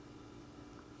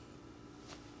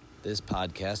This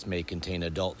podcast may contain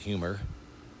adult humor,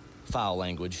 foul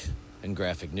language, and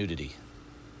graphic nudity.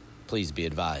 Please be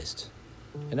advised.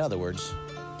 In other words,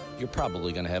 you're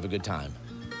probably going to have a good time.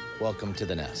 Welcome to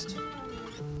the nest.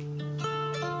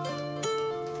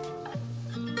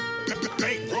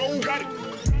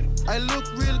 I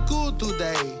look real good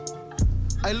today.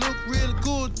 I look real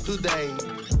good today.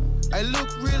 I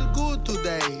look real good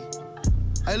today.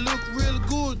 I look real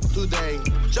good today.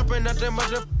 Jumping out the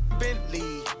mother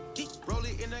Bentley.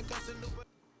 Rolling in that gas in the...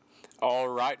 All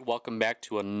right, welcome back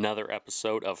to another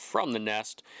episode of From the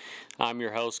Nest. I'm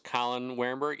your host, Colin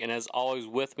Warenberg, and as always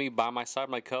with me by my side,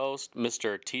 my co-host,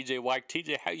 Mr. TJ White.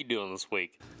 TJ, how you doing this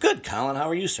week? Good, Colin. How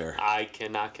are you, sir? I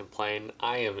cannot complain.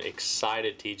 I am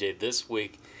excited, TJ. This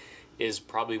week is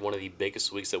probably one of the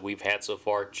biggest weeks that we've had so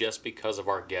far just because of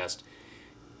our guest.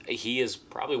 He is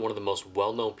probably one of the most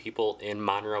well-known people in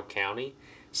Monroe County,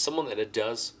 someone that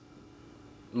does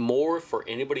more for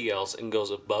anybody else and goes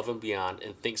above and beyond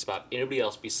and thinks about anybody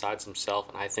else besides himself,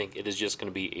 and I think it is just going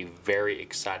to be a very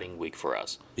exciting week for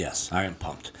us. Yes, I am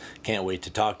pumped. Can't wait to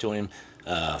talk to him,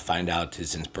 find out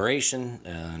his inspiration,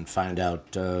 and find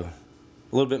out a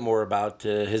little bit more about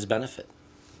his benefit.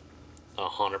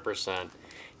 100%.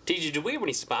 TJ, do we have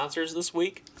any sponsors this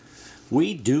week?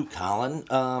 We do, Colin.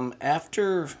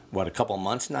 After, a couple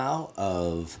months now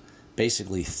of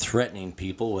basically threatening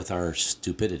people with our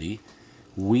stupidity,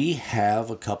 we have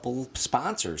a couple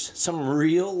sponsors, some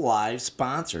real live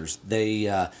sponsors.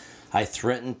 I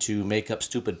threatened to make up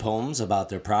stupid poems about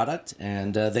their product,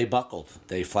 and they buckled.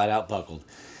 They flat out buckled.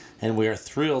 And we are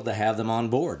thrilled to have them on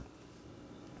board.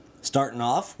 Starting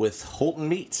off with Holton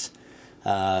Meats.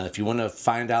 If you want to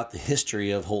find out the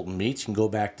history of Holton Meats, you can go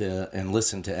back to and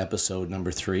listen to episode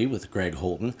number 3 with Greg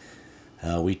Holton.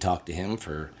 We talked to him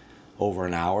for over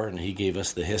an hour, and he gave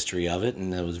us the history of it,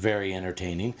 and it was very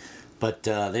entertaining. But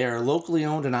they are locally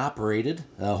owned and operated.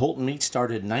 Holton Meats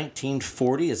started in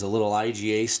 1940 as a little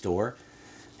IGA store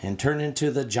and turned into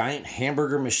the giant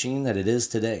hamburger machine that it is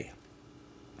today.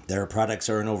 Their products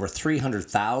are in over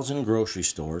 300,000 grocery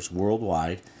stores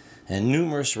worldwide and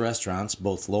numerous restaurants,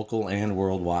 both local and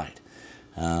worldwide.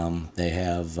 They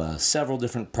have several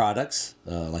different products,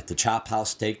 like the Chop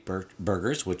House Steak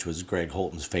Burgers, which was Greg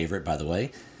Holton's favorite, by the way,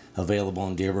 available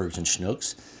in Deerbergs and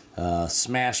Schnucks.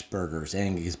 Smash burgers,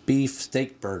 Angus beef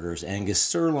steak burgers, Angus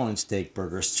sirloin steak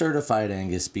burgers, certified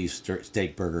Angus beef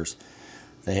steak burgers.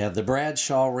 They have the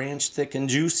Bradshaw Ranch Thick and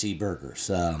Juicy burgers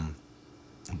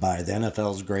by the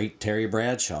NFL's great Terry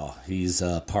Bradshaw. He's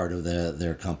part of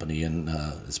their company and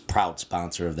is a proud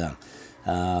sponsor of them.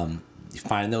 You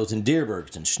find those in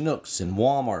Deerbergs and Schnucks and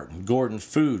Walmart and Gordon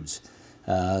Foods.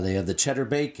 They have the cheddar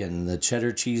bacon, the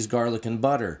cheddar cheese garlic and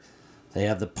butter. They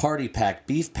have the Party Pack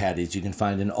beef patties you can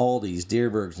find in Aldi's,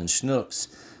 Deerbergs, and Schnucks.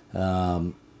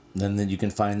 Then you can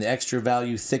find the extra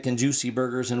value thick and juicy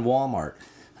burgers in Walmart.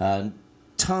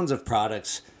 Tons of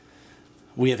products.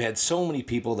 We have had so many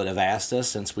people that have asked us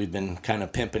since we've been kind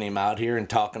of pimping him out here and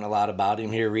talking a lot about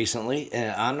him here recently.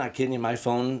 And I'm not kidding you, my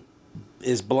phone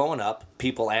is blowing up.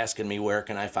 People asking me where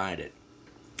can I find it.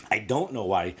 I don't know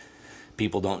why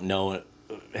people don't know it,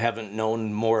 haven't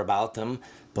known more about them.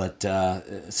 But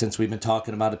since we've been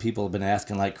talking about it, people have been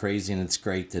asking like crazy, and it's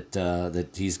great that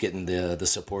he's getting the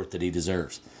support that he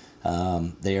deserves.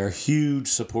 They are a huge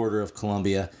supporter of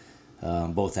Columbia,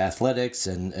 both athletics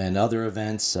and other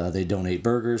events. They donate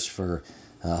burgers for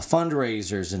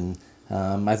fundraisers, and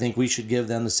I think we should give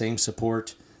them the same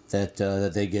support that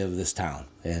they give this town.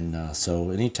 And so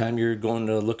anytime you're going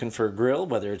to looking for a grill,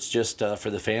 whether it's just for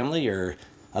the family or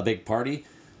a big party,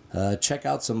 check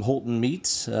out some Holton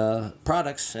Meats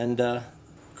products and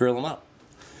grill them up.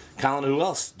 Colin, who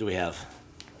else do we have?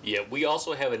 Yeah, we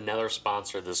also have another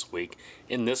sponsor this week,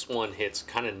 and this one hits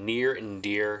kind of near and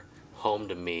dear home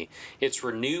to me. It's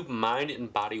Renew Mind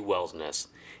and Body Wellness.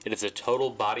 It is a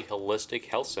total body holistic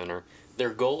health center.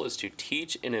 Their goal is to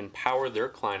teach and empower their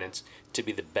clients to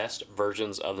be the best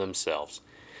versions of themselves.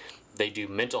 They do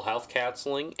mental health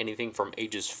counseling, anything from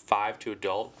ages 5 to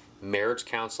adult, marriage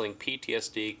counseling,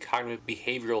 PTSD, cognitive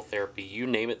behavioral therapy, you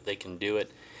name it, they can do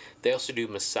it. They also do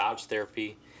massage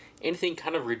therapy, anything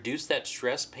kind of reduce that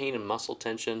stress, pain, and muscle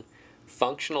tension,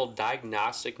 functional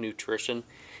diagnostic nutrition.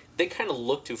 They kind of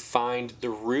look to find the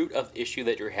root of the issue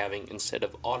that you're having instead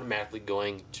of automatically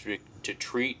going to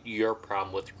treat your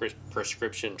problem with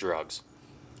prescription drugs.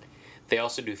 They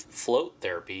also do float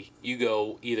therapy. You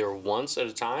go either once at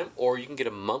a time or you can get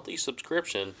a monthly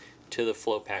subscription to the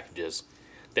float packages.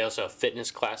 They also have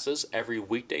fitness classes every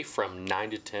weekday from 9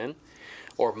 to 10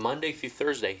 or Monday through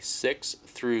Thursday, 6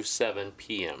 through 7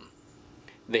 p.m.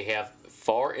 They have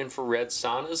far infrared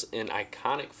saunas, and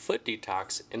iconic foot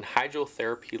detox and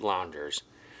hydrotherapy loungers.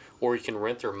 Or you can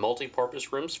rent their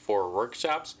multi-purpose rooms for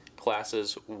workshops,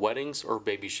 classes, weddings, or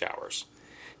baby showers.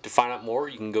 To find out more,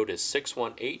 you can go to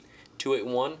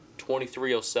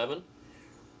 618-281-2307,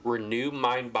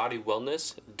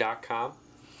 renewmindbodywellness.com.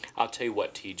 I'll tell you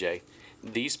what, TJ,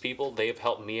 these people, they have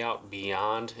helped me out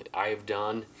beyond. I have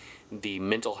done the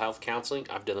mental health counseling,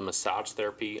 I've done the massage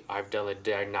therapy, I've done the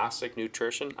diagnostic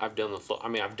nutrition, I've done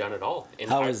I've done it all. And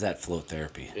how is that float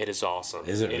therapy? It is awesome.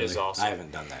 Is it really? It is awesome. I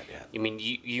haven't done that yet. I mean,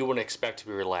 you wouldn't expect to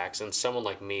be relaxed, and someone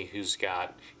like me who's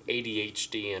got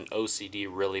ADHD and OCD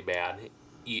really bad,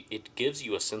 it gives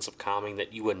you a sense of calming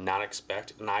that you would not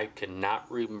expect, and I could not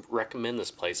recommend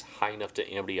this place high enough to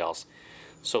anybody else.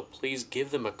 So please give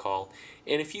them a call.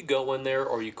 And if you go in there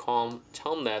or you call them,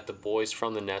 tell them that the boys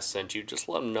from the Nest sent you. Just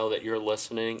let them know that you're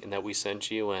listening and that we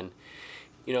sent you. And,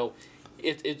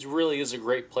 it really is a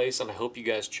great place, and I hope you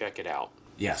guys check it out.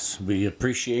 Yes, we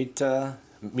appreciate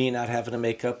me not having to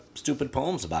make up stupid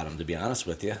poems about them, to be honest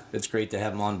with you. It's great to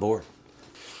have them on board.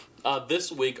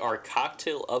 This week, our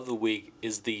cocktail of the week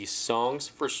is the Songs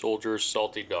for Soldiers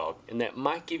Salty Dog. And that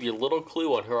might give you a little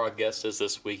clue on who our guest is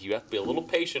this week. You have to be a little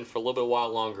patient for a little bit while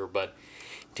longer, but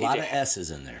TJ, a lot of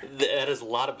S's in there. That is a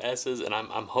lot of S's, and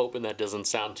I'm hoping that doesn't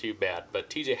sound too bad.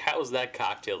 But TJ, how's that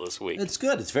cocktail this week? It's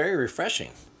good. It's very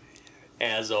refreshing.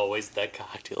 As always, that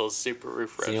cocktail is super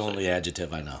refreshing. It's the only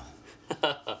adjective I know.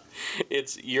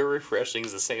 Your refreshing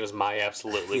is the same as my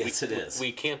absolutely. Yes, it is.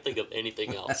 We can't think of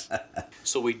anything else.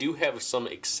 So we do have some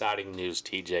exciting news,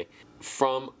 TJ.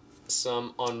 From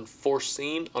some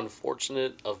unfortunate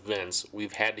events,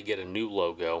 we've had to get a new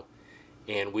logo,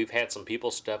 and we've had some people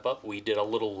step up. We did a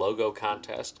little logo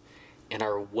contest, and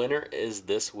our winner is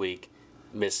this week,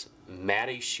 Miss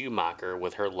Maddie Schumacher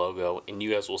with her logo, and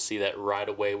you guys will see that right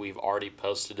away. We've already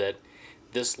posted it.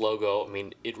 This logo, I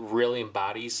mean, it really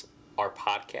embodies our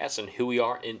podcast and who we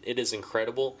are, and it is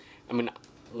incredible. I mean,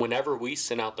 whenever we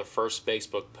sent out the first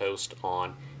Facebook post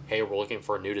on, hey, we're looking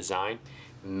for a new design,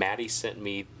 Maddie sent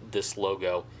me this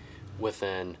logo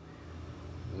within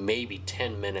maybe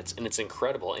 10 minutes, and it's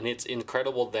incredible. And it's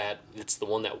incredible that it's the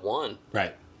one that won.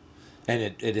 Right.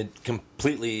 And it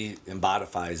completely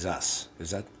embodifies us.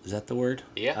 Is that the word?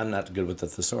 Yeah. I'm not good with the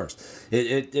thesaurus.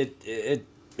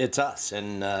 It's us,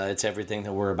 and it's everything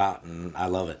that we're about, and I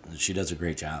love it. She does a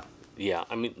great job. Yeah,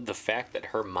 I mean, the fact that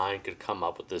her mind could come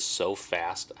up with this so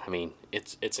fast, I mean,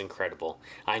 it's incredible.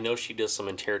 I know she does some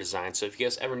interior design, so if you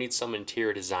guys ever need some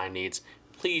interior design needs,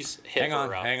 please hit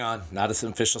her up. Hang on. Not an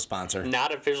official sponsor.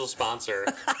 Not an official sponsor.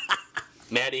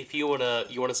 Maddie, if you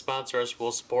wanna sponsor us,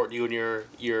 we'll support you in your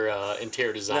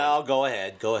interior design. No, go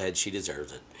ahead. She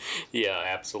deserves it. Yeah,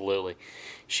 absolutely.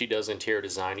 She does interior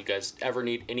design. You guys ever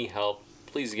need any help,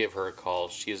 please give her a call.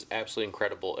 She is absolutely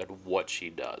incredible at what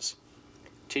she does.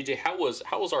 TJ, how was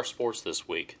our sports this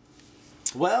week?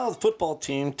 Well, the football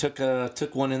team took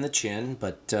one in the chin,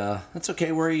 but that's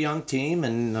okay. We're a young team,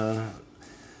 and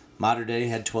Mater Dei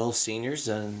had 12 seniors,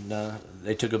 and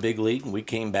they took a big lead, and we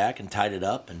came back and tied it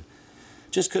up, and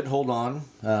just couldn't hold on.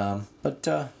 But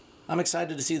I'm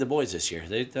excited to see the boys this year.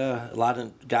 They a lot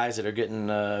of guys that are getting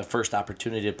first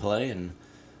opportunity to play, and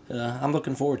I'm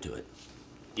looking forward to it.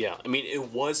 Yeah, I mean,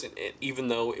 it wasn't, even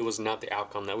though it was not the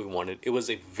outcome that we wanted, it was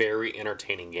a very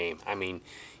entertaining game. I mean,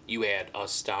 you had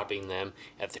us stopping them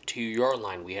at the 2-yard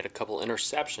line. We had a couple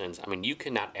interceptions. I mean, you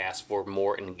cannot ask for a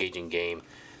more engaging game,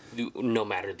 no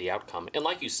matter the outcome. And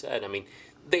like you said, I mean,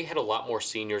 they had a lot more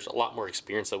seniors, a lot more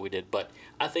experience than we did. But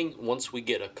I think once we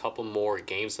get a couple more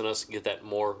games in us, get that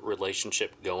more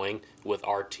relationship going with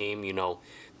our team,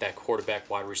 that quarterback,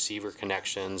 wide receiver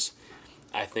connections,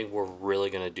 I think we're really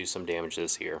going to do some damage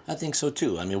this year. I think so,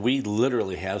 too. I mean, we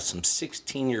literally have some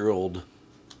 16-year-old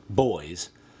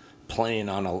boys playing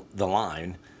on the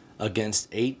line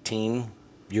against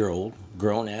 18-year-old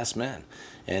grown-ass men.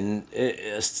 And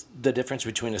the difference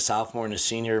between a sophomore and a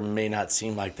senior may not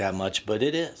seem like that much, but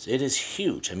it is. It is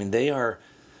huge. I mean, they are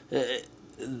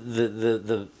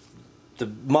the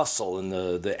muscle and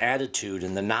the attitude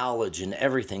and the knowledge and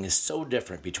everything is so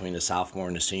different between a sophomore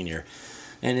and a senior.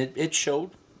 And it showed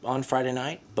on Friday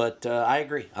night, but I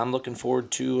agree. I'm looking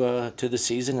forward to the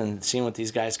season and seeing what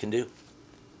these guys can do.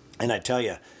 And I tell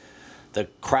you, the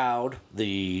crowd,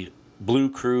 the Blue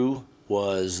Crew,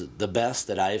 was the best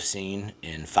that I've seen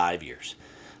in 5 years,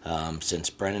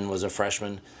 since Brennan was a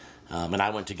freshman, and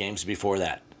I went to games before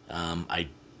that. I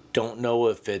don't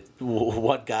know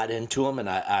what got into them, and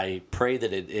I pray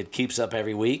that it keeps up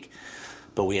every week.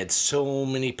 But we had so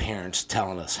many parents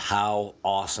telling us how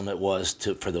awesome it was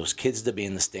for those kids to be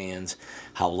in the stands,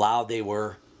 how loud they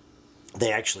were.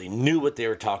 They actually knew what they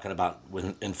were talking about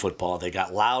in football. They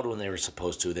got loud when they were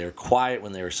supposed to. They were quiet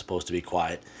when they were supposed to be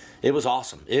quiet. It was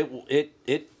awesome.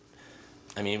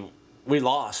 I mean, we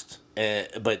lost,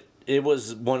 but it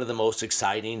was one of the most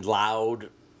exciting, loud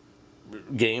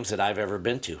games that I've ever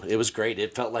been to. It was great.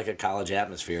 It felt like a college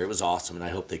atmosphere. It was awesome, and I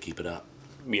hope they keep it up.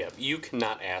 Yeah, you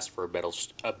cannot ask for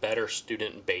a better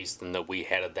student base than that we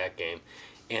had at that game.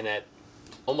 And at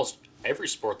almost every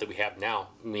sport that we have now.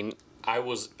 I mean, I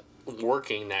was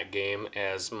working that game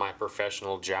as my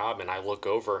professional job, and I look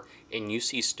over and you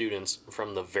see students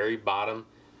from the very bottom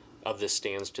of the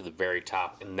stands to the very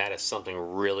top, and that is something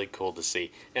really cool to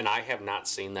see. And I have not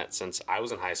seen that since I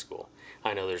was in high school.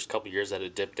 I know there's a couple years that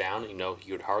it dipped down, you know,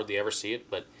 you would hardly ever see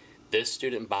it, but this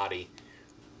student body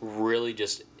really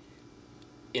just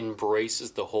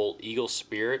embraces the whole Eagle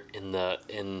spirit in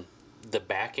the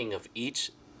backing of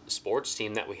each sports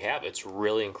team that we have. It's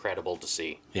really incredible to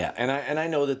see. Yeah, and I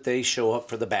know that they show up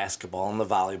for the basketball and the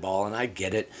volleyball, and I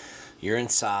get it. You're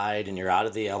inside and you're out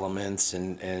of the elements,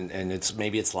 and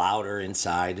it's louder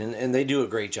inside, and they do a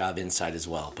great job inside as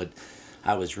well. But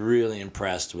I was really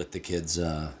impressed with the kids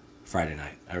Friday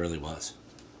night. I really was.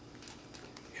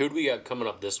 Who do we got coming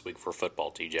up this week for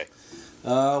football, TJ?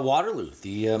 Waterloo,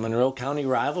 the Monroe County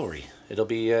rivalry.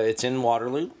 It's in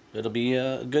Waterloo. It'll be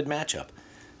a good matchup.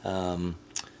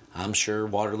 I'm sure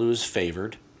Waterloo is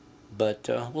favored, but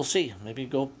we'll see. Maybe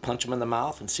go punch them in the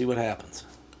mouth and see what happens.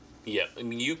 Yeah, I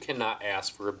mean, you cannot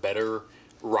ask for a better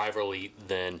rivalry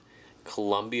than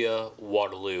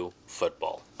Columbia-Waterloo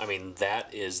football. I mean,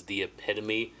 that is the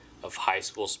epitome of high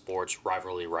school sports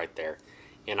rivalry right there.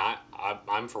 And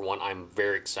I'm for one, I'm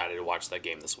very excited to watch that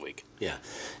game this week. Yeah,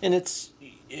 and it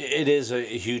is a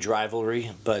huge rivalry,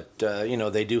 but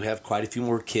they do have quite a few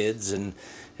more kids, and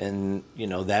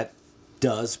that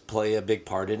does play a big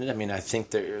part in it. I mean, I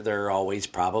think they're always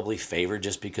probably favored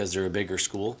just because they're a bigger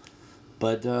school,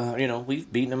 but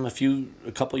we've beaten them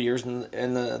a couple years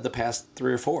in the past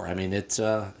 3 or 4. I mean, it's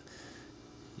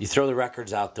you throw the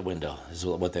records out the window is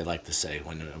what they like to say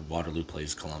when Waterloo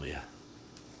plays Columbia.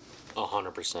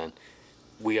 100%.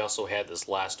 We also had this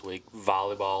last week,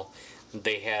 volleyball.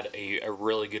 They had a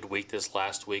really good week this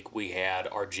last week. We had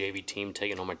our JV team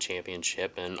taking home a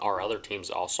championship, and our other teams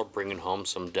also bringing home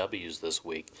some W's this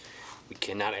week. We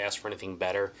cannot ask for anything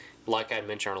better. Like I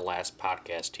mentioned on the last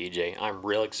podcast, TJ, I'm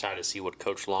real excited to see what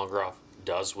Coach Longroff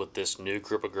does with this new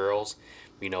group of girls.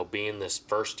 Being this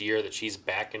first year that she's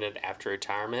back in it after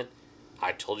retirement,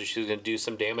 I told you she was going to do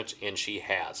some damage, and she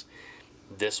has.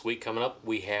 This week coming up,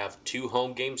 we have 2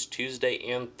 home games, Tuesday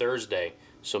and Thursday.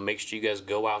 So make sure you guys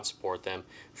go out and support them.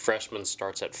 Freshman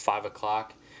starts at 5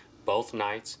 o'clock both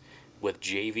nights, with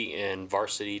JV and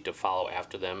varsity to follow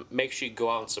after them. Make sure you go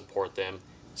out and support them.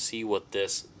 See what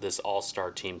this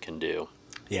all-star team can do.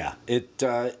 Yeah, it's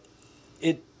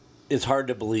hard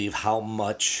to believe how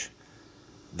much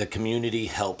the community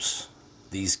helps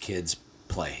these kids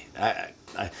play. I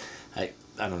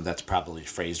don't know, that's probably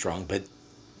phrased wrong, but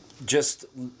just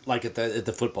like at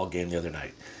the football game the other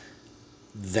night,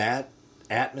 that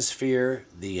atmosphere,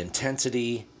 the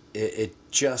intensity, it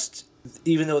just,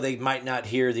 even though they might not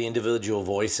hear the individual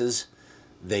voices,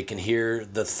 they can hear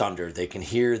the thunder, they can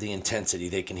hear the intensity,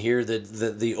 they can hear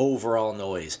the overall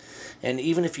noise. And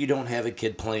even if you don't have a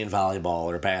kid playing volleyball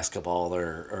or basketball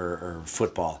or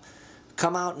football,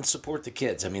 come out and support the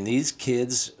kids. I mean, these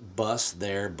kids bust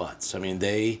their butts. I mean,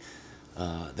 they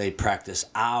practice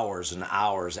hours and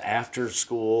hours after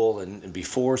school and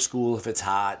before school if it's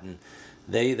hot, and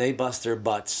they bust their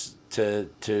butts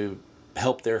to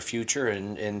help their future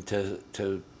and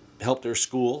to help their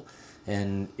school,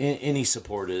 and any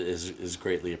support is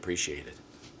greatly appreciated.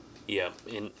 Yeah,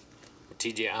 and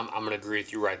TJ, I'm going to agree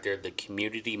with you right there. The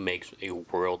community makes a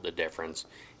world of difference.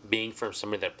 Being from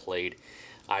somebody that played,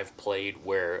 I've played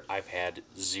where I've had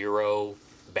zero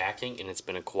backing and it's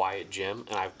been a quiet gym,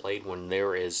 and I've played when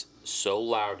there is so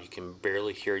loud you can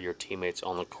barely hear your teammates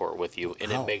on the court with you,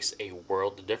 and it makes a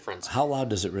world of difference. How loud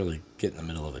does it really get in the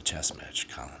middle of a chess match,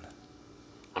 Colin?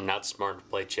 I'm not smart to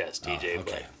play chess, TJ. Okay.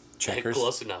 But Checkers?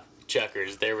 Close enough.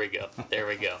 Checkers. There we go.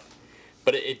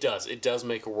 But it does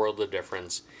make a world of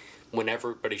difference when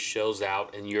everybody shows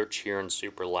out and you're cheering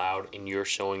super loud and you're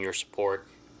showing your support.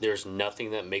 There's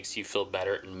nothing that makes you feel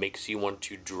better and makes you want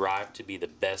to drive to be the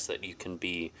best that you can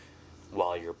be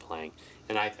while you're playing.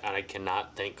 And I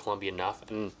cannot thank Columbia enough.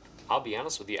 And I'll be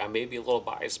honest with you, I may be a little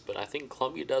biased, but I think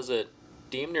Columbia does it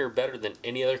damn near better than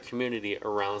any other community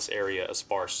around this area as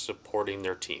far as supporting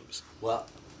their teams. Well,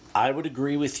 I would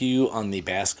agree with you on the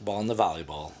basketball and the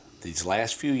volleyball. These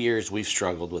last few years, we've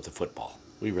struggled with the football.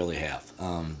 We really have.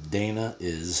 Dana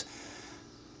is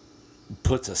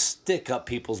puts a stick up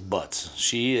people's butts.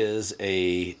 She is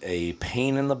a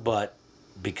pain in the butt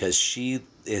because she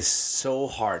is so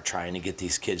hard trying to get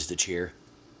these kids to cheer.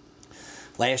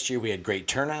 Last year we had great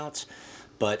turnouts,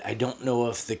 but I don't know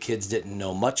if the kids didn't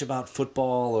know much about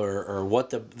football or what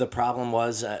the problem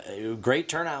was. Great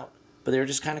turnout, but they were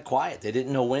just kind of quiet. They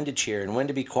didn't know when to cheer and when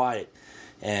to be quiet.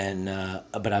 And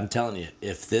but I'm telling you,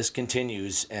 if this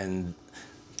continues, and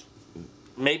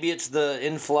maybe it's the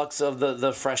influx of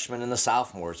the freshmen and the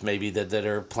sophomores, maybe that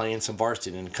are playing some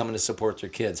varsity and coming to support their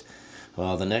kids.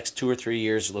 Well, the next 2 or 3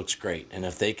 years looks great, and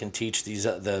if they can teach these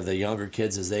the younger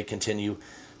kids as they continue,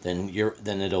 then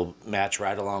it'll match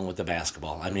right along with the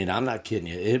basketball. I mean, I'm not kidding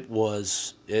you.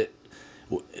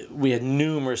 We had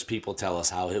numerous people tell us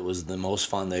how it was the most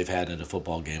fun they've had at a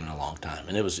football game in a long time,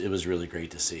 and it was really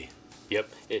great to see. Yep,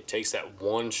 it takes that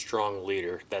one strong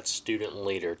leader, that student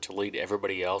leader, to lead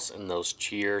everybody else in those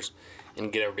cheers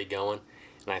and get everybody going.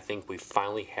 And I think we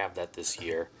finally have that this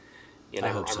year. And I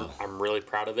hope so. I'm really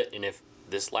proud of it. And if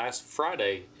this last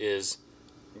Friday is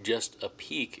just a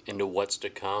peek into what's to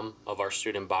come of our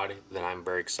student body, then I'm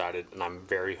very excited and I'm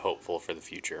very hopeful for the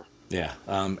future. Yeah,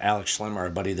 Alex Schlemmer, our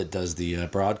buddy that does the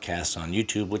broadcasts on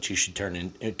YouTube, which you should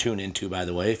tune into, by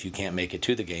the way, if you can't make it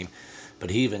to the game. But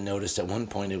he even noticed at one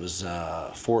point it was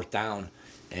 4th down,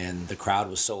 and the crowd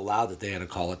was so loud that they had to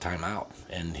call a timeout.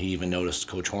 And he even noticed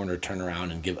Coach Horner turn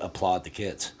around and applaud the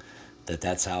kids.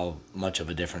 That's how much of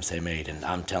a difference they made. And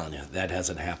I'm telling you, that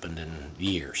hasn't happened in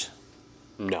years.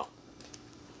 No.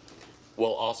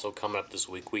 Well, also coming up this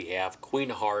week, we have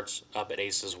Queen of Hearts up at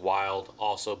Aces Wild,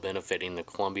 also benefiting the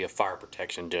Columbia Fire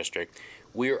Protection District.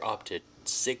 We're up to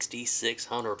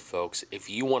 6,600 folks. If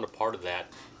you want a part of that,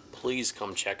 please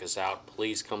come check us out.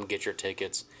 Please come get your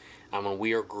tickets. I mean,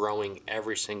 we are growing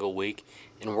every single week,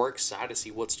 and we're excited to see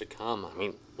what's to come. I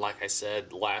mean, like I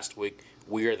said last week,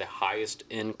 we are the highest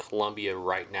in Columbia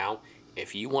right now.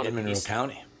 If you want in Monroe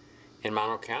County. In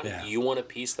Monroe County, yeah. You want a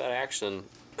piece of that action,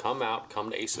 come out,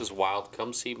 come to Aces Wild,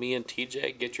 come see me and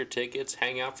TJ, get your tickets,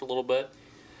 hang out for a little bit.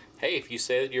 Hey, if you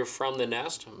say that you're from the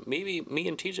Nest, maybe me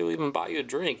and TJ will even buy you a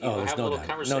drink. You can have a little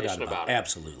conversation about it.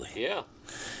 Absolutely. Yeah.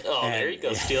 Oh, and there you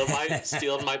go.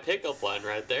 Stealing my pickup line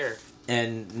right there.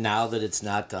 And now that it's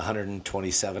not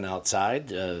 127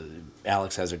 outside,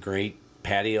 Alex has a great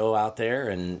patio out there,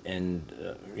 and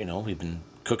we've been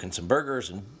cooking some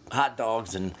burgers and hot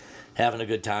dogs and having a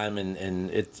good time, and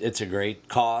it's a great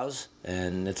cause,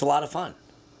 and it's a lot of fun.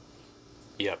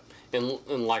 Yep.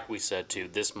 And like we said, too,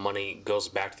 this money goes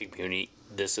back to the community.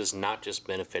 This is not just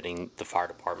benefiting the fire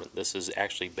department. This is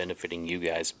actually benefiting you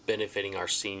guys, benefiting our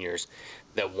seniors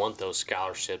that want those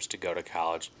scholarships to go to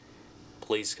college.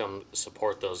 Please come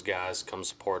support those guys. Come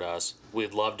support us.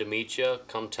 We'd love to meet you.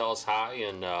 Come tell us hi,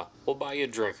 and we'll buy you a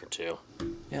drink or two.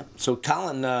 Yeah. So,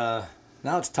 Colin, now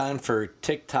it's time for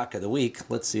TikTok of the Week.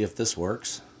 Let's see if this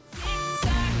works.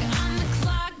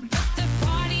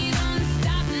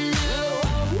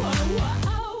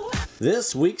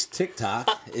 This week's TikTok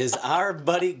is our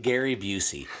buddy Gary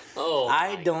Busey. Oh,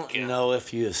 I don't know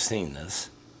if you have seen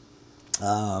this.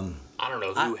 I don't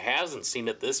know who hasn't seen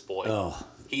it. This boy. Oh,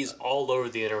 he's all over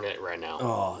the internet right now.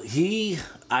 Oh,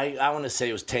 I want to say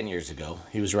it was 10 years ago.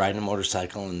 He was riding a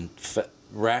motorcycle and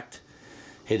wrecked,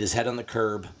 hit his head on the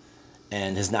curb,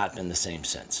 and has not been the same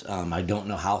since. I don't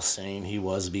know how sane he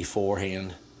was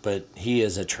beforehand, but he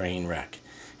is a train wreck,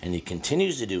 and he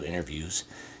continues to do interviews.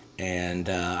 And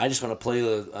I just want to play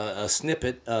a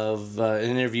snippet of an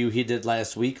interview he did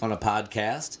last week on a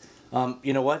podcast.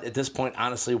 You know what? At this point,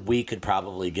 honestly, we could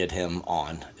probably get him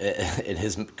on in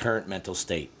his current mental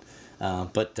state.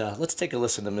 But let's take a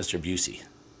listen to Mr. Busey.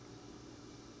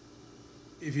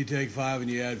 If you take 5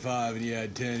 and you add 5 and you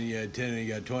add 10 and you add 10 and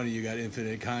you got 20, you got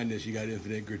infinite kindness, you got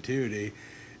infinite gratuity.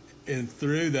 And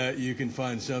through that, you can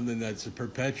find something that's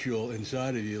perpetual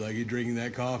inside of you. Like you're drinking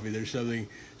that coffee, there's something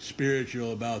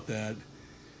spiritual about that.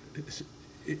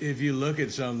 If you look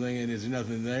at something and there's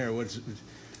nothing there, what's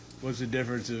the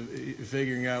difference of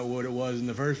figuring out what it was in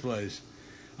the first place?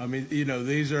 I mean,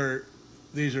 these are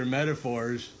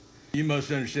metaphors. You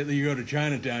must understand that you go to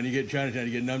Chinatown, you get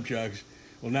nunchucks.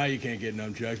 Well, now you can't get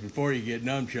nunchucks. Before you get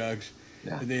nunchucks,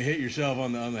 and they hit yourself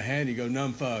on the hand, you go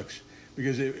numb fucks.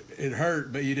 Because it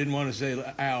hurt, but you didn't want to say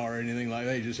ow or anything like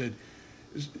that. You just said,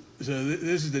 so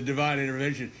this is the divine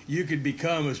intervention. You could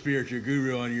become a spiritual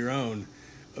guru on your own,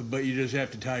 but you just have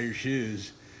to tie your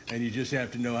shoes, and you just have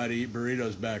to know how to eat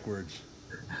burritos backwards.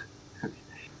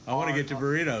 I want to get to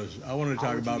burritos. I want to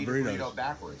talk about burritos. Burrito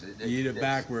backwards. You eat it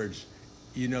backwards.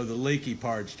 The leaky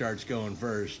part starts going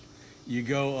first. You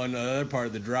go on the other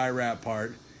part, the dry wrap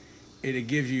part, it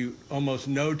gives you almost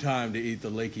no time to eat the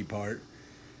leaky part.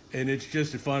 And it's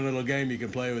just a fun little game you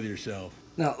can play with yourself.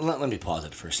 Now, let me pause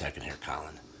it for a second here,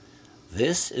 Colin.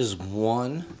 This is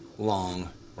one long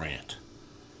rant.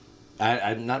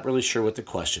 I'm not really sure what the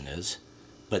question is,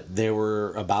 but there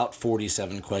were about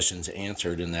 47 questions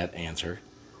answered in that answer.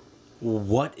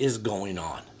 What is going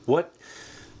on?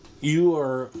 You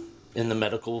are in the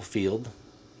medical field.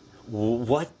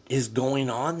 What is going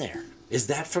on there? Is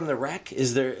that from the wreck?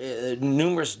 Is there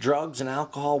numerous drugs and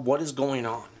alcohol? What is going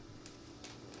on?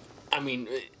 I mean,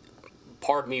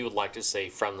 part of me would like to say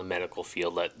from the medical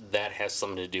field that has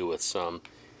something to do with some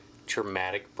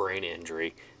traumatic brain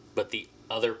injury, but the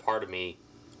other part of me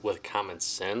with common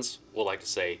sense would like to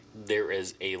say there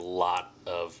is a lot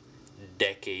of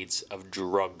decades of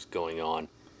drugs going on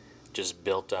just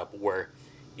built up where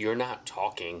you're not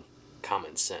talking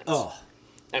common sense. Oh.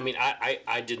 I mean,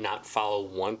 I did not follow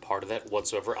one part of that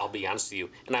whatsoever, I'll be honest with you.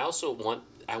 And I also want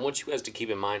you guys to keep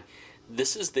in mind,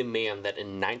 this is the man that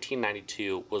in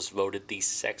 1992 was voted the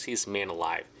sexiest man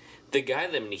alive. The guy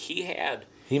that he had...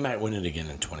 He might win it again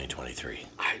in 2023.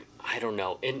 I don't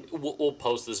know. And we'll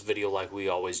post this video like we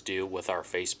always do with our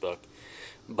Facebook.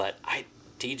 But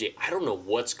TJ, I don't know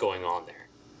what's going on there.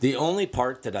 The only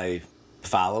part that I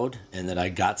followed and that I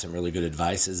got some really good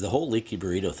advice is the whole leaky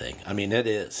burrito thing. I mean, it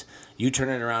is. You turn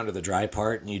it around to the dry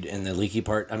part and the leaky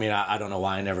part. I mean, I don't know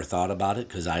why I never thought about it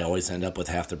because I always end up with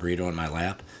half the burrito in my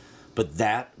lap. But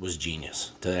that was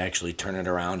genius to actually turn it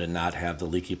around and not have the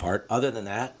leaky part. Other than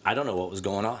that, I don't know what was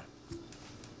going on.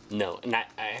 No, and I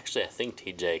think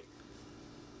TJ,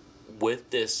 with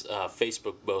this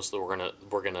Facebook post that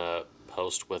we're gonna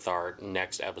post with our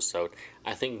next episode,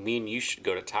 I think me and you should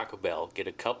go to Taco Bell, get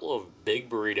a couple of big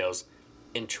burritos,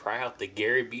 and try out the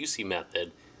Gary Busey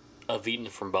method of eating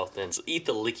it from both ends. Eat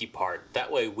the leaky part.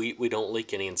 That way we don't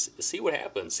leak any and see what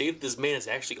happens. See if this man is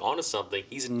actually onto something.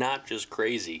 He's not just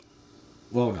crazy.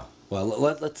 Well, no. Well,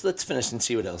 let's finish and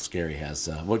see what else Gary has.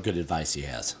 What good advice he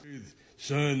has.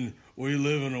 Son, we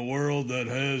live in a world that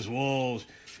has walls.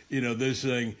 You know, this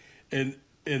thing. And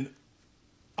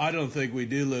I don't think we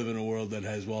do live in a world that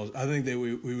has walls. I think that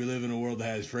we live in a world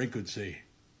that has frequency.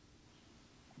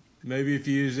 Maybe if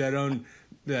you use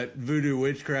that voodoo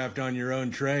witchcraft on your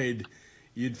own trade,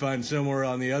 you'd find somewhere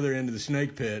on the other end of the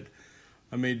snake pit.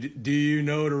 I mean, do you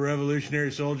know what a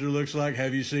revolutionary soldier looks like?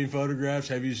 Have you seen photographs?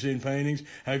 Have you seen paintings?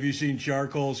 Have you seen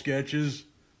charcoal sketches?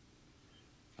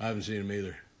 I haven't seen them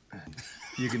either.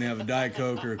 You can have a Diet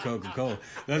Coke or a Coca-Cola.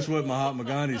 That's what Mahatma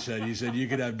Gandhi said. He said you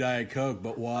could have Diet Coke,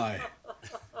 but why?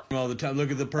 All the time. Look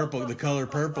at the purple, the color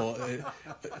purple.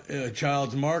 A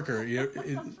child's marker.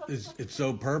 It's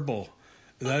so purple.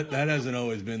 That hasn't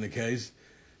always been the case.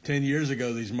 10 years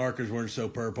ago, these markers weren't so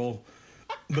purple,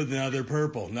 but now they're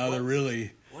purple. Now they're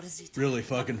really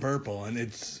fucking purple, and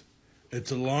it's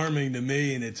alarming to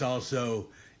me, and it's also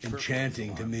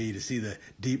enchanting to me to see the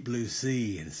deep blue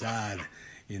sea inside.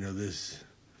 You know, this.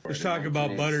 Let's talk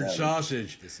about buttered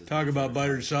sausage. Talk about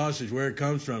buttered sausage, where it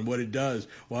comes from, what it does.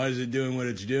 Why is it doing what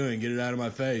it's doing? Get it out of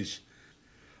my face.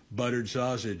 Buttered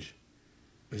sausage.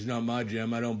 It's not my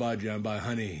jam. I don't buy jam. I buy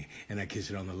honey, and I kiss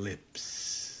it on the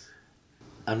lips.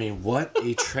 I mean, what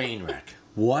a train wreck.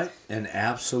 What an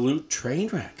absolute train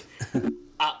wreck.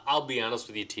 I'll be honest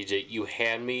with you, TJ. You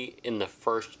had me in the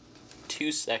first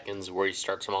 2 seconds where you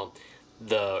start talking about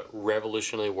the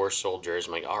Revolutionary War soldiers.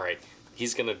 I'm like, all right,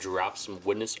 he's going to drop some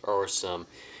witness or some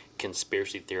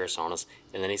conspiracy theorists on us.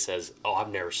 And then he says, oh,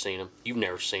 I've never seen him. You've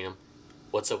never seen him.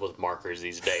 What's up with markers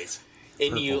these days?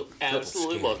 And you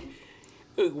absolutely look.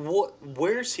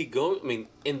 Where's he going? I mean,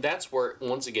 and that's where,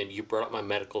 once again, you brought up my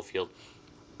medical field.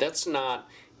 That's not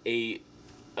a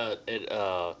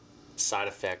side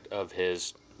effect of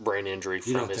his brain injury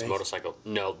from his motorcycle.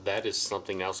 No, that is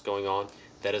something else going on.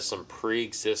 That is some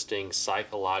pre-existing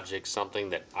psychologic something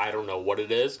that I don't know what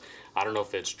it is. I don't know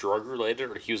if it's drug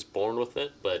related or he was born with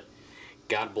it, but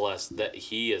God bless that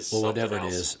he is. Well, whatever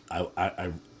else. it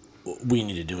is, we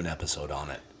need to do an episode on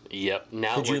it. Yep.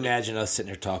 Now, could you imagine us sitting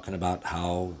here talking about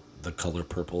how the color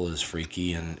purple is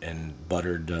freaky and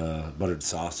buttered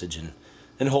sausage and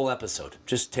a whole episode?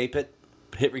 Just tape it,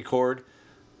 hit record,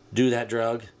 do that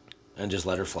drug, and just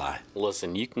let her fly.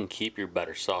 Listen, you can keep your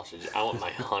butter sausage. I want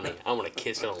my honey. I want to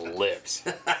kiss it on the lips.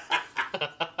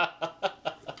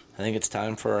 I think it's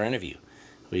time for our interview.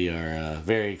 We are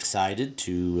very excited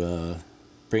to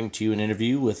bring to you an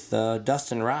interview with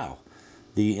Dustin Row,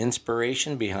 the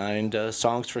inspiration behind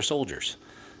Songs for Soldiers.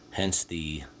 Hence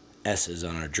the S's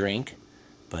on our drink.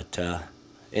 But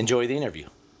enjoy the interview.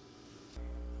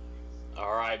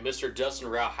 All right, Mr. Dustin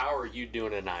Row, how are you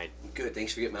doing tonight? Good.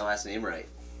 Thanks for getting my last name right.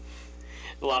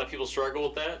 A lot of people struggle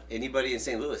with that. Anybody in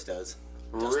St. Louis does.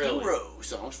 Really? Dustin Row,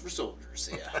 Songs for Soldiers.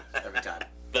 Yeah, every time.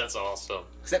 That's awesome.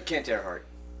 Except Kent Earhart.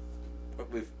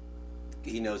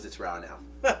 He knows it's Row now.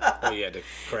 Oh, you had to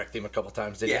correct him a couple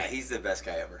times, didn't Yeah, he's the best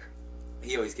guy ever.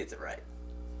 He always gets it right.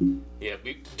 Yeah,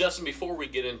 Dustin, before we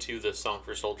get into the Song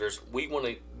for Soldiers, we want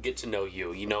to get to know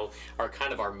you. You know,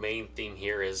 our main theme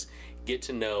here is get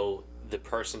to know the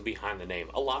person behind the name.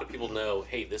 A lot of people know,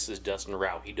 hey, this is Dustin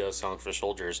Row. He does Song for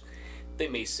Soldiers. They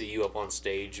may see you up on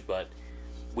stage, but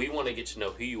we want to get to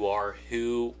know who you are,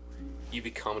 who you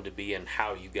become to be, and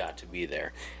how you got to be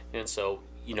there. And so,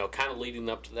 you know, kind of leading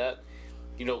up to that,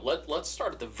 you know, let's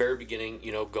start at the very beginning,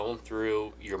 you know, going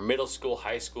through your middle school,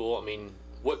 high school. I mean,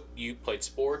 what, you played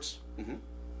sports? Mm-hmm.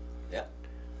 Yeah.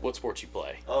 What sports you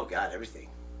play? Oh, God, everything.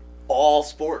 All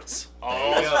sports.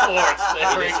 All sports.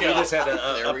 There we We go. just had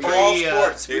All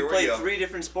sports. here We we played go. 3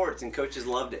 different sports, and coaches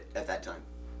loved it at that time.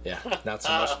 Yeah, not so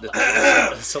much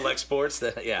the select sports.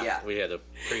 Yeah. We had a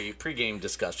pre-game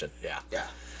discussion. Yeah. Yeah.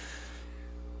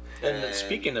 And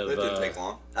speaking of, It didn't take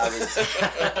long.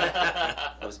 I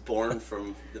was born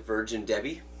from the Virgin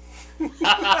Debbie.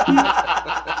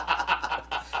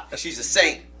 She's a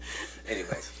saint.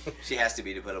 Anyways, she has to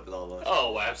be to put up with all those.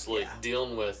 Oh, absolutely. Yeah.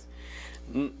 Dealing with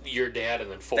your dad and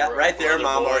then 4 That right there, other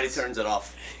Mom boys. already turns it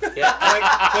off.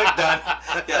 yeah, click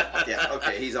done. Yeah,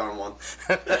 okay, he's on one.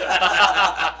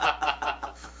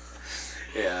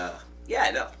 Yeah. Yeah,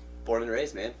 I know. Born and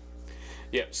raised, man.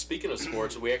 Yeah, speaking of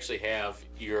sports, we actually have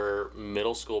your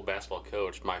middle school basketball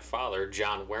coach, my father,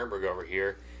 John Wernberg, over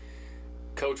here.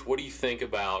 Coach, what do you think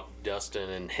about Dustin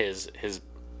and his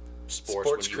sports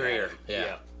when you career? had him?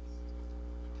 Yeah.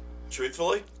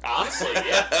 Truthfully, Honestly,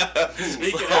 yeah.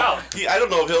 Speak it out. I don't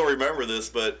know if he'll remember this,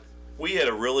 but we had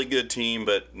a really good team,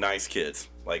 but nice kids,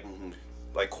 like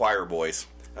choir boys.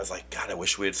 I was like, God, I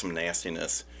wish we had some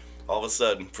nastiness. All of a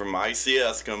sudden, from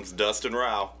ICS comes Dustin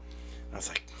Row. I was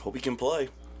like, hope he can play.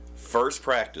 First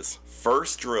practice,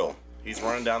 first drill, he's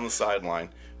running down the sideline,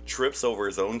 trips over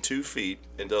his own 2 feet,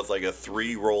 and does like a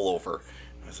 3 rollover.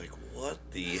 I was like, what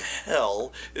the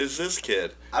hell is this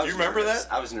kid? Do you remember nervous.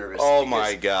 that? I was nervous. Oh,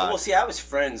 my God. Well, see, I was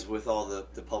friends with all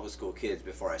the public school kids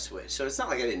before I switched, so it's not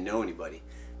like I didn't know anybody,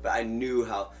 but I knew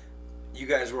how you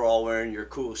guys were all wearing your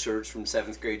cool shirts from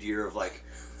 7th grade year of like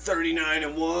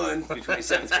 39-1 between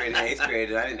 7th grade and 8th grade,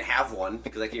 and I didn't have one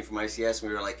because I came from ICS and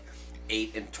we were like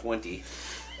 8-20,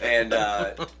 and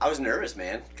I was nervous,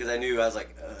 man, because I knew I was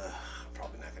like, I'm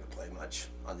probably not going to play much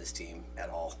on this team at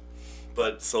all.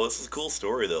 But so this is a cool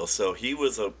story though. So he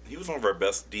was one of our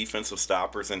best defensive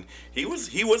stoppers, and he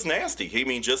was nasty. I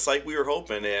mean, just like we were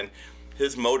hoping, and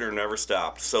his motor never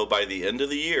stopped. So by the end of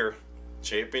the year,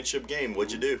 championship game,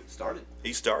 what'd you do? Started.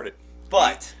 He started.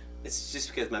 But it's just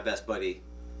because my best buddy,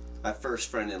 my first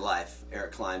friend in life,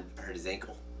 Eric Klein, hurt his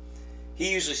ankle.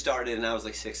 He usually started, and I was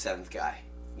like 6th, 7th guy.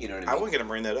 You know what I mean? I wasn't gonna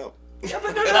bring that up. Yeah,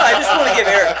 but no, I just want to give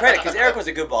Eric credit because Eric was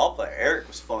a good ball player. Eric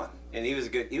was fun, and he was a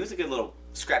good little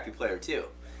scrappy player too.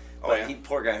 Oh, But yeah. he,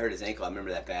 poor guy, hurt his ankle. I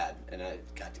remember that bad, and I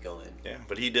got to go in. Yeah,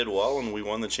 but he did well, and we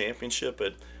won the championship.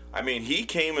 But I mean, he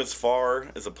came as far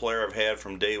as a player I've had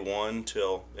from day one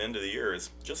till end of the year as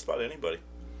just about anybody.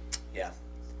 Yeah.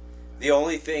 The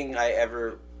only thing I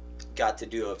ever got to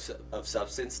do of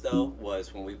substance though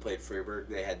was when we played Freiburg.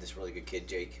 They had this really good kid,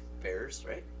 Jake Bears,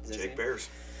 right? Is that his Jake name? Bears.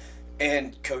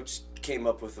 And coach came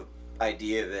up with the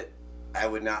idea that I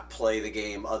would not play the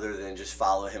game other than just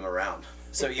follow him around.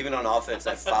 So even on offense,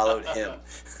 I followed him.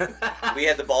 We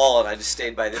had the ball, and I just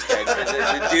stayed by this guy.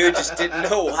 The dude just didn't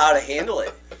know how to handle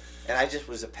it, and I just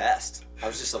was a pest. I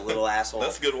was just a little asshole.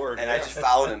 That's good word. And I just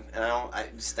followed him, and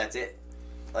that's it.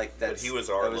 Like But that's. he was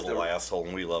our that little asshole,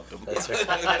 and we loved him. That's right.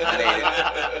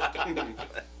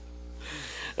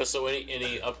 So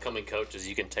any upcoming coaches,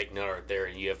 you can take note right there.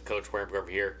 You have Coach Wernberg over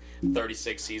here,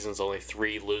 36 seasons, only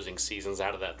 3 losing seasons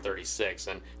out of that 36.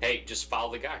 And hey, just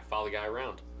follow the guy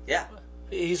around. Yeah.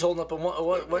 He's holding up a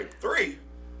what 3.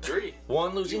 3.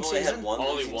 one losing You only had season. one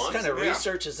Only losing one? What kind of Yeah.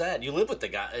 research is that? You live with the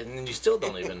guy, and you still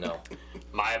don't even know.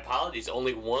 My apologies.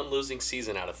 Only 1 losing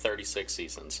season out of 36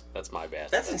 seasons. That's my bad.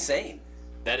 That's insane.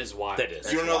 That is wild. That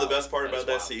is. You don't know the wild. best part That is about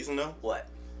that wild. season, though? What?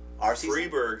 Our season?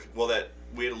 Freiburg,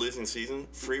 we had a losing season.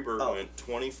 Freiburg Oh. went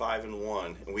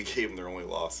 25-1, and we gave them their only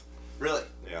loss. Really?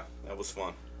 Yeah, that was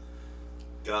fun.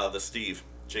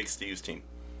 Jake Steve's team.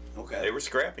 Okay. They were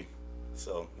scrappy,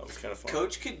 so that was kind of fun.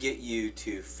 Coach could get you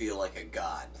to feel like a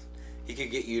god. He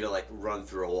could get you to like run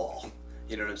through a wall.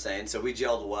 You know what I'm saying? So we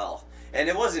gelled well. And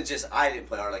it wasn't just I didn't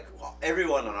play hard. Like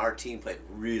everyone on our team played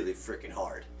really freaking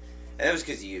hard. And it was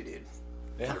because of you, dude.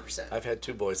 Yeah. 100%. I've had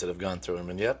 2 boys that have gone through him,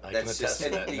 and yep, I can attest to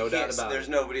that. you No doubt can't- about There's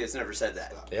it. nobody that's never said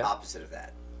that. Yeah. Opposite of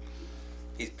that.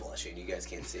 He's blushing. You guys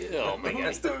can't see it. Oh my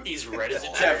God, he's red as a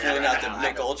Definitely not the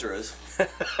Mick Ultras.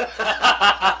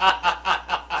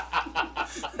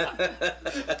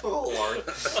 Oh, Lord.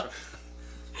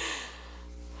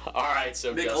 All right,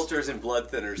 so Big Dustin, ultras and blood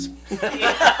thinners.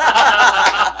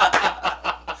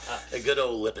 A good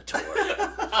old Lipitor.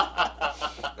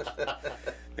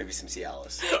 Maybe some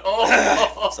Cialis.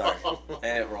 oh, Sorry.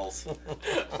 And it rolls.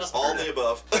 All the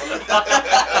above. I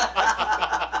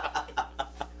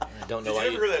don't know Did why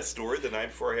you ever hear that story the night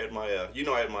before I had my, I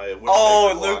had my Winnipeg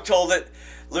Oh, block? Luke told it.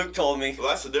 Luke told me. Well,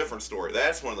 that's a different story.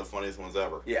 That's one of the funniest ones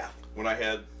ever. Yeah. When I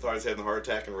thought I was having a heart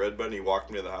attack in Redbud, and he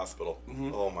walked me to the hospital.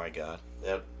 Mm-hmm. Oh my God. You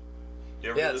ever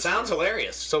Yeah, hear it this sounds story?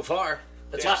 hilarious so far.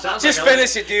 It Yeah. sounds Just like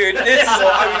finish it, dude. This is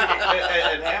Well, I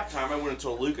mean, at halftime, I went and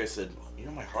told Luke, I said, you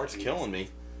know, my heart's killing me.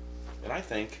 And I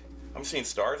think, I'm seeing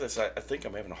stars. I said, I think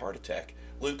I'm having a heart attack.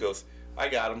 Luke goes, I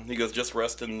got him. He goes, just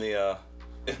rest in the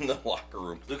locker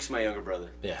room. Luke's my younger brother.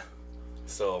 Yeah.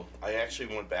 So I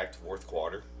actually went back to fourth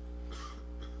quarter.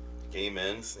 Game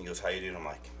ends, and he goes, how you doing? I'm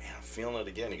like, man, I'm feeling it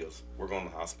again. He goes, we're going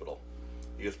to the hospital.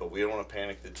 He goes, but we don't want to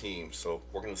panic the team, so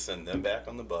we're going to send them back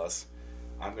on the bus.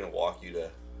 I'm going to walk you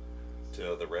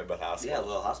to the Redbud Hospital. Yeah, a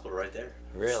little hospital right there.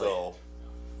 Really? So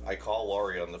I call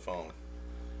Laurie on the phone.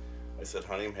 I said,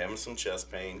 honey, I'm having some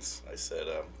chest pains. I said,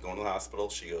 going to the hospital.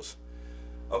 She goes,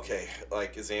 okay,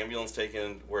 like, is the ambulance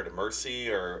taking where, to Mercy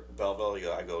or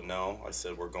Belleville? I go, no. I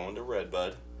said, we're going to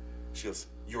Redbud. She goes,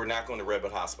 you are not going to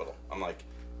Redbud Hospital. I'm like,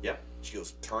 yep. She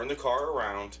goes, turn the car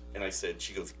around. And I said,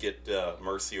 she goes, get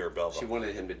Mercy or Belleville. She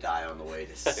wanted him to die on the way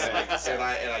to. And I That's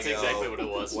go, exactly what it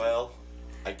was. well,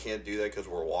 I can't do that because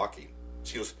we're walking.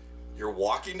 She goes, you're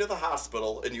walking to the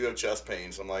hospital and you have chest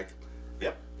pains. I'm like,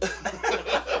 yep.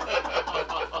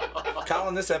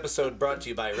 Colin, this episode brought to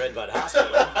you by Redbud Hospital.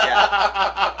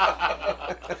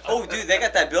 Yeah. Oh, dude, they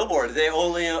got that billboard. They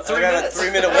only got a minutes.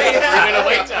 3-minute wait. 3-minute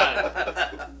wait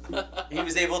time. He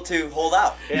was able to hold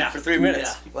out for 3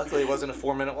 minutes. Yeah. Luckily, it wasn't a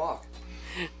 4-minute walk.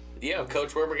 Yeah,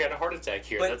 Coach Weber got a heart attack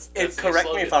here. But That's correct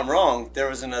the me if slogan. I'm wrong. There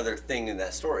was another thing in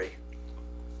that story.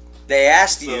 They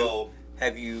asked you, So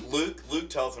have you? Luke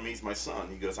tells him he's my son.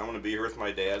 He goes, I'm going to be here with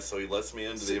my dad, so he lets me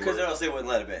into the Because else they wouldn't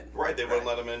let him in. Right, they wouldn't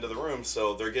let him into the room,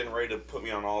 so they're getting ready to put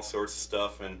me on all sorts of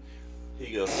stuff, and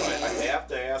he goes, I have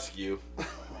to ask you,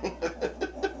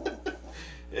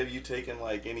 have you taken,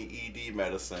 like, any ED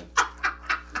medicine?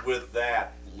 With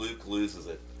that, Luke loses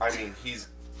it. I mean, he's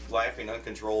laughing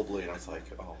uncontrollably, and I was like,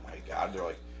 oh my God. They're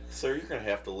like, sir, you're going to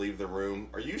have to leave the room.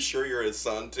 Are you sure you're his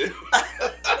son, too?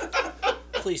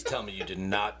 Please tell me you did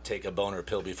not take a boner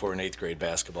pill before an 8th grade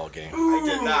basketball game. I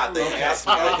did not. They asked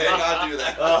me. I did not do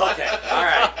that. Oh, okay. All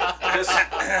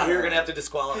right. We were going to have to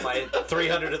disqualify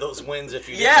 300 of those wins if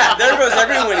you did. Yeah, there goes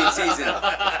every winning season.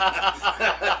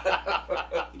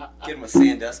 Get him a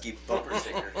Sandusky bumper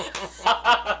sticker.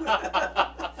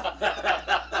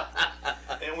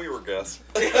 And we were Gus.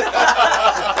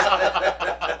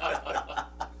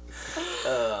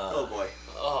 Oh boy.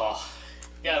 Oh,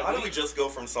 yeah. How do we just go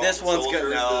from salt This and one's soldiers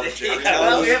good. No. to Jerry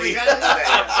Well, Jones?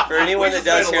 For anyone We that just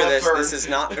does made a hear left this, turn. this is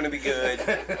not going to be good.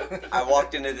 I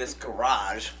walked into this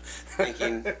garage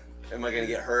thinking, am I going to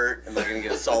get hurt? Am I going to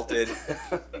get assaulted?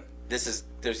 There's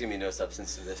going to be no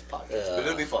substance to this podcast, but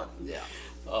it'll be fun. Yeah.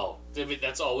 Oh, I mean,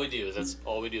 that's all we do. That's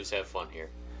all we do is have fun here.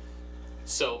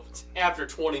 So after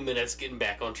 20 minutes, getting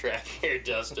back on track here,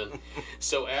 Dustin.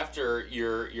 So after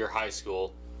your high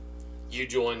school, you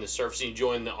joined the service. You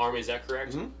joined the Army. Is that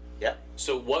correct? Mm-hmm. Yeah.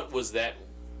 So what was that?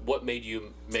 What made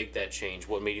you make that change?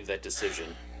 What made you that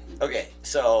decision? Okay,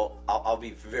 so I'll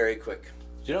be very quick.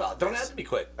 You know, don't have to be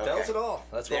quick. Tell Okay. us it all.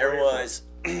 That's what There we're here was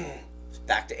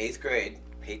back to 8th grade.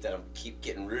 Hate that I keep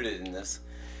getting rooted in this.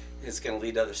 It's going to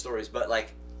lead to other stories, but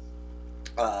like,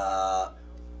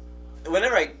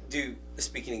 whenever I do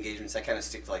speaking engagements, I kind of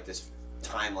stick to like this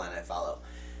timeline I follow,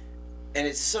 and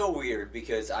it's so weird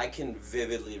because I can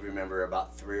vividly remember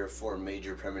about 3 or 4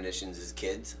 major premonitions as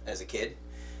a kid,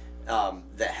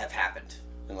 that have happened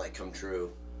and like come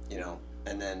true, you know,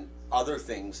 and then other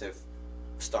things have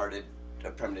started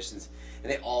premonitions,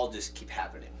 and they all just keep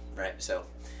happening, right? So.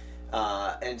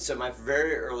 And so my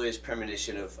very earliest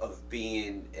premonition of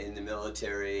being in the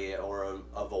military or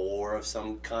of a war of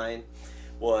some kind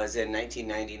was in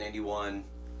 1990-91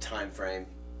 time frame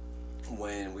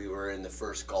when we were in the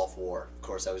first Gulf War. Of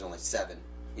course, I was only 7,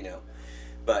 you know.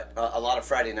 But a lot of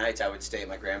Friday nights I would stay at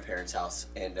my grandparents' house,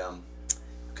 and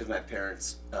because my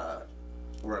parents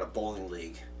were in a bowling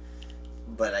league,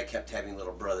 but I kept having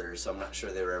little brothers, so I'm not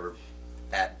sure they were ever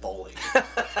at bowling.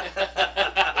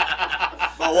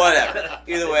 But whatever.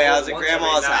 Either way, I was at Once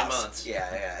grandma's every 9 house. months.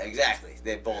 Yeah, exactly.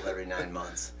 They bowled every 9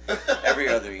 months, every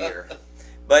other year.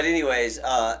 But anyways,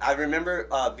 I remember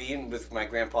being with my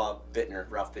grandpa Bittner,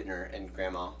 Ralph Bittner, and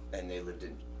grandma, and they lived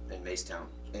in Macetown.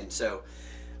 And so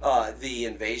the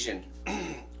invasion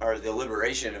or the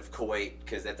liberation of Kuwait,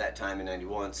 because at that time in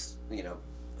 91, you know,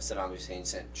 Saddam Hussein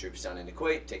sent troops down into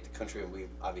Kuwait, take the country, and we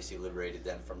obviously liberated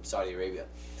them from Saudi Arabia.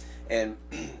 And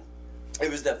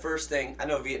it was the first thing. I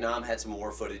know Vietnam had some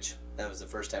war footage. That was the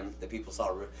first time that people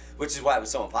saw, which is why it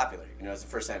was so unpopular. You know, it was the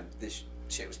first time this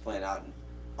shit was playing out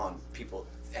on people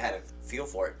had a feel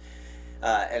for it.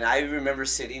 And I remember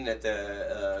sitting at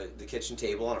the kitchen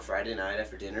table on a Friday night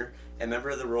after dinner, and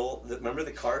remember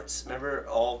the carts. Remember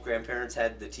all grandparents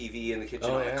had the TV in the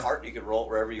kitchen on a cart. You could roll it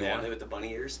wherever you wanted with the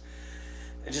bunny ears,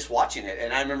 and just watching it.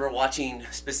 And I remember watching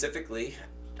specifically.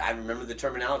 I remember the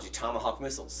terminology: Tomahawk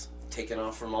missiles taking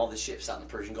off from all the ships out in the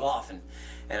Persian Gulf, and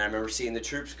I remember seeing the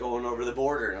troops going over the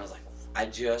border, and I was like, I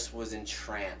just was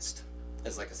entranced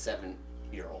as like a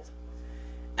 7-year-old.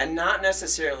 And not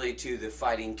necessarily to the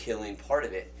fighting, killing part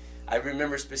of it. I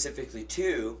remember specifically,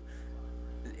 too,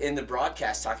 in the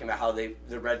broadcast talking about how the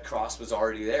Red Cross was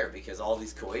already there because all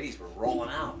these Kuwaitis were rolling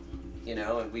out, you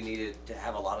know, and we needed to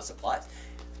have a lot of supplies.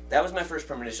 That was my first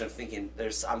premonition of thinking,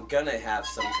 I'm going to have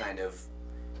some kind of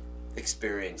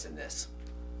experience in this.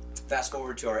 Fast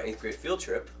forward to our 8th grade field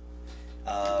trip.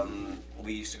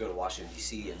 We used to go to Washington,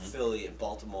 D.C. and Philly and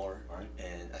Baltimore,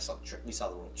 and we saw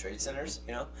the World Trade Centers,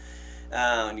 you know,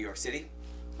 New York City.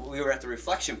 We were at the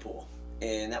reflection pool,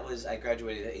 and I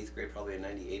graduated at 8th grade probably in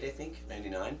 98, I think,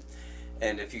 99.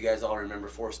 And if you guys all remember,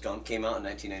 Forrest Gump came out in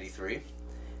 1993.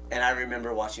 And I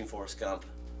remember watching Forrest Gump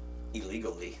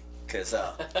illegally, because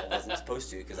I wasn't supposed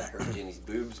to, because I heard Jenny's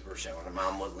boobs were showing, and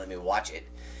Mom wouldn't let me watch it.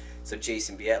 So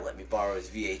Jason Biet let me borrow his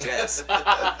VHS.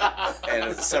 And it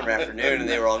was a summer afternoon, and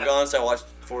they were all gone, so I watched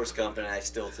Forrest Gump, and I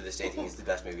still, to this day, think it's the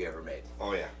best movie ever made.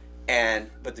 Oh, yeah.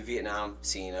 But the Vietnam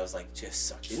scene, I was like, just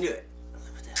sucked into it. I was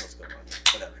like, what the hell's going on here?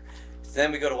 Whatever. So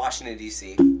then we go to Washington,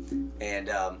 D.C., and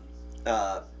it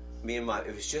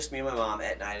was just me and my mom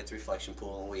at night at the reflection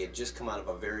pool, and we had just come out of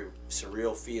a very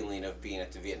surreal feeling of being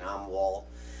at the Vietnam Wall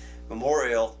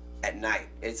Memorial at night.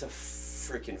 It's a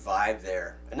freaking vibe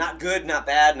there. Not good, not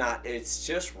bad, it's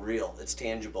just real. It's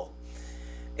tangible.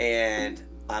 And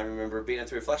I remember being at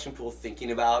the reflection pool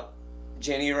thinking about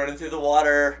Jenny running through the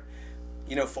water,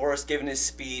 you know, Forrest giving his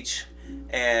speech,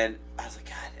 and I was like,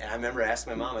 God. And I remember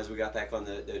asking my mom as we got back on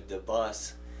the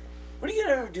bus, what are you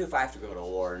going to do if I have to go to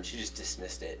war? And she just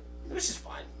dismissed it. It was just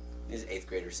fine. He's an 8th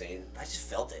grader saying, I just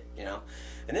felt it, you know.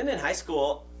 And then in high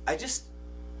school, I just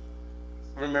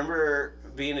remember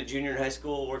being a junior in high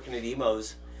school working at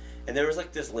Emo's, and there was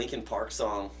like this Linkin Park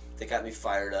song that got me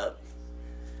fired up.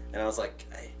 And I was like,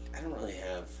 I don't really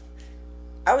have...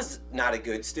 I was not a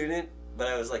good student, but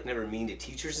I was like never mean to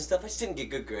teachers and stuff. I just didn't get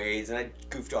good grades, and I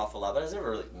goofed off a lot, but I was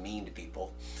never really mean to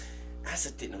people. I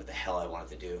just didn't know what the hell I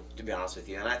wanted to do, to be honest with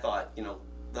you. And I thought, you know,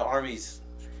 the Army's...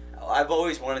 I've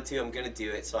always wanted to. I'm going to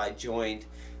do it. So I joined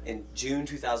in June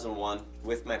 2001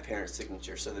 with my parents'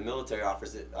 signature. So the military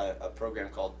offers a program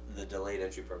called the Delayed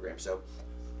Entry Program. So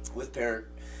with parent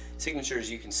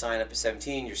signatures, you can sign up at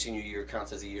 17. Your senior year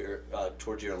counts as a year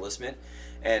towards your enlistment.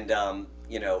 And,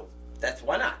 you know, that's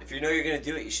why not? If you know you're going to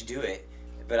do it, you should do it.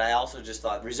 But I also just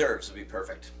thought reserves would be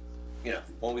perfect. You know,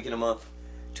 1 week in a month,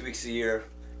 2 weeks a year,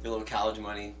 get a little college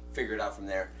money, figure it out from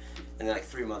there. And then like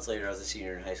 3 months later, I was a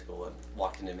senior in high school and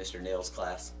walked into Mr. Nail's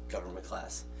class, government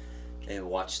class, and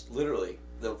watched literally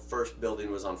the first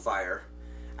building was on fire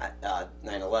at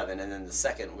 9/11, and then the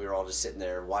second we were all just sitting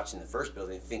there watching the first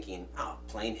building thinking, oh,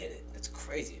 plane hit it. That's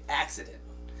crazy. Accident.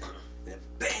 And then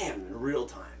bam, in real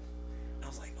time. And I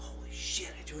was like, holy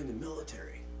shit, I joined the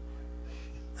military.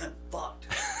 I'm fucked.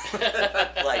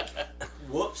 Like,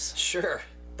 whoops. Sure.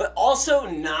 But also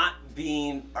not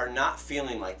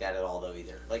feeling like that at all, though,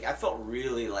 either. Like, I felt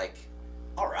really like,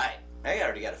 all right, I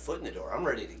already got a foot in the door. I'm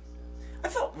ready to... I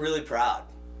felt really proud.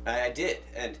 I did.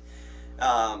 And,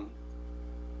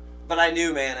 but I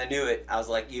knew, man, I knew it. I was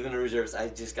like, even the reserves, I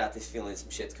just got this feeling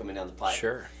some shit's coming down the pipe.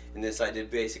 Sure. And then so I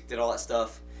did basic, did all that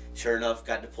stuff. Sure enough,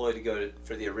 got deployed to go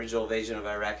for the original invasion of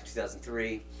Iraq in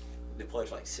 2003. Deployed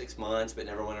for like 6 months, but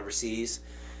never went overseas.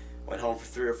 Went home for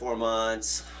 3 or 4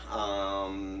 months,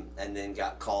 and then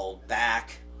got called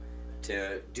back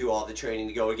to do all the training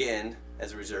to go again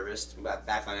as a reservist,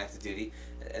 back on active duty.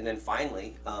 And then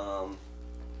finally,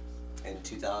 in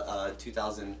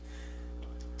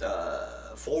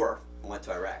 2004, went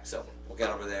to Iraq. So we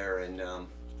got over there in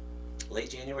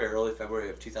late January, early February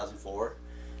of 2004,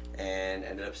 and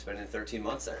ended up spending 13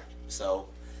 months there. So,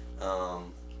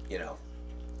 you know,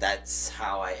 that's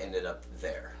how I ended up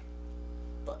there.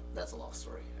 But that's a long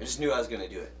story. I just knew I was going to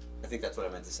do it. I think that's what I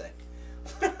meant to say.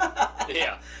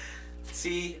 Yeah.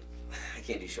 See, I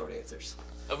can't do short answers.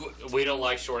 We don't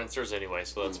like short answers anyway,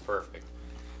 so that's perfect.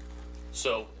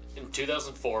 So, in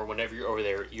 2004, whenever you're over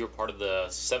there, you were part of the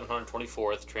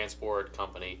 724th Transport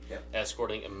Company,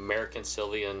 escorting American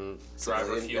civilian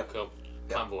driver fuel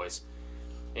convoys.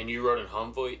 And you rode in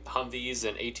Humvees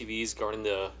and ATVs guarding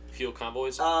the fuel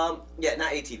convoys? Yeah,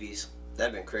 not ATVs.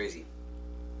 That'd been crazy.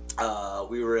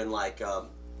 We were in like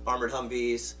armored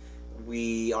Humvees.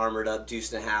 We armored up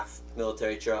deuce and a half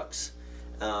military trucks.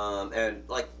 And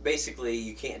like basically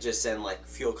you can't just send like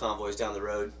fuel convoys down the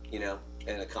road, you know,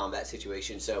 in a combat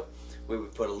situation. So we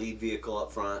would put a lead vehicle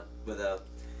up front with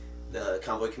the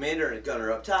convoy commander and a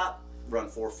gunner up top, run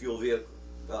 4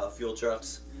 fuel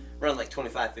trucks, run like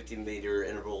 25, 50 meter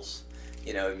intervals,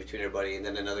 you know, in between everybody, and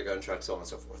then another gun truck, so on and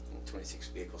so forth. 26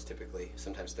 vehicles typically,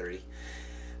 sometimes 30.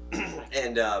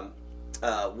 And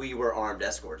we were armed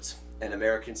escorts, and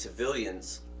American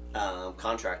civilians,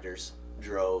 contractors,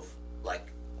 drove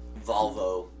like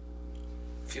Volvo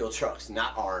fuel trucks,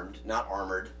 not armed, not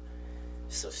armored.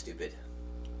 So stupid.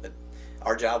 But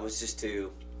our job was just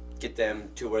to get them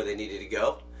to where they needed to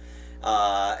go.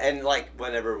 And like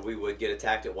whenever we would get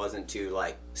attacked, it wasn't to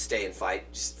like stay and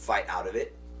fight, just fight out of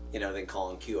it, you know, then call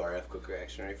in QRF, Quick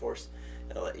Reactionary Force,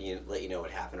 and let you know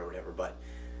what happened or whatever. But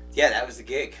yeah, that was the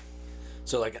gig.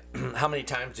 So like, how many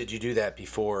times did you do that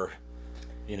before?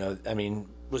 You know, I mean,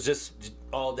 was this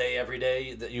all day, every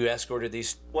day that you escorted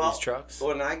these trucks?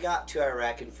 When I got to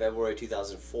Iraq in February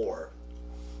 2004,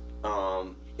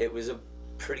 it was a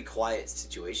pretty quiet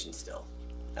situation still.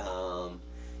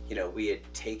 You know, we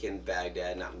had taken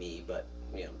Baghdad, not me, but,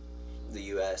 you know, the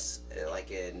U.S.,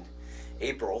 like in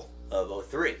April of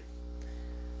 2003.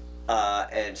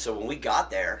 And so when we got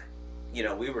there, you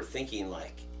know, we were thinking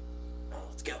like, oh,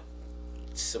 let's go.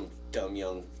 Some dumb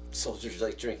young soldiers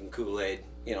like drinking Kool-Aid,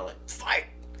 you know, like fight.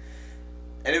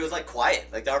 And it was like quiet,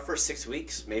 like our first 6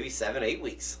 weeks, maybe 7, 8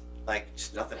 weeks, like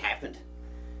just nothing happened.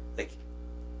 Like,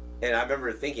 and I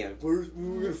remember thinking, we're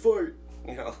gonna fight,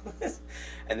 you know.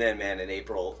 And then, man, in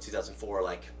April 2004,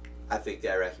 like, I think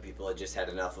the Iraqi people had just had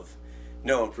enough of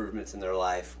no improvements in their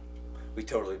life. We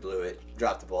totally blew it,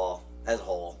 dropped the ball as a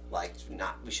whole. Like,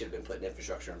 we should have been putting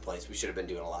infrastructure in place. We should have been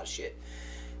doing a lot of shit.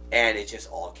 And it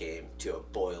just all came to a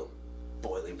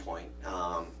boiling point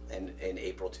in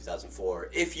April 2004.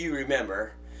 If you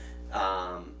remember,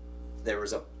 there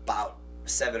was about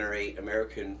 7 or 8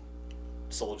 American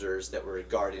soldiers that were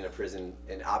guarding a prison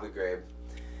in Abu Ghraib.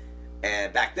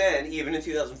 And back then, even in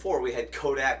 2004, we had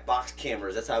Kodak box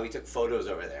cameras. That's how we took photos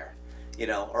over there, you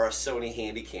know, or a Sony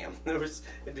Handycam.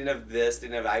 It didn't have this,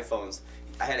 didn't have iPhones.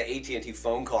 I had an AT&T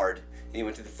phone card, and you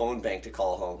went to the phone bank to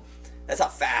call home. That's how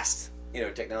fast, you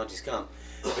know, technology's come.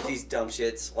 But these dumb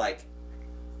shits, like,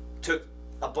 took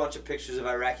a bunch of pictures of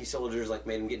Iraqi soldiers, like,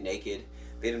 made them get naked.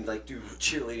 Made them, like, do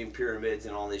cheerleading pyramids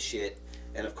and all this shit.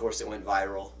 And, of course, it went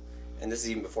viral. And this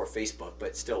is even before Facebook,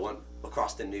 but still went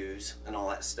across the news and all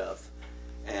that stuff.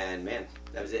 And, man,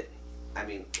 that was it. I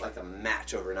mean, like a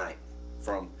match overnight.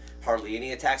 From hardly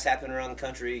any attacks happening around the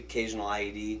country, occasional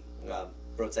IED,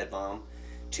 roadside bomb,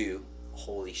 to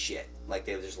holy shit. Like,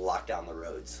 they just locked down the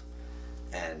roads.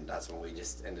 And that's when we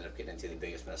just ended up getting into the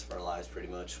biggest mess of our lives, pretty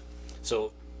much.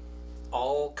 So,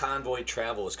 all convoy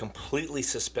travel is completely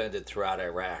suspended throughout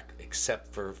Iraq,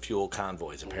 except for fuel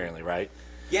convoys, apparently, right?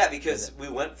 Yeah, because we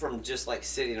went from just like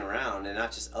sitting around, and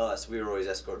not just us, we were always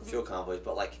escorting fuel convoys,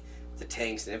 but like the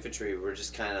tanks and infantry were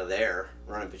just kind of there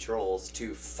running patrols,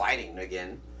 to fighting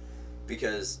again,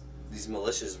 because these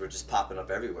militias were just popping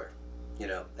up everywhere, you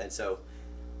know, and so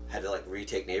had to like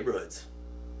retake neighborhoods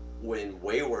when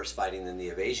way worse fighting than the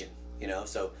invasion, you know,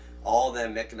 so all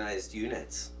them mechanized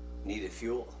units needed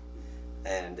fuel,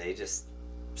 and they just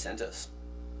sent us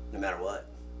no matter what.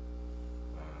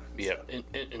 Yeah,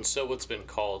 and so what's been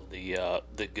called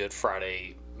the Good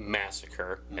Friday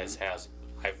Massacre, as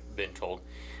I've been told.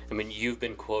 I mean, you've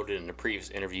been quoted in a previous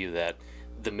interview that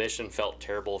the mission felt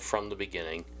terrible from the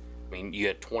beginning. I mean, you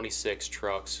had 26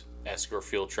 trucks, escort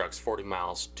fuel trucks, 40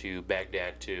 miles to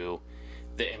Baghdad to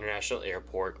the international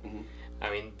airport. Mm-hmm.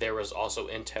 I mean, there was also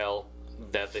intel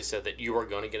that they said that you were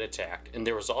going to get attacked, and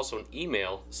there was also an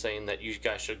email saying that you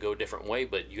guys should go a different way,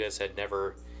 but you guys had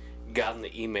never gotten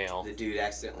the email. The dude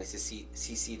accidentally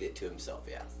CC'd it to himself,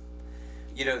 yeah.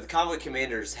 You know, the convoy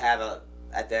commanders have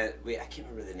I can't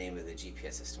remember the name of the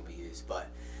GPS system we used, but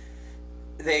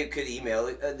they could email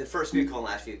the first vehicle and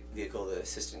last vehicle. The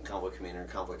assistant convoy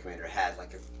commander had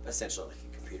like essentially like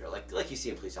a computer, like you see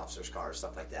in police officers' cars,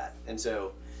 stuff like that. And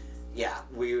so, yeah,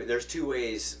 there's 2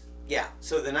 ways. Yeah,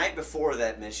 so the night before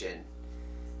that mission,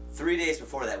 3 days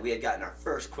before that, we had gotten our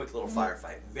first quick little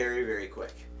firefight. Very, very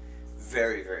quick.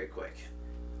 Very, very quick.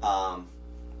 And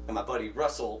my buddy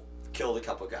Russell killed a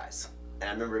couple guys. And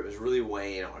I remember it was really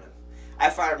weighing on him. I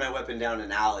fired my weapon down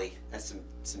an alley at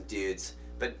some dudes,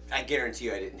 but I guarantee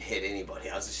you I didn't hit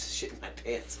anybody. I was just shitting my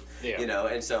pants, you know.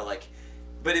 And so like,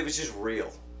 but it was just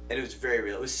real, and it was very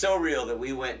real. It was so real that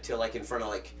we went to like in front of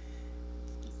like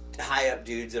high up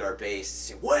dudes at our base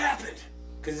and said, "What happened?"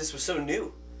 Because this was so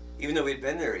new, even though we'd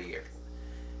been there a year.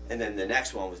 And then the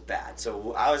next one was bad.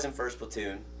 So I was in 1st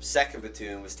platoon. 2nd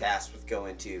platoon was tasked with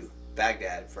going to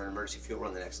Baghdad for an emergency fuel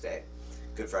run the next day,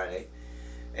 Good Friday.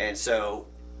 And so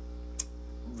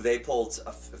they pulled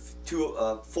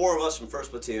 4 of us from 1st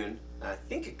platoon, and I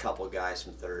think a couple of guys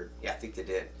from 3rd. Yeah, I think they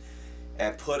did.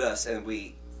 And put us, and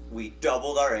we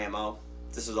doubled our ammo.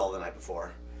 This was all the night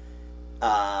before.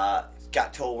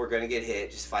 Got told we're going to get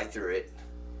hit, just fight through it.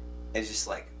 And it's just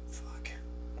like, fuck.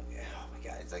 Yeah, oh my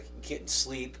God. It's like you can't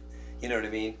sleep. You know what I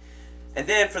mean? And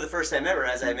then for the first time ever,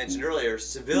 as I mentioned earlier,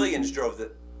 civilians drove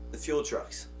the fuel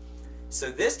trucks.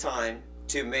 So this time,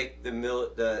 to make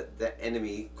the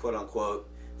enemy, quote unquote,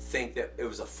 think that it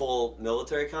was a full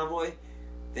military convoy,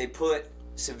 they put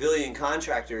civilian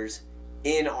contractors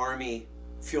in Army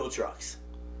fuel trucks.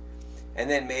 And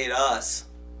then made us,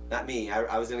 not me,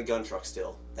 I was in a gun truck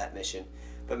still, that mission,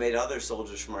 but made other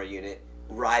soldiers from our unit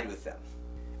ride with them.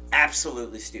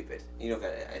 Absolutely stupid. You know,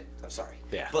 I'm sorry.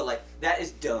 Yeah. But like, that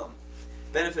is dumb.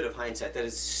 Benefit of hindsight, that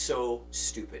is so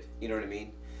stupid. You know what I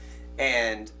mean?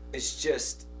 And it's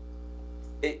just,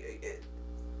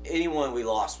 anyone we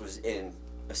lost was in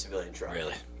a civilian truck.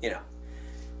 Really? You know.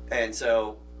 And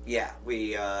so, yeah,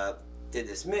 we did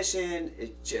this mission.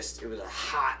 It was a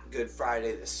hot Good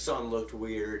Friday. The sun looked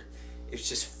weird. It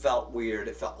just felt weird.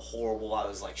 It felt horrible. I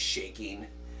was like shaking.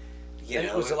 You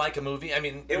know, was it like a movie? I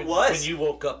mean, it was. When you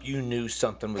woke up, you knew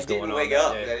something was going on. I didn't wake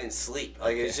up. Day. I didn't sleep.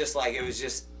 Like it was just like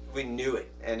we knew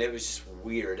it, and it was just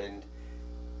weird. And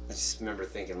I just remember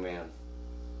thinking, man,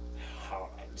 how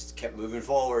I just kept moving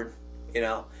forward, you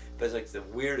know. But it's like the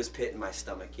weirdest pit in my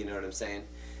stomach. You know what I'm saying?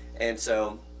 And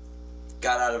so,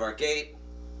 got out of our gate,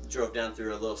 drove down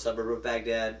through a little suburb of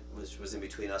Baghdad, which was in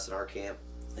between us and our camp,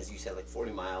 as you said, like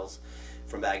 40 miles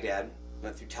from Baghdad.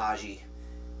 Went through Taji.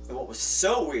 And what was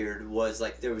so weird was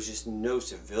like there was just no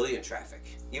civilian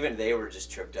traffic. Even they were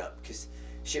just tripped up because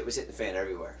shit was hitting the fan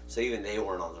everywhere. So even they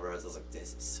weren't on the roads. I was like,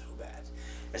 this is so bad.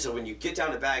 And so when you get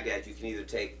down to Baghdad, you can either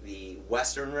take the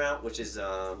western route, which is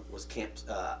was Camp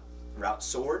Route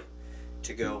Sword,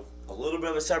 to go a little bit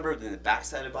of a suburb, then the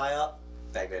backside of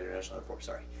Baghdad International Airport,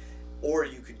 sorry. Or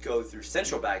you could go through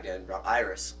central Baghdad, Route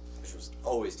Iris, which was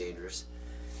always dangerous.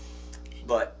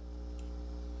 But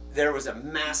there was a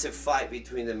massive fight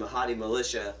between the Mahdi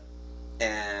militia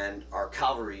and our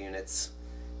cavalry units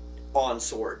on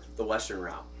Sword, the western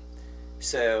route.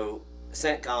 So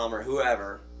CENTCOM or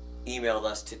whoever emailed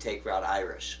us to take Route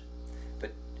Irish.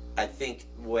 But I think,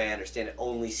 the way I understand it,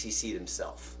 only CC'd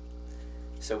himself.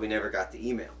 So we never got the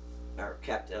email. Our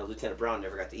Lieutenant Brown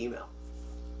never got the email.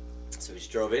 So we just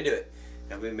drove into it.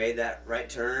 And we made that right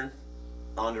turn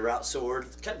onto Route Sword.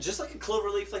 Just like a clover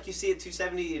leaf like you see at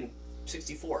 270 and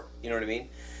 64, you know what I mean?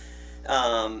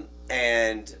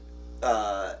 And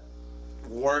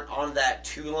weren't on that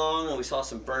too long, and we saw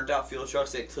some burnt out fuel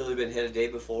trucks that had clearly been hit a day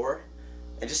before,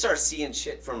 and just started seeing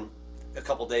shit from a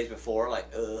couple days before,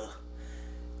 like, ugh.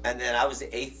 And then I was the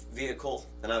 8th vehicle,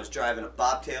 and I was driving a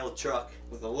bobtail truck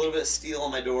with a little bit of steel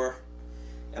on my door,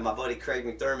 and my buddy Craig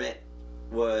McDermott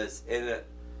was in a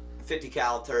 50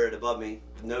 cal turret above me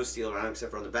with no steel around him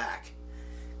except for on the back,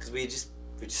 because we just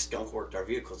skunk worked our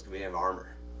vehicles because we didn't have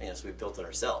armor, so we built it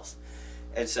ourselves.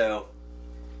 And so,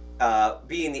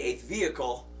 being the 8th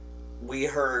vehicle, we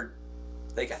heard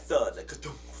like a thud, like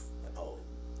oh,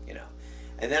 you know.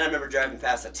 And then I remember driving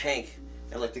past a tank,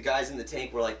 and like the guys in the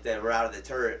tank were like, they were out of the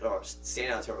turret or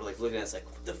standing out the turret, were like looking at us like,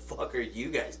 what the fuck are you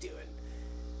guys doing?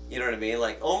 You know what I mean?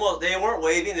 Like almost, they weren't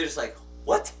waving, they're just like,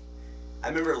 what? I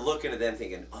remember looking at them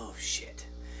thinking, oh shit.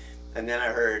 And then I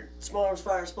heard small arms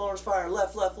fire,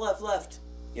 left, left, left, left.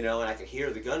 You know, and I could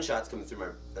hear the gunshots coming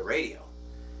through the radio.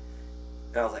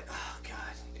 And I was like, oh,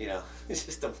 God, it's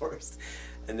just the worst.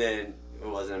 And then it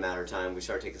wasn't a matter of time. We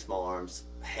started taking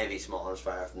heavy small arms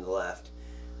fire from the left,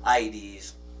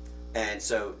 IEDs. And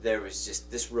so there was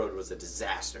just, this road was a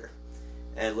disaster.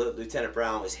 And Lieutenant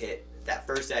Brown was hit. That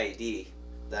first IED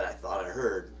that I thought I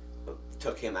heard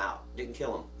took him out. Didn't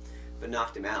kill him, but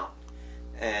knocked him out.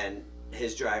 And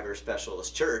his driver,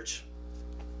 Specialist Church,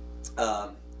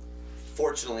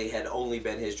 fortunately had only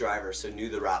been his driver, so knew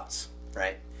the routes,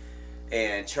 right?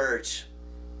 And Church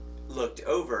looked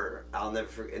over, I'll never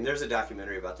forget, and there's a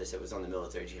documentary about this that was on the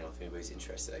military channel if anybody's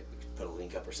interested. I could put a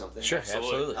link up or something. Sure,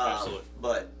 absolutely.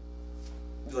 But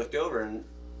he looked over, and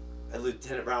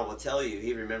Lieutenant Brown will tell you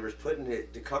he remembers putting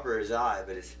it to cover his eye,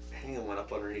 but his hand went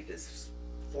up underneath his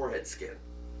forehead skin.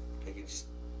 Like it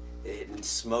hit and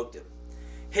smoked him.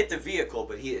 Hit the vehicle,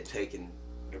 but he had taken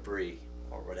debris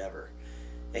or whatever.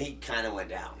 And he kind of went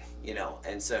down, you know,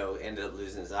 and so ended up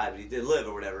losing his eye, but he did live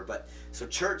or whatever. But so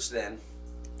Church then,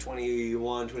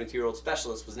 21, 22-year-old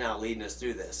specialist, was now leading us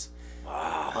through this.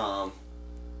 Wow.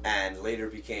 And later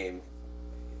became,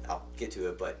 I'll get to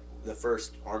it, but the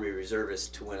first Army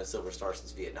reservist to win a Silver Star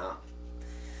since Vietnam.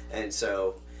 And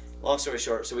so, long story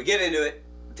short, so we get into it,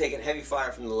 taking heavy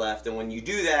fire from the left, and when you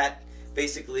do that,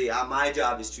 basically my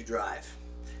job is to drive.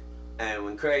 And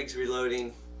when Craig's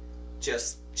reloading,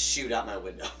 just shoot out my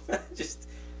window. just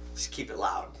keep it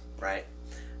loud, right?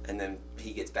 And then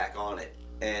he gets back on it.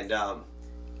 And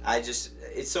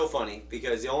it's so funny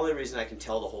because the only reason I can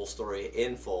tell the whole story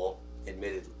in full, I'm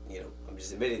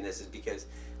just admitting this, is because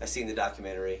I've seen the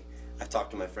documentary. I've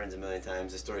talked to my friends a million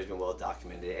times. The story's been well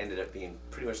documented. It ended up being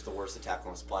pretty much the worst attack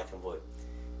on a supply convoy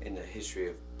in the history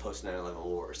of post 9/11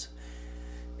 wars.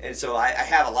 And so I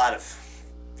have a lot of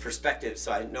perspective,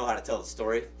 so I know how to tell the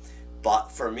story.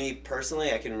 But for me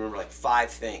personally, I can remember like 5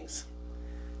 things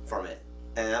from it.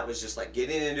 And that was just like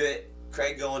getting into it,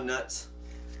 Craig going nuts,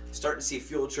 starting to see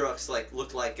fuel trucks like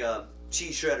look like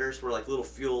cheese shredders, were like little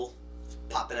fuel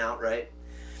popping out, right?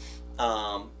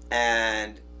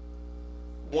 And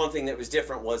one thing that was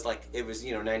different was like it was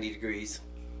 90 degrees,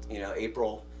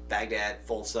 April, Baghdad,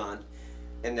 full sun,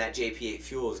 and that JP8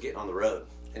 fuel was getting on the road,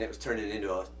 and it was turning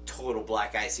into a total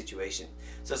black ice situation.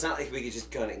 So it's not like we could just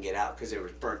gun it and get out because there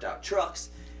was burnt out trucks.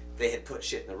 They had put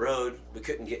shit in the road. We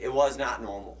couldn't get. It was not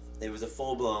normal. It was a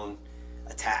full blown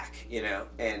attack,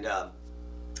 And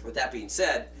with that being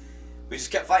said, we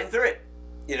just kept fighting through it,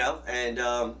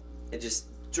 and it just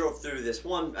drove through this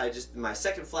one. My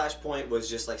second flashpoint was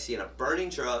just like seeing a burning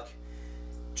truck,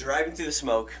 driving through the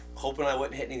smoke, hoping I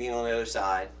wouldn't hit anything on the other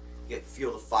side,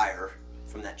 feel the fire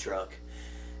from that truck,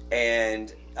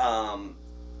 and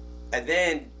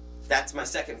then that's my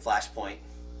second flashpoint.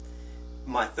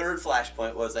 My third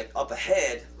flashpoint was like up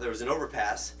ahead, there was an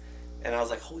overpass, and I was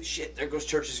like, holy shit, there goes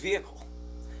Church's vehicle.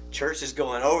 Church is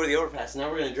going over the overpass, now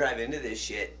we're going to drive into this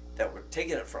shit that we're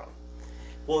taking it from.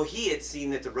 Well, he had seen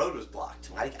that the road was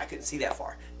blocked. I couldn't see that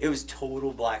far. It was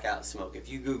total blackout smoke. If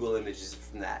you Google images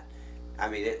from that, I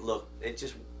mean, it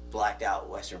just blacked out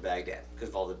Western Baghdad because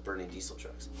of all the burning diesel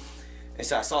trucks. And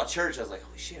so I saw Church, I was like,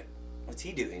 holy shit, what's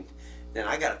he doing? Then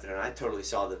I got up there and I totally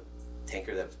saw the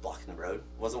tanker that was blocking the road.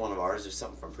 It wasn't one of ours, it was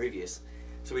something from previous.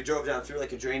 So we drove down through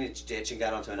like a drainage ditch and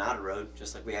got onto an outer road,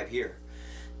 just like we have here.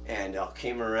 And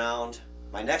came around.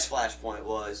 My next flashpoint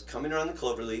was coming around the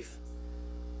Cloverleaf.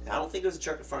 I don't think it was the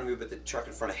truck in front of me, but the truck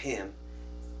in front of him,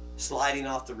 sliding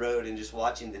off the road and just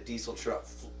watching the diesel truck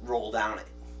roll down it.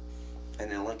 And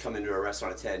then come into a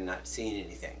restaurant at 10 and not seeing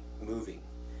anything moving.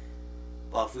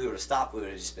 Well, if we would have stopped, we would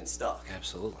have just been stuck.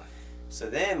 Absolutely. So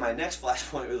then my next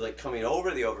flashpoint was like coming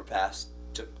over the overpass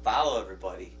to follow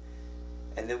everybody.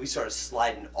 And then we started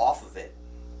sliding off of it.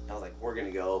 I was like, we're going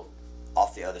to go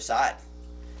off the other side.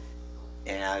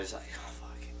 And I was like, oh,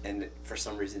 fuck. And for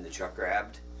some reason, the truck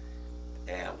grabbed.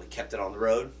 And we kept it on the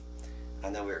road.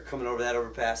 And then we were coming over that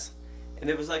overpass. And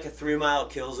it was like a 3-mile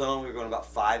kill zone. We were going about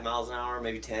 5 miles an hour,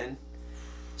 maybe 10.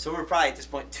 So we were probably at this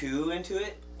point 2 into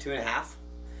it, 2.5.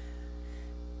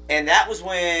 And that was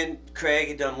when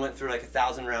Craig had went through like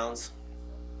 1,000 rounds,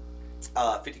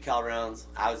 50 cal rounds.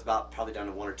 I was about probably down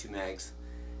to 1 or 2 mags.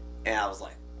 And I was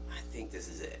like, I think this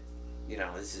is it.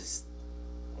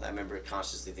 I remember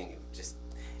consciously thinking,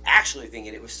 actually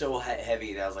thinking it was so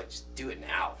heavy that I was like, just do it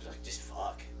now. I was like, just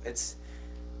fuck.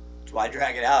 Why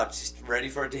drag it out? Just ready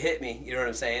for it to hit me. You know what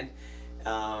I'm saying?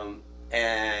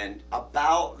 And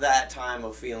about that time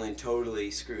of feeling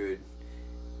totally screwed,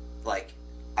 like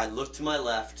I looked to my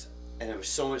left and there was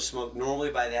so much smoke. Normally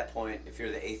by that point, if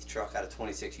you're the 8th truck out of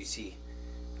 26, you see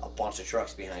a bunch of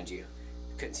trucks behind you.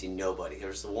 You couldn't see nobody. There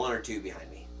was the 1 or 2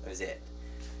 behind me. That was it.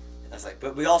 I was like,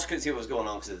 but we also couldn't see what was going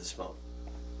on because of the smoke.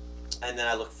 And then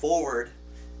I looked forward,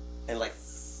 and like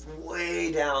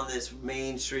way down this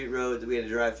main street road that we had to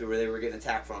drive through where they were getting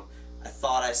attacked from, I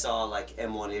thought I saw like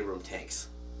M1 Abrams tanks,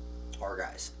 our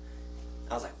guys.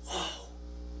 I was like, whoa,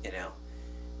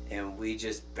 and we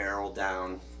just barreled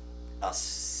down us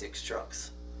 6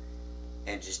 trucks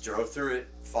and just drove through it,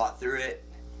 fought through it,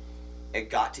 and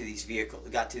got to these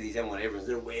M1 Abrams.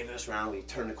 They're waving us around. We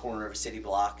turned the corner of a city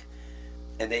block.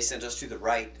 And they sent us to the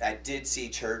right. I did see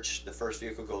Church, the first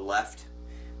vehicle, go left,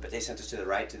 but they sent us to the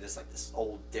right to this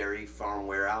old dairy farm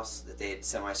warehouse that they had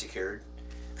semi-secured,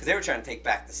 because they were trying to take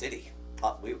back the city.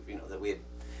 But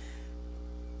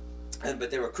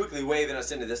they were quickly waving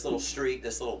us into this little street,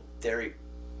 this little dairy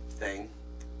thing,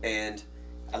 and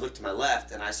I looked to my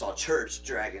left and I saw Church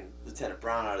dragging Lieutenant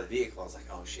Brown out of the vehicle. I was like,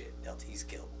 oh shit, LT's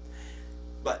killed.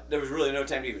 But there was really no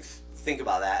time to even think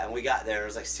about that. And we got there, it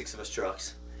was like 6 of us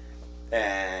trucks.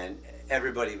 And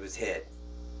everybody was hit,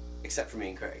 except for me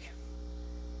and Craig.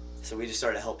 So we just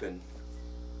started helping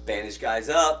bandage guys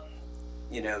up.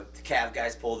 You know, the Cav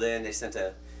guys pulled in. They sent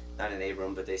not an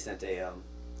Abram, but they sent a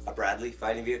Bradley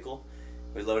fighting vehicle.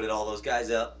 We loaded all those guys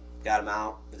up, got them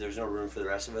out, but there was no room for the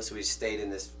rest of us, so we stayed in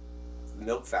this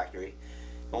milk factory.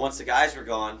 And once the guys were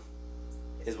gone,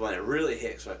 is when it really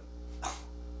hit. So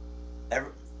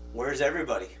where's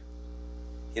everybody?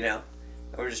 You know,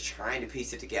 and we're just trying to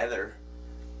piece it together.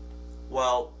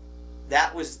 Well,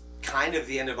 that was kind of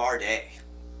the end of our day.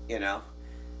 You know,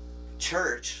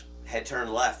 Church had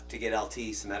turned left to get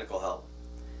LT some medical help,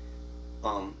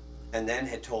 and then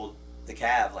had told the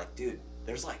Cav, like, dude,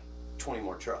 there's like 20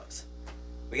 more trucks.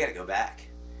 We got to go back.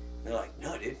 And they're like,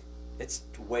 no, dude, it's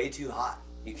way too hot.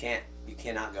 You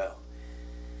cannot go.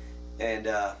 And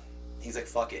he's like,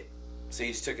 fuck it. So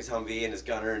he just took his Humvee and his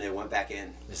gunner and they went back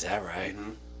in. Is that right?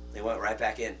 Mm-hmm. They went right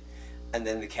back in. And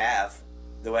then the Cav,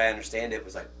 the way I understand it,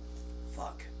 was like,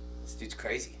 fuck, this dude's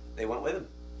crazy. They went with him.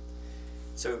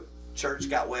 So Church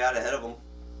got way out ahead of them,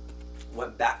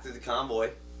 went back through the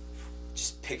convoy,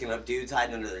 just picking up dudes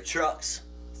hiding under their trucks,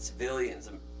 civilians,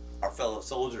 and our fellow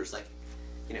soldiers. Like,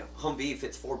 you know, Humvee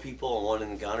fits 4 people and 1 in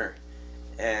the gunner.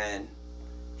 And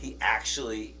he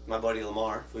actually, my buddy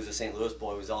Lamar, who's a St. Louis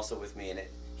boy, was also with me in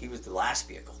it. He was the last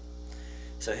vehicle.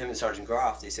 So him and Sergeant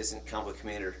Groff, the assistant convoy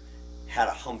commander, had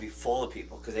a Humvee full of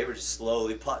people because they were just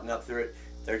slowly putting up through it.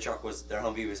 Their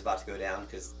Humvee was about to go down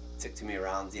because it took too many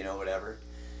rounds, you know, whatever.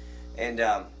 And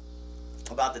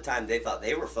about the time they thought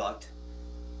they were fucked,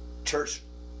 Church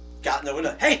got in the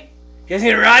window. Hey, you guys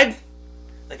need a ride?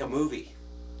 Like a movie.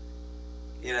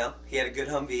 You know, he had a good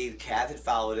Humvee. The Cav had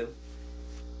followed him.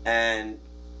 And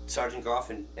Sergeant Groff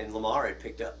and Lamar had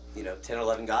picked up, 10 or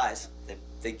 11 guys.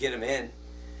 They get them in.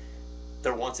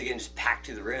 They're once again just packed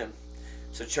to the rim.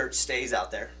 So Church stays out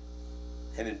there.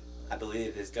 Him and, I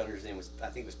believe his gunner's name was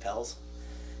Pels.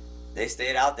 They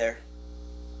stayed out there.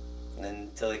 And then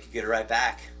until they could get it right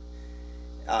back.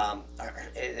 And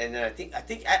then I think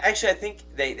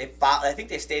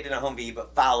they stayed in a Humvee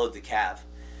but followed the Cav.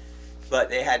 But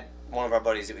they had one of our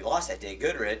buddies that we lost that day,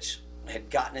 Goodrich,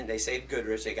 had gotten in. They saved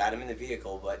Goodrich. They got him in the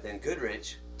vehicle, but then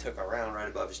Goodrich took a round right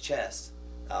above his chest,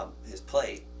 his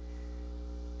plate,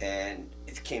 and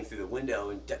it came through the window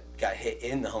and got hit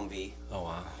in the Humvee. Oh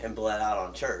wow! And bled out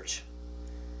on Church.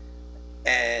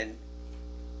 And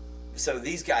so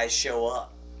these guys show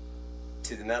up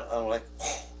to the metal. I'm like,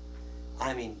 oh.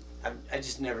 I mean, I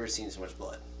just never seen so much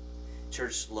blood.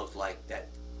 Church looked like that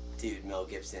dude Mel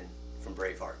Gibson from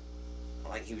Braveheart.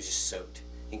 Like he was just soaked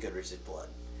in Goodrich's blood.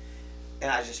 And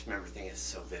I just remember thinking it's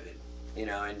so vivid,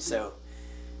 and so,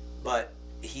 but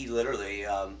he literally,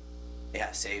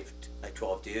 saved like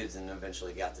 12 dudes and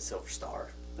eventually got the Silver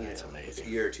Star. That's amazing. A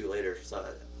year or two later, so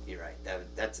you're right.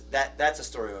 That's a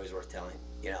story always worth telling,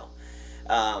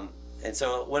 And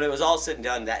so when it was all said and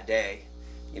done that day,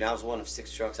 I was one of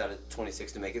 6 trucks out of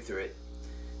 26 to make it through it.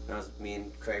 And me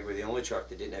and Craig were the only truck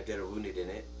that didn't have dead or wounded in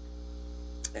it.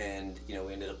 And, we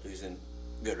ended up losing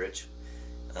Goodrich.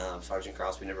 Sergeant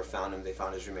Cross, we never found him. They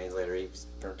found his remains later. He was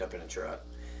burnt up in a truck.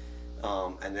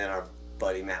 And then our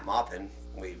buddy Matt Maupin,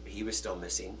 he was still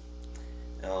missing.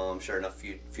 Sure enough,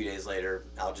 a few days later,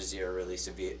 Al Jazeera released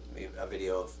a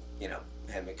video of,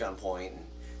 him at gunpoint. And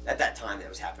at that time, that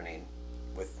was happening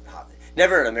with,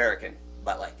 never an American,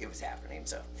 but like it was happening.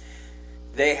 So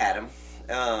they had him.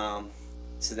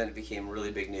 So then it became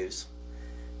really big news.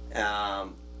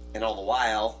 And all the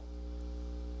while,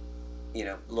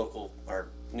 local or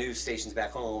news stations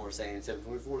back home were saying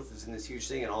 724th is in this huge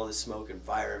thing and all this smoke and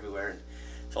fire everywhere. And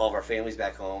so all of our families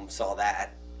back home saw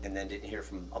that and then didn't hear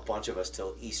from a bunch of us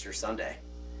till Easter Sunday.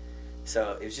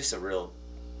 So it was just a real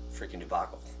freaking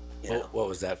debacle. What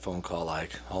was that phone call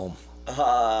like home?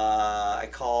 I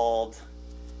called.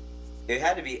 It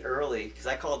had to be early because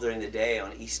I called during the day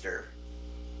on Easter.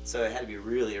 So it had to be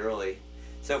really early.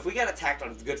 So if we got attacked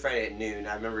on Good Friday at noon,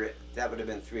 I remember that would have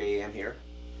been 3 a.m. here.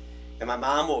 And my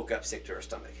mom woke up sick to her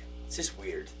stomach. It's just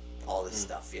weird, all this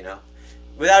stuff,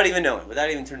 without even knowing, without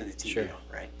even turning the TV on,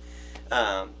 right?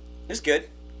 It was good.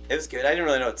 I didn't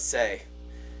really know what to say.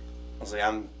 I was like,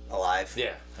 I'm alive.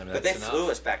 Yeah. But they flew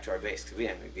us back to our base because we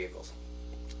didn't have any vehicles.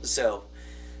 So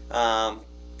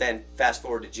then fast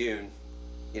forward to June,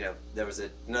 there was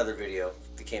another video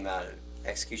that came out, an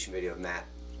execution video of Matt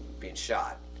being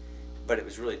shot. But it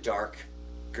was really dark,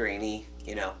 grainy,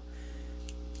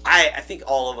 I think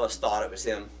all of us thought it was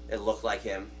him. It looked like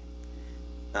him.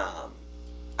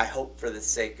 I hope for the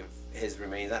sake of his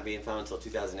remains not being found until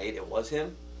 2008, it was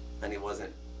him, and he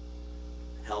wasn't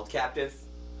held captive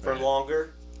for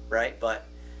longer, right? But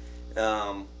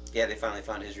yeah, they finally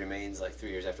found his remains like 3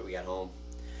 years after we got home.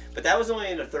 But that was only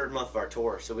in the third month of our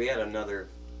tour, so we had another,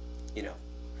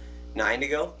 9 to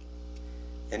go,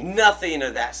 and nothing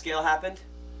of that scale happened.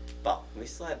 But we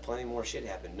still had plenty more shit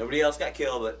happen. Nobody else got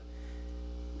killed, but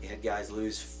we had guys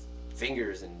lose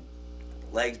fingers and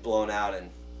legs blown out, and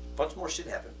a bunch more shit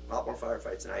happened. A lot more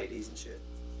firefights and IEDs and shit.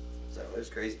 So it was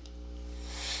crazy.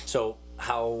 So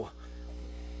how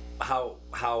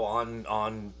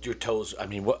on your toes? I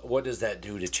mean, what does that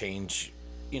do to change?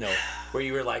 Where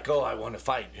you were like, oh, I want to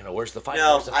fight. Where's the fight?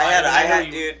 No, Where's the fight?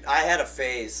 I had a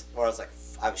phase where I was like,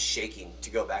 I was shaking to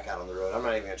go back out on the road. I'm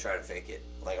not even gonna try to fake it,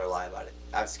 or lie about it.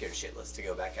 I was scared shitless to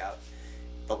go back out.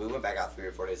 But we went back out 3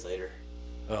 or 4 days later.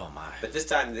 Oh my! But this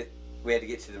time we had to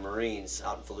get to the Marines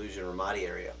out in Fallujah and Ramadi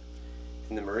area,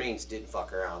 and the Marines didn't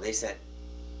fuck around. They sent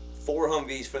 4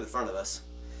 Humvees for the front of us,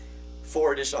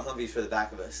 4 additional Humvees for the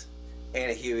back of us,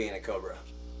 and a Huey and a Cobra.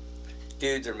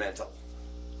 Dudes are mental.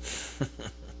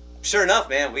 Sure enough,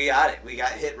 man, we got it. We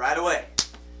got hit right away.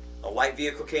 A white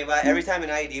vehicle came by. Every time an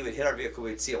IED would hit our vehicle,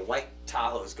 we'd see a white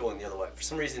Tahoe's going the other way. For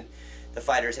some reason, the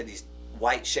fighters had these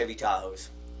white Chevy Tahoes.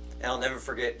 And I'll never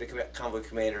forget the convoy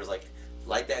commander was like,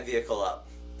 light that vehicle up.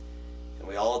 And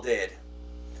we all did.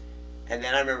 And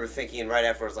then I remember thinking right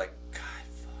afterwards, like, God,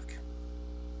 fuck.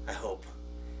 I hope.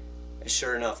 And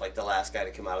sure enough, like, the last guy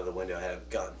to come out of the window had a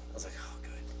gun. I was like, oh,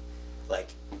 good. Like,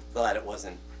 glad it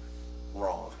wasn't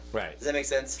wrong. Right. Does that make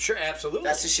sense? Sure, absolutely.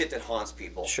 That's the shit that haunts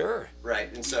people. Sure.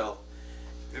 Right, and so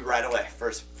right away,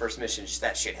 first mission, just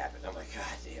that shit happened. I'm like, God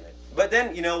damn it. But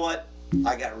then, you know what?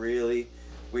 I got really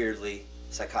weirdly,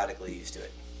 psychotically used to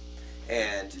it.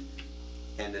 And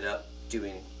ended up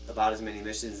doing about as many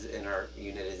missions in our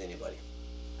unit as anybody.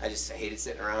 I just hated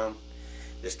sitting around,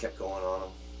 just kept going on them.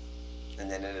 And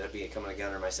then ended up becoming a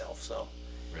gunner myself, so.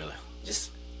 Really?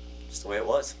 Just the way it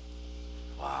was.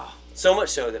 Wow. So much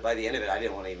so that by the end of it, I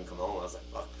didn't want to even come home. I was like,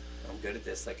 fuck, I'm good at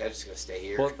this. Like, I'm just going to stay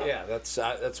here. Well, yeah, that's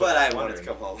what But I was wanted to wondering.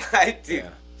 come home. Yeah.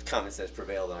 Common sense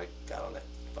prevailed, and I got on that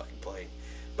fucking plane.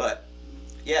 But,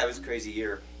 yeah, it was a crazy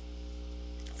year.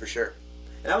 For sure.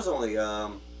 And I was only,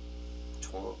 12.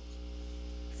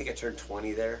 I think I turned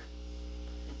 20 there.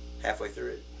 Halfway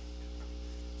through it.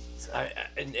 So.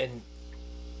 And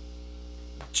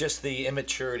just the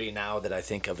immaturity now that I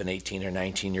think of an 18 or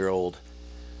 19-year-old.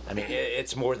 I mean,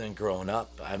 it's more than grown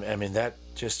up. I mean, that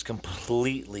just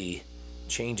completely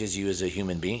changes you as a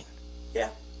human being. Yeah,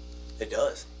 it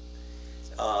does.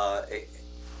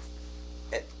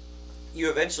 You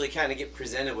eventually kind of get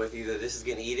presented with either this is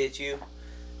going to eat at you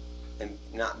and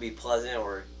not be pleasant,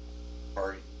 or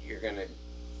you're going to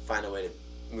find a way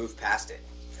to move past it.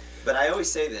 But I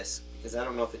always say this, because I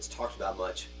don't know if it's talked about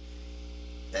much.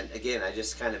 And again, I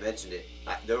just kind of mentioned it.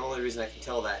 The only reason I can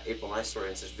tell that April 9th story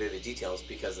in such vivid details is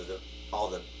because of all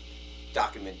the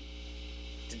documentary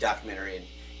and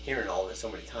hearing all of it so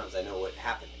many times. I know what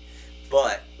happened.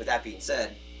 But with that being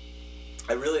said,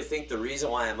 I really think the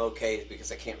reason why I'm okay is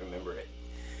because I can't remember it.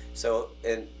 So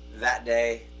in that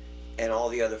day and all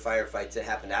the other firefights that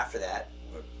happened after that,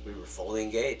 we were fully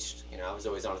engaged. I was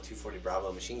always on a 240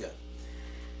 Bravo machine gun.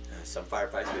 Some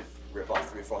firefights would rip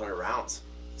off 300 or 400 rounds.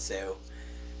 So.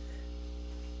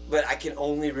 But I can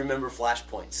only remember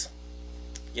flashpoints.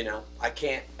 I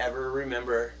can't ever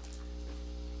remember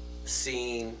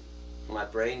seeing, my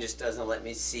brain just doesn't let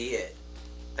me see it.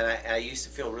 And I used to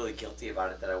feel really guilty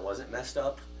about it, that I wasn't messed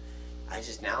up. I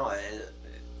just now, at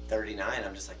 39,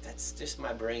 I'm just like, that's just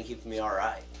my brain keeping me all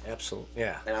right. Absolutely,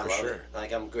 yeah, and I love sure. it.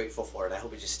 Like, I'm grateful for it. I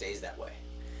hope it just stays that way.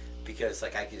 Because,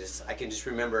 like, I can just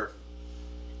remember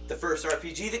the first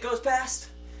RPG that goes past.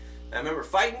 I remember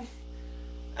fighting.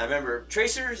 I remember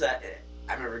tracers, I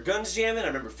remember guns jamming, I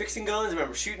remember fixing guns, I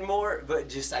remember shooting more, but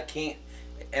just I can't,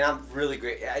 and I'm really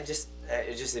great, just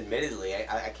admittedly,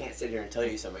 I can't sit here and tell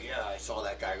you something, yeah, I saw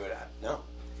that guy go down, no.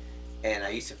 And I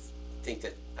used to think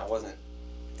that I wasn't,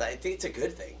 I think it's a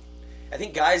good thing. I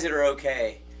think guys that are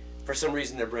okay, for some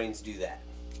reason their brains do that.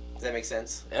 Does that make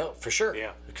sense? Oh, for sure.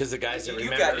 Yeah. Because the guys that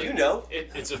remember,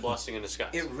 it's a blessing in disguise.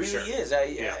 It really sure. is.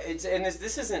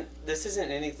 This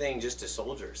isn't anything just to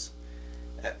soldiers.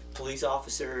 Police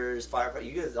officers, firefighters,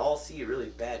 you guys all see really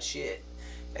bad shit.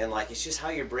 And like, it's just how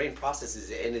your brain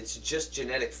processes it, and it's just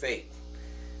genetic fate.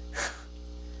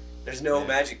 There's no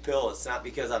magic pill. It's not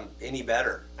because I'm any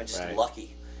better. I'm just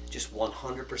lucky. Just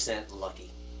 100%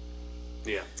 lucky.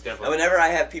 Yeah, definitely. And whenever I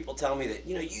have people tell me that,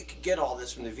 you could get all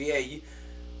this from the VA,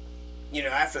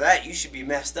 after that you should be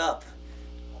messed up.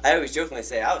 I always jokingly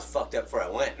say I was fucked up before I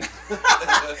went.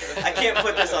 I can't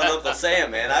put this on Uncle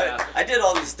Sam, man. I did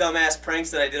all these dumbass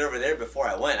pranks that I did over there before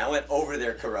I went. I went over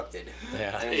there corrupted.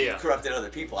 Yeah. And corrupted other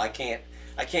people. I can't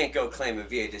go claim a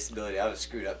VA disability. I was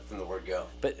screwed up from the word go.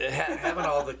 But having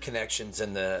all the connections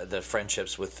and the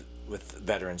friendships with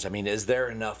veterans, I mean, is there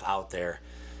enough out there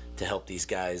to help these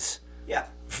guys? Yeah.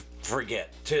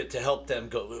 Forget to help them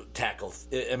go tackle.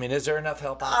 I mean, is there enough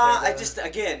help out there?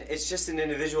 It's just an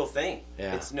individual thing.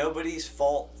 Yeah. It's nobody's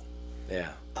fault. Yeah.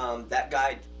 That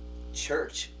guy,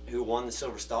 Church, who won the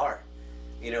Silver Star,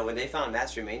 when they found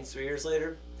Matt's remains 3 years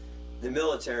later, the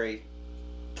military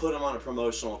put him on a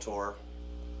promotional tour.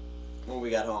 When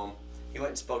we got home, he went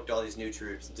and spoke to all these new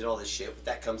troops and did all this shit. With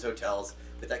that comes hotels.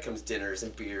 With that comes dinners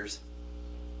and beers.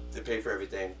 They pay for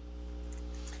everything.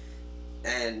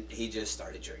 And he just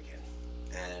started drinking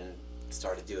and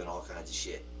started doing all kinds of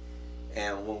shit.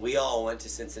 And when we all went to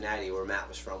Cincinnati, where Matt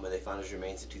was from, when they found his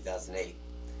remains in 2008,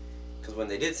 because when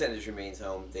they did send his remains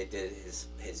home, they did his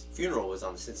funeral was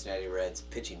on the Cincinnati Reds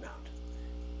pitching mound.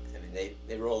 I mean,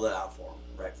 they rolled it out for him,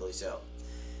 rightfully so.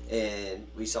 And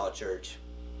we saw Church,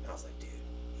 and I was like, dude,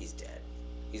 he's dead.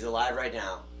 He's alive right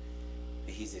now,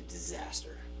 but he's a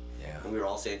disaster. Yeah. And we were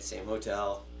all staying at the same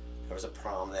hotel. There was a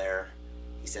prom there.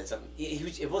 He said something.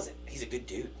 He's a good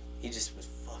dude. He just was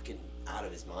fucking out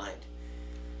of his mind.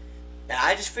 And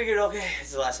I just figured, okay, this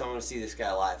is the last time I'm going to see this guy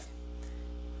alive.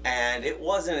 And it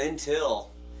wasn't until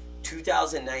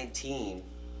 2019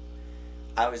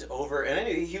 I was over, and I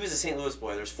knew he was a St. Louis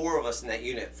boy. There's 4 of us in that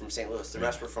unit from St. Louis. The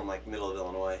rest were from like middle of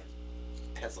Illinois,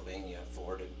 Pennsylvania,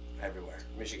 Florida, everywhere,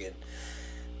 Michigan.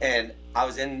 And I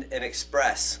was in an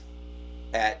express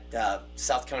at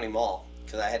South County Mall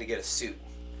because I had to get a suit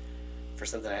for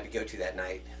something I had to go to that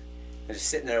night. And just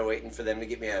sitting there waiting for them to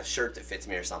get me a shirt that fits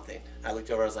me or something. I looked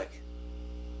over, I was like,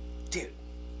 dude,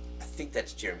 I think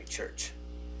that's Jeremy Church.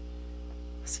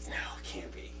 I was like, no, it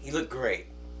can't be. He looked great,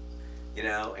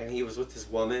 and he was with this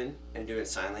woman and doing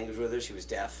sign language with her. She was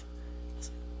deaf. I was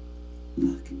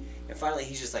like, fuck. And finally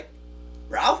he's just like,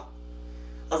 Row?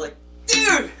 I was like,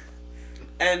 dude!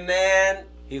 And man,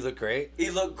 he looked great? He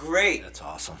looked great. That's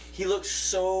awesome. He looked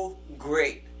so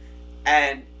great.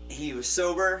 And he was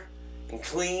sober and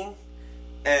clean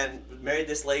and married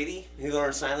this lady who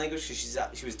learned sign language because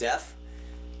she was deaf.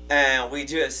 And we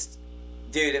just,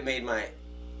 dude,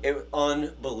 it was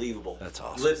unbelievable. That's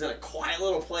awesome. Lives in a quiet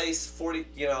little place,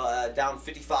 down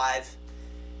 55.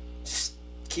 Just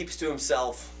keeps to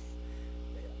himself.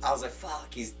 I was like,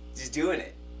 fuck, he's doing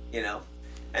it,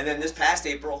 And then this past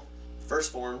April,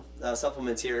 First Form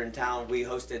supplements here in town, we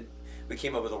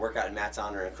came up with a workout in Matt's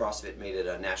honor, and CrossFit made it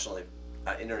a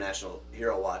international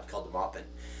hero WOD called the Moppin'.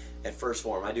 At First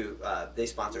Form, they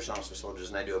sponsor Songs for Soldiers,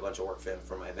 and I do a bunch of work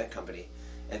for my event company,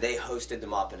 and they hosted the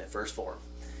Moppin' at First Form,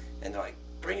 and they're like,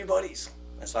 bring your buddies.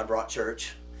 And so I brought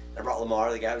Church, I brought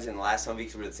Lamar, the guy who was in the last home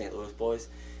because we were the St. Louis boys,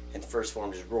 and First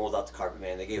Form just rolled out the carpet,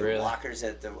 man. They gave him lockers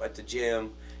at the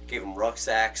gym, gave him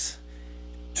rucksacks,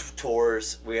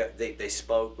 tours. They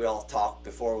spoke. We all talked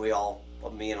before me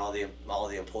and all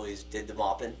the employees did the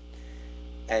mopping,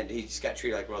 and he just got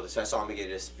treated like a brother. So I saw him again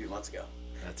just a few months ago.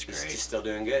 That's great. He's still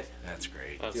doing good. That's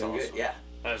great. That's doing awesome. Good. Yeah.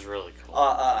 That's really cool.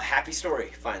 Happy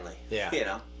story finally. Yeah.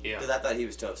 Yeah. Because I thought he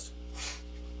was toast.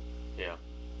 Yeah.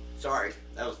 Sorry,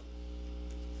 that was.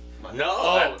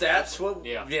 That's what.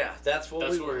 Yeah. Yeah, that's what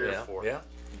we're here for. Yeah.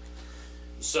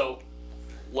 So,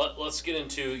 let's get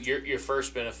into your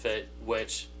first benefit,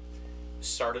 which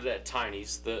started at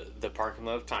Tiny's, the parking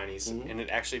lot of Tiny's, and it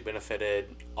actually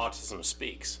benefited Autism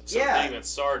Speaks. So it didn't even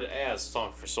start as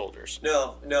Song for Soldiers.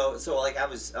 No. So I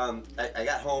was, I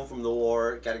got home from the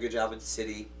war, got a good job at the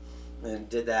city, and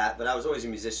did that. But I was always a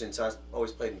musician, so I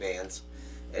always played in bands.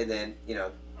 And then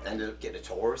ended up getting a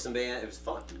tour with some band. It was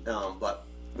fun. But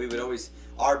we would always,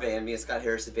 our band, me and Scott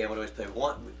Harris's band, would always play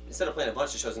one. Instead of playing a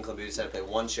bunch of shows in Columbia, we decided to play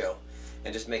one show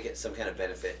and just make it some kind of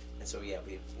benefit. And so we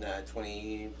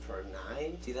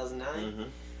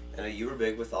 2009. I know you were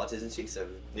big with Autism Speaks, so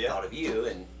I thought of you,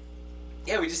 and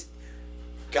we just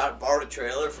borrowed a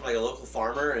trailer from like a local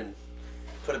farmer and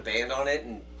put a band on it,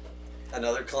 and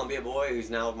another Columbia boy who's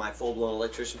now my full-blown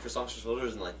electrician for Songs for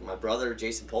Soldiers, and like my brother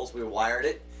Jason Pulse, we wired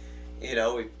it. We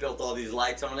built all these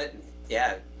lights on it,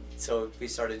 and so we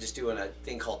started just doing a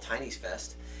thing called Tiny's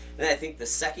Fest. And then I think the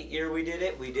second year we did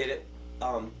it.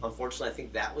 Unfortunately, I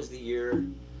think that was the year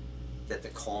that the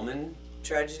Coleman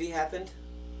tragedy happened.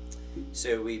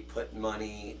 So we put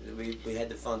money, we had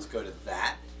the funds go to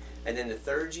that. And then the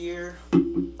third year,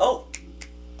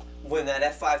 when that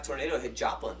F5 tornado hit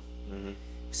Joplin.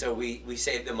 So we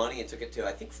saved the money and took it to,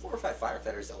 I think, 4 or 5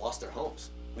 firefighters that lost their homes.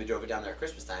 We drove it down there at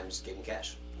Christmas time and just gave them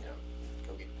cash.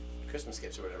 Christmas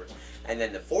gifts or whatever. And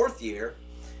then the fourth year,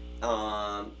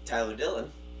 Tyler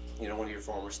Dillon, one of your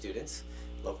former students,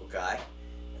 local guy,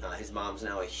 his mom's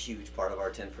now a huge part of our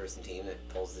 10-person team that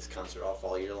pulls this concert off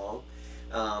all year long,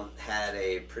 had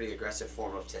a pretty aggressive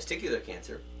form of testicular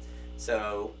cancer.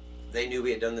 So they knew we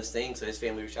had done this thing, so his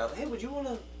family reached out, hey, would you want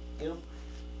to,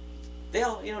 they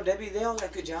all, Debbie, they all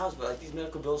got good jobs, but these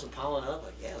medical bills are piling up.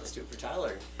 Yeah, let's do it for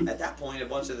Tyler. At that point, a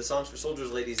bunch of the Songs for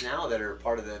Soldiers ladies now that are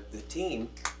part of the team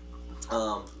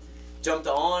jumped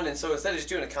on, and so instead of just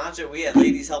doing a concert, we had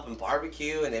ladies helping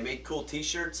barbecue, and they made cool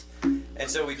T-shirts, and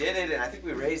so we did it, and I think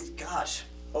we raised,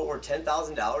 over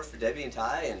 $10,000 for Debbie and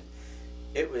Ty, and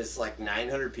it was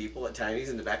 900 people at Tiny's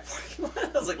in the back parking lot.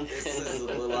 I was like, this is a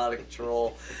little out of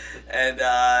control. And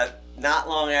not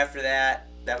long after that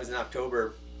was in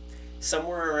October,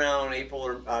 somewhere around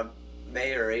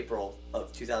May or April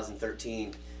of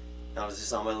 2013, I was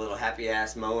just on my little happy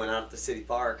ass mowing out at the city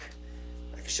park.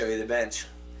 I can show you the bench.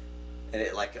 And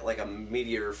it like a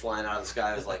meteor flying out of the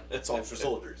sky was like, Songs for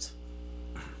Soldiers.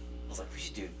 I was like, we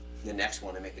should do the next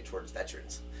one and make it towards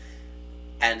veterans.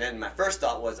 And then my first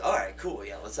thought was, all right, cool,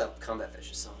 yeah, let's have combat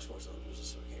veterans, Songs for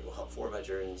Soldiers. Okay, we'll help 4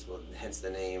 veterans, hence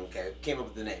the name. Okay, came up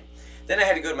with the name. Then I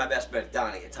had to go to my best bet,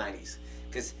 Donnie at Tiny's,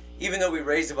 because even though we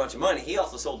raised a bunch of money, he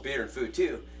also sold beer and food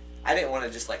too. I didn't want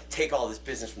to just take all this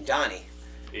business from Donnie.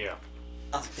 Yeah.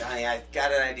 I was like, Donnie, I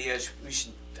got an idea.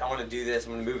 I want to do this.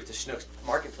 I'm going to move it to Schnucks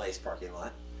Marketplace parking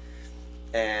lot.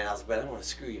 And I was like, but I don't want to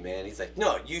screw you, man. He's like,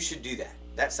 no, you should do that.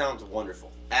 That sounds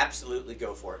wonderful. Absolutely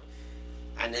go for it.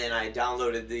 And then I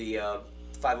downloaded the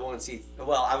 501c.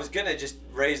 Well, I was going to just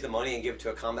raise the money and give it to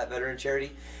a combat veteran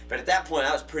charity. But at that point,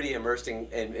 I was pretty immersed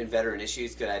in veteran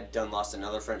issues because I'd lost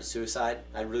another friend to suicide.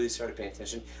 I really started paying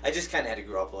attention. I just kind of had to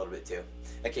grow up a little bit, too.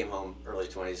 I came home early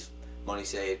 20s, money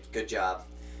saved, good job,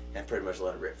 and pretty much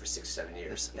let it rip for 6 or 7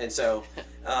 years. And so,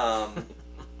 I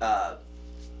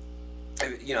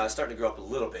was starting to grow up a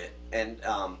little bit. And,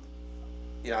 I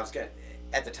was getting,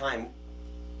 at the time,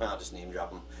 I'll just name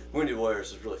drop them, Wounded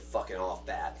Warriors was really fucking off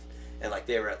bad. And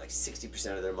they were at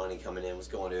 60% of their money coming in was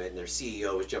going to it, and their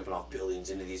CEO was jumping off buildings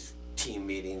into these team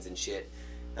meetings and shit.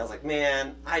 And I was like,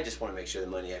 man, I just want to make sure the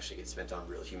money actually gets spent on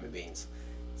real human beings.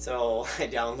 So I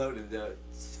downloaded the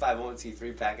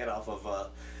 501c3 packet off of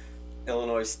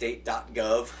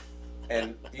IllinoisState.gov,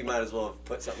 and you might as well have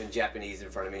put something in Japanese in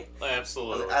front of me.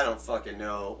 Absolutely. I don't fucking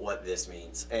know what this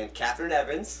means. And Catherine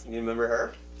Evans, you remember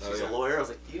her? She's a lawyer. I was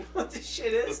like, do you know what this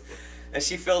shit is? And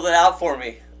she filled it out for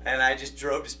me. And I just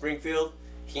drove to Springfield,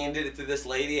 handed it to this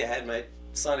lady. I had my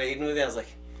son Aiden with me. I was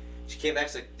like, she came back,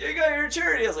 she's like, there you go, you're a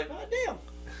charity. I was like, oh, damn.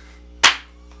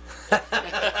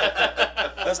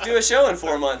 Let's do a show in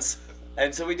 4 months.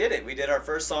 And so we did it. We did our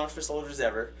first Songs for Soldiers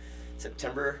ever,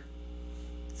 September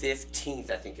 15th,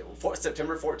 I think it was.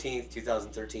 September 14th,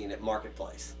 2013 at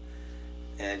Marketplace.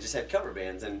 And just had cover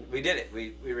bands. And we did it.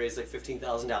 We raised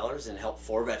 $15,000 and helped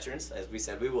 4 veterans, as we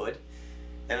said we would.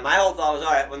 And my whole thought was,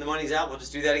 all right, when the money's out, we'll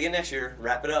just do that again next year,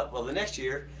 wrap it up. Well, the next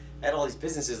year, I had all these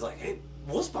businesses like, hey,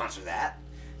 we'll sponsor that.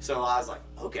 So I was like,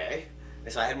 okay.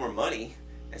 And so I had more money,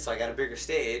 and so I got a bigger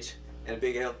stage and a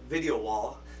big video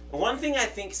wall. And one thing I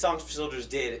think Songs for Soldiers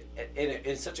did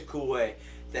in such a cool way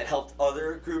that helped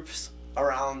other groups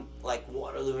around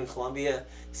Waterloo and Columbia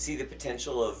see the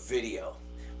potential of video.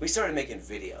 We started making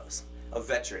videos of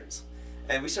veterans,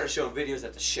 and we started showing videos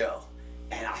at the show.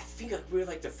 And I think we were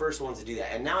the first ones to do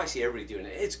that. And now I see everybody doing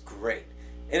it. It's great.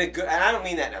 And I don't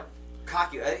mean that in a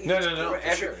cocky. No.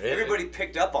 Sure. Everybody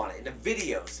picked up on it. And the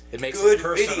videos. It makes good it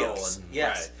personal. Videos. And,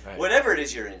 yes. Right. Whatever it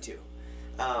is you're into.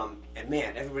 And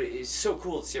man, it's so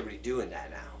cool to see everybody doing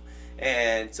that now.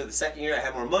 And so the second year I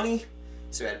had more money.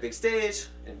 So we had a big stage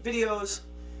and videos.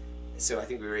 So I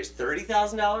think we raised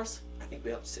 $30,000. I think we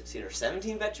helped 16 or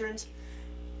 17 veterans.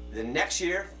 The next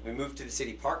year we moved to the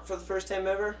city park for the first time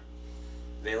ever.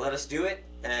 They let us do it,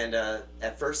 and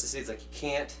at first the city's like, you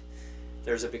can't.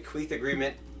 There's a bequeath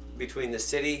agreement between the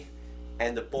city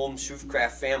and the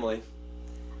Bohm-Schufkraft family.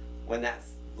 When that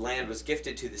land was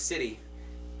gifted to the city,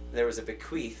 there was a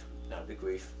bequeath, not a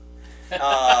bequeath,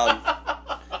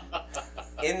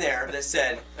 in there that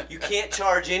said, you can't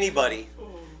charge anybody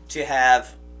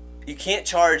you can't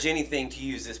charge anything to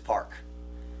use this park.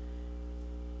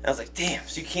 And I was like, damn,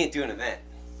 so you can't do an event,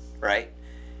 right?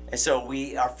 And so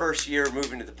our first year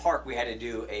moving to the park, we had to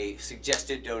do a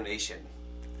suggested donation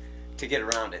to get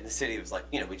around it. And the city was like,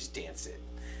 we just danced it.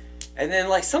 And then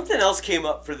something else came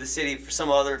up for the city for some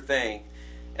other thing.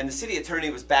 And the city attorney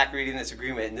was back reading this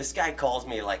agreement. And this guy calls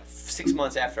me 6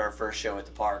 months after our first show at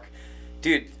the park.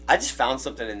 Dude, I just found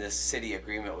something in this city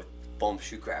agreement with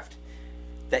Bohm-Schufkraft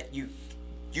that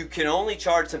you can only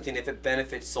charge something if it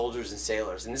benefits soldiers and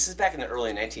sailors. And this is back in the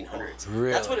early 1900s.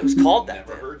 Really? That's what it was called back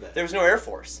Never then. heard that. There was no Air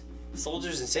Force.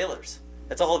 Soldiers and sailors.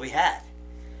 That's all we had.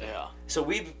 Yeah. So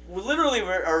we literally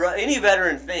were, or any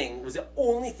veteran thing was the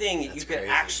only thing that you could crazy.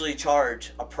 actually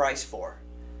charge a price for.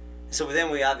 So then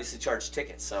we obviously charged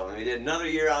tickets. So we did another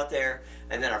year out there,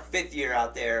 and then our 5th year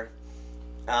out there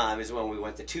is when we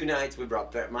went to 2 nights. We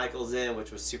brought Bret Michaels in,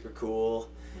 which was super cool.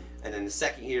 And then the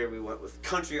 2nd year we went with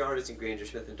country artists and Granger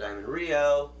Smith and Diamond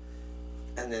Rio.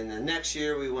 And then the next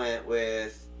year we went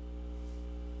with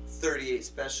 38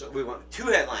 Special. We went with 2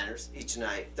 headliners each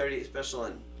night. 38 Special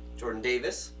and Jordan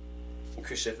Davis and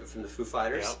Chris Shiflett from the Foo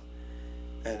Fighters. Yep.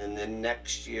 And then the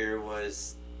next year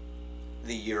was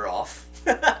the year off,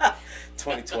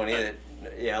 2020. And then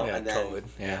COVID.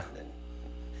 Yeah. and then,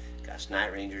 gosh,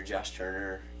 Night Ranger, Josh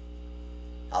Turner,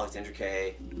 Alexander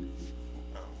K.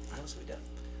 What else have we done?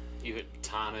 You hit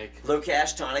Tonic. Low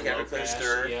Cash, Tonic, Low Everclear Cash,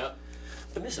 Stir. Yep.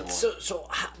 I'm missing one.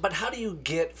 But how do you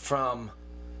get from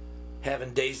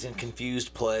having Dazed and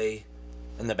Confused play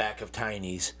in the back of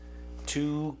Tiny's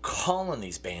to calling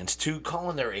these bands, to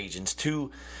calling their agents, to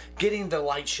getting the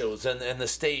light shows and the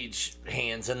stage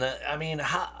hands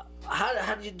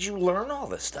how did you learn all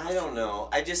this stuff? I don't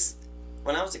know.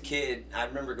 When I was a kid, I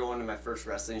remember going to my first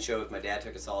wrestling show with my dad.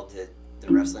 Took us all to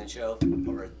the wrestling show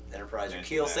over at Enterprise or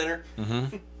Kiel Center.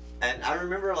 Mm-hmm. And I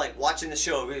remember like watching the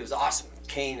show. It was awesome.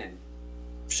 Kane and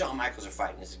Shawn Michaels are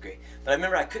fighting. This is great. But I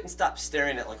remember I couldn't stop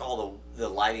staring at like all the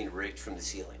lighting rigged from the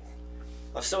ceiling.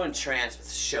 I was so entranced with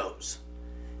shows.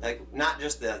 Like not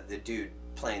just the dude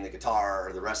playing the guitar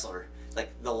or the wrestler,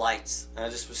 like the lights. And I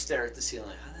just was staring at the ceiling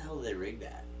like, how the hell did they rig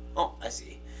that? Oh, I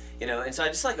see. And so I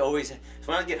just like always, so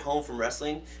when I would get home from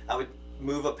wrestling, I would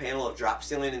move a panel of drop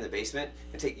ceiling in the basement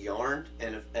and take yarn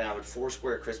and I would 4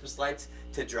 square Christmas lights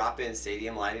to drop in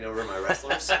stadium lighting over my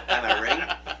wrestlers and my ring.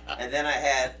 And then I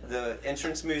had the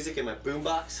entrance music in my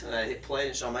boombox and I hit play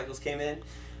and Shawn Michaels came in.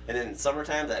 And then in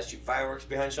summertime, I'd shoot fireworks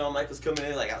behind Shawn Michaels coming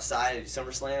in, like outside, and do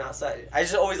SummerSlam outside. I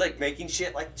just always like making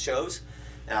shit like shows,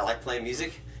 and I like playing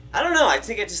music. I don't know, I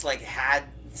think I just like had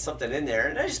something in there,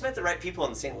 and I just met the right people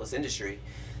in the St. Louis industry,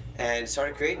 and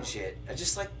started creating shit. I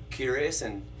just like curious,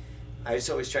 and I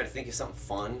just always try to think of something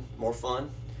fun,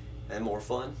 and more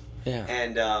fun. Yeah.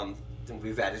 And then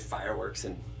we've added fireworks,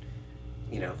 and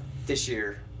this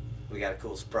year we got a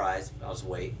cool surprise. I'll just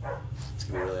wait. It's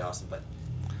gonna be really awesome, but.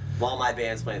 While my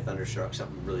band's playing Thunderstruck,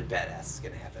 something really badass is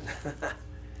going to happen.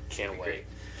 Can't wait.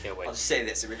 Can't wait. I'll just say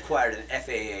this. It required an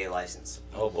FAA license.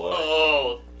 Oh boy.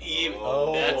 You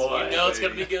boy. know it's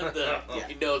going to be good though. Yeah.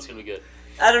 You know it's going to be good.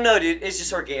 I don't know, dude. It's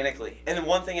just organically. And the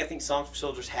one thing I think Songs for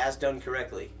Soldiers has done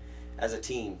correctly as a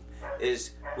team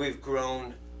is we've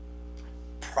grown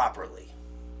properly.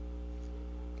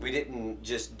 We didn't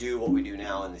just do what we do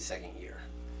now in the 2nd year.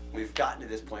 We've gotten to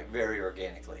this point very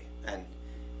organically. And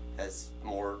as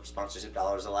more sponsorship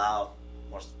dollars allow,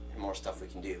 more stuff we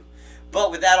can do. But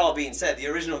with that all being said, the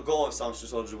original goal of Songs for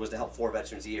Soldiers was to help 4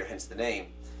 veterans a year, hence the name.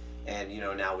 And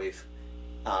now we've,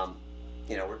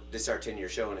 this is our 10-year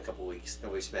show in a couple weeks,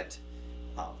 and we've spent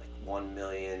like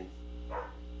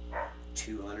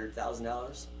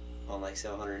 $1,200,000 on like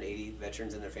 780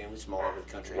 veterans and their families from all over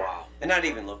the country. Wow. And not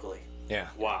even locally. Yeah.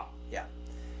 Wow. Yeah.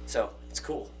 So it's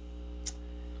cool.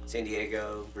 San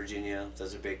Diego, Virginia,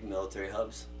 those are big military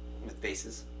hubs with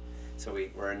bases. So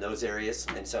we're in those areas.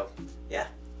 And so, yeah,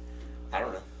 I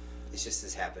don't know. It's just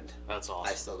has happened. That's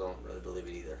awesome. I still don't really believe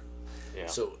it either. Yeah.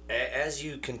 So as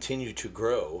you continue to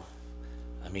grow,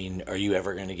 are you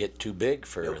ever going to get too big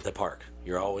for the park?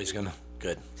 You're always going to.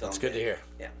 Good. That's good to hear.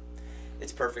 Yeah.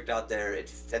 It's perfect out there.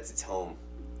 That's its home.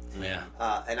 Yeah.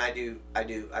 And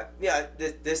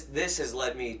this has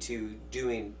led me to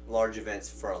doing large events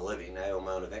for a living. I own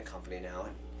my own event company now,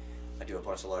 and I do a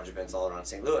bunch of large events all around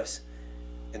St. Louis,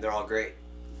 and they're all great,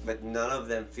 but none of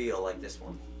them feel like this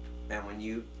one. And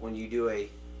when you do a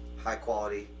high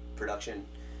quality production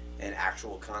and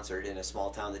actual concert in a small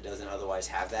town that doesn't otherwise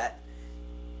have that,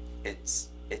 it's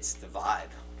the vibe.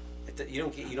 You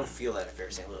don't feel that at Fair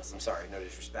St. Louis. I'm sorry, no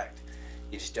disrespect.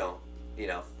 You just don't.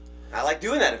 I like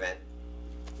doing that event,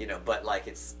 but like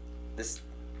it's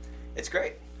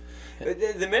great. But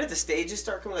the minute the stages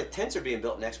start coming, like tents are being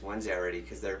built next Wednesday already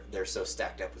because they're so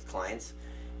stacked up with clients.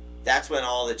 That's when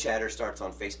all the chatter starts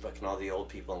on Facebook and all the old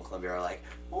people in Columbia are like,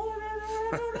 what are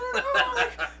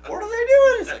they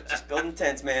doing? It's like, just building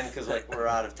tents, man, because like we're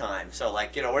out of time. So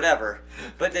like, whatever.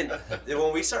 But then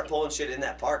when we start pulling shit in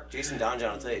that park, Jason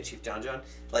Donjon will tell you, Chief Donjon,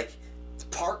 like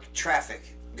park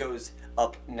traffic goes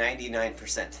up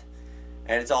 99%.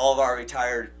 And it's all of our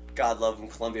retired, God love them,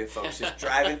 Columbia folks just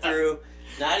driving through,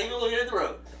 Not even looking at the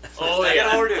road. Oh Not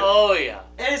gonna overdo it. Oh yeah.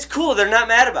 And it's cool. They're not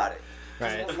mad about it.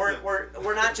 Right.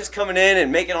 We're not just coming in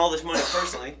and making all this money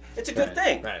personally. It's a good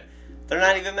thing. Right. They're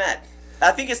not even mad.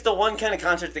 I think it's the one kind of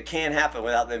concert that can happen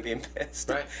without them being pissed.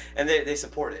 Right. And they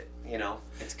support it. You know,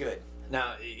 it's good.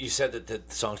 Now, you said that the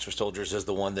Songs for Soldiers is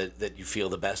the one that you feel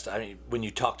the best. I mean, when you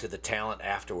talk to the talent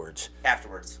afterwards.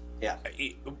 Yeah.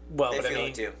 Well, They but feel I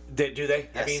mean, it too. Do they? I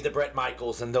Yes. mean, the Brett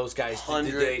Michaels and those guys,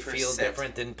 do they 100%. feel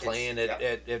different than playing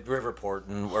at Riverport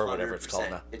or whatever it's called 100%.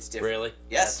 now? It's different. Really?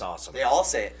 Yes. That's awesome. They all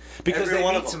say it. Because Every they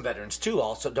one meet of them. some veterans too,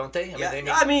 also, don't they?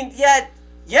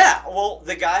 Yeah. Well,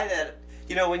 the guy that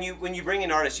when you bring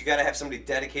in artists, you got to have somebody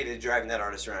dedicated to driving that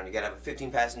artist around. You got to have a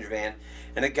 15-passenger van,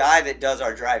 and the guy that does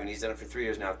our driving, he's done it for 3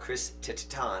 years now, Chris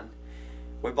Titan.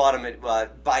 We bought him at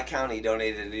Bi County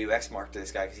donated a new X Mark to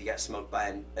this guy because he got smoked by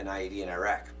an IED in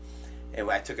Iraq. And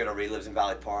I took it over. He lives in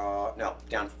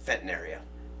down Fenton area.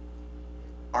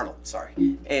 Arnold, sorry.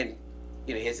 And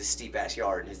he has a steep ass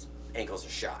yard and his ankles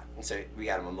are shot. And so we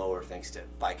got him a mower thanks to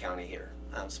Bi County here,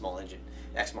 small engine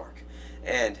X Mark,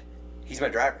 and he's my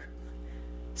driver.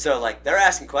 So like they're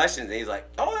asking questions and he's like,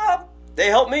 oh yeah, they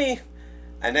helped me.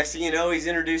 And next thing you know, he's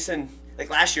introducing like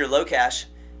last year, Low Cash.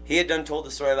 He had told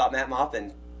the story about Matt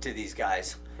Maupin to these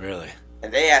guys. Really?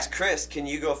 And they asked Chris, can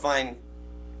you go find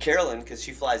Carolyn, because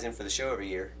she flies in for the show every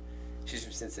year. She's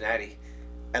from Cincinnati.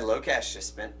 And Low Cash just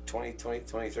spent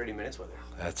 30 minutes with her.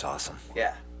 That's awesome.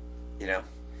 Yeah. And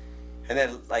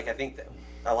then, like, I think that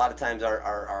a lot of times our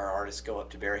artists go up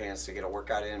to Bare Hands to get a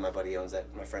workout in. My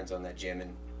friends own that gym.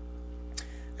 And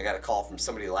I got a call from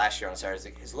somebody last year on Saturday. It's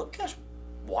like, is Low Cash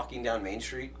walking down Main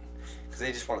Street? Because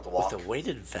they just wanted to walk. With a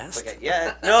weighted vest? Like,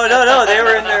 yeah. No. They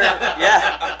were in there.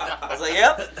 Yeah. I was like,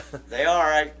 yep. They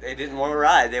are. They didn't want to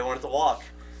ride. They wanted to walk.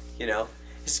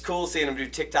 It's cool seeing them do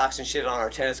TikToks and shit on our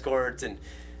tennis courts and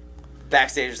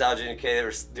backstage with Algin and Kay. They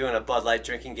were doing a Bud Light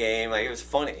drinking game. Like, it was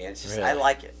funny. It's just, Really? I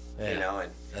like it. Yeah.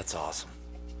 And That's awesome.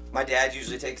 my dad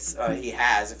usually takes, he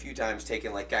has a few times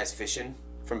taken like guys fishing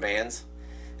from bands.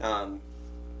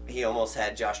 He almost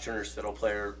had Josh Turner's fiddle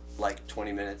player like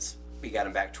 20 minutes. We got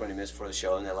him back 20 minutes before the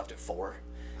show and they left at 4.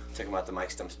 Took him out to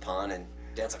Mike Stump's pond and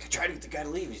Dad's like, I tried to get the guy to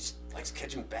leave. He just likes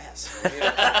catching bass. Then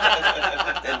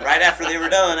right after they were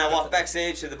done, I walked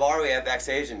backstage to the bar we had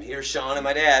backstage, and here's Sean and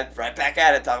my dad right back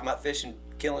at it, talking about fishing,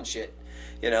 killing shit.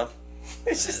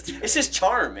 It's just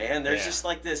charm, man. There's just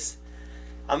like this.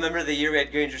 I remember the year we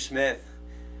had Granger Smith.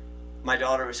 My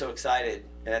daughter was so excited,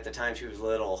 and at the time she was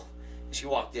little. She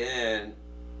walked in.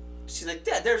 She's like,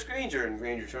 Dad, there's Granger. And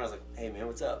Granger turned. I was like, Hey, man,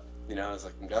 what's up? I was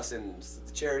like, I'm Dustin, it's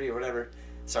the charity or whatever.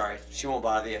 Sorry, she won't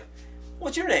bother you.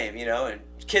 What's your name? And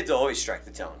kids always strike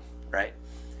the tone, right?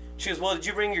 She goes, well, did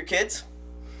you bring your kids?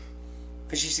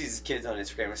 Because she sees his kids on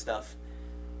Instagram and stuff.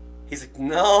 He's like,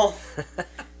 no,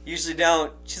 usually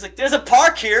don't. She's like, there's a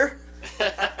park here.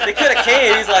 They could have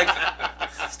came. He's like,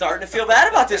 starting to feel bad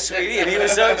about this, sweetie. And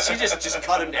she just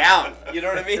cut him down. You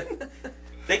know what I mean?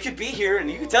 They could be here, and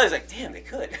you could tell he's like, damn, they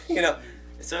could.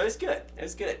 So it was good.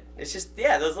 It's just,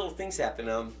 those little things happen.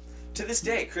 To this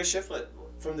day, Chris Shiflett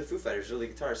from the Foo Fighters, really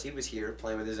guitarist, he was here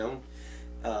playing with his own.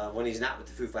 When he's not with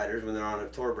the Foo Fighters, when they're on a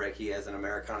tour break, he has an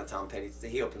Americana Tom Petty.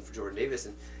 He opened for Jordan Davis,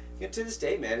 and to this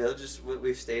day, man,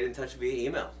 we've stayed in touch via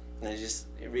email, and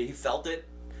he felt it,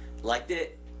 liked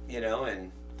it,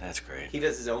 and that's great. He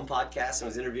does his own podcast and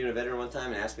was interviewing a veteran one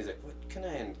time and asked me, he's like, what can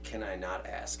I and can I not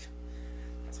ask?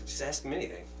 I was like, just ask him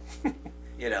anything.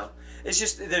 It's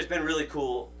just, there's been really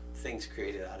cool things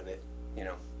created out of it.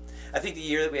 I think the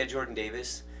year that we had Jordan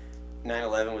Davis,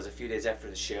 9/11 was a few days after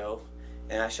the show,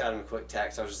 and I shot him a quick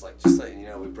text. I was just letting you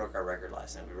know, we broke our record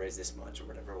last night. We raised this much or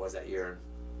whatever it was that year.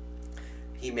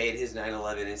 He made his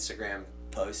 9/11 Instagram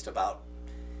post about,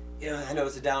 I know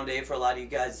it's a down day for a lot of you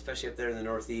guys, especially up there in the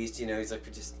Northeast. He's like,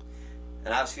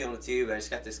 and I was feeling it too, but I just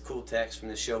got this cool text from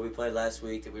the show we played last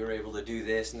week that we were able to do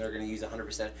this, and they're going to use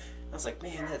 100%. I was like,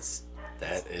 man,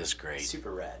 that is great.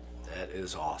 Super rad. That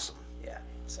is awesome. Yeah,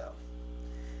 so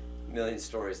a million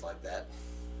stories like that.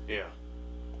 Yeah.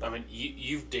 I mean,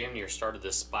 you've damn near started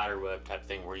this spider web type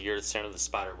thing where you're the center of the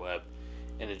spider web,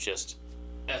 and it just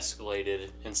escalated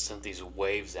and sent these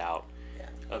waves out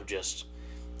of just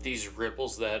these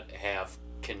ripples that have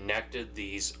connected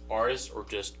these artists or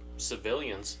just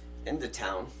civilians in the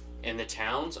town, in the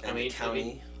towns, and the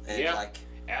county,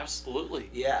 absolutely.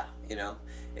 Yeah,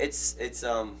 it's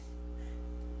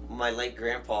my late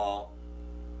grandpa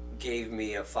gave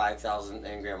me a $5,000,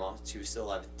 and grandma, she was still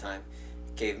alive at the time,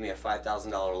 gave me a $5,000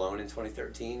 loan in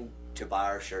 2013 to buy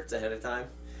our shirts ahead of time.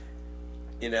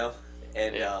 I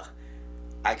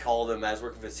called him. I was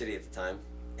working for the city at the time,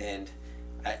 and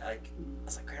I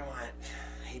was like, Grandma, I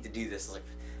hate to do this. I was like,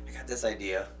 I got this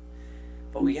idea.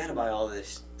 but we got to buy all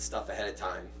this stuff ahead of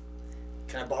time.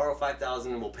 Can I borrow $5,000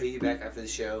 and we'll pay you back after the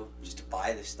show just to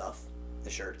buy this stuff, the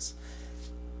shirts?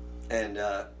 And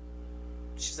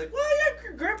she's like, well,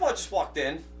 yeah, Grandpa just walked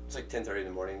in. It's like 10:30 in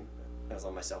the morning. I was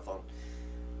on my cell phone.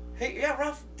 Hey, yeah,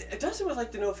 Ralph, Dustin would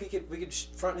like to know if we could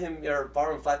front him or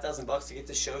borrow him $5,000 to get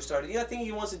the show started. You know, I think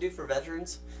he wants to do for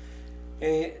veterans.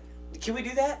 And can we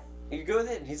do that? You go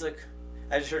with it? And he's like,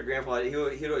 I just heard Grandpa,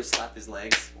 he'd always slap his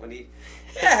legs when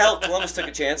hell, Columbus took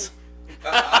a chance.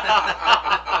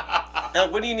 Now,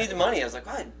 when do you need the money? I was like,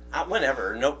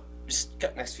 whenever. Nope, just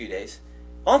next few days.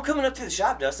 Oh, I'm coming up to the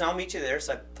shop, Dustin. I'll meet you there.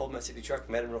 So I pulled my city truck,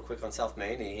 met him real quick on South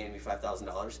Main, and he handed me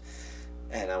 $5,000.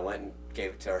 And I went and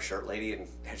gave it to our shirt lady and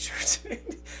had shirts.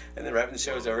 And then right when the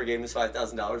show was over, gave him his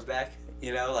 $5,000 back.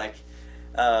 You know, like,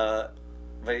 but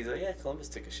he's like, yeah, Columbus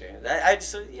took a chance. I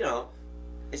just, you know,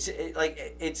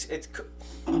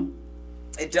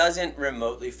 it doesn't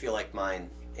remotely feel like mine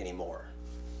anymore.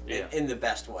 Yeah. In the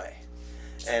best way.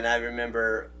 And I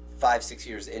remember 5-6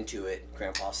 years into it,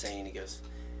 Grandpa saying, he goes,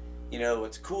 you know,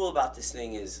 what's cool about this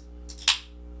thing is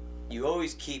you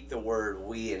always keep the word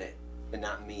we in it and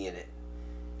not me in it.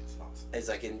 It's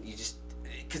like, and you just,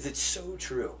 because it's so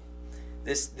true.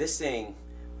 This thing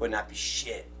would not be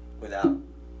shit without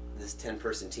this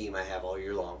 10-person team I have all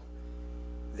year long.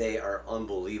 They are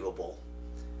unbelievable.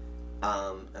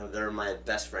 And they're my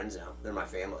best friends now. They're my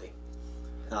family.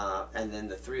 And then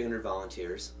the 300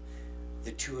 volunteers,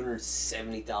 the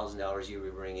 $270,000 a year we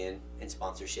bring in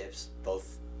sponsorships,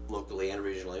 both locally and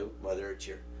regionally, whether it's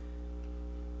your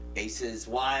Aces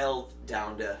Wild,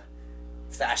 down to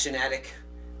Fashion Attic,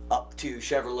 up to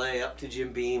Chevrolet, up to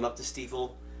Jim Beam, up to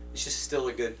Stiefel. It's just still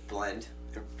a good blend.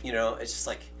 You know, it's just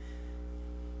like,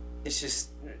 it's just,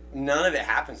 none of it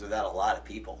happens without a lot of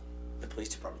people. The police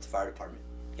department, the fire department,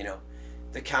 you know.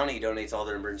 The county donates all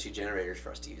their emergency generators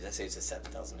for us to use. That saves us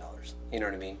 $7,000. You know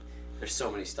what I mean? There's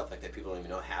so many stuff like that people don't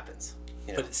even know it happens.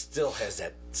 You know? But it still has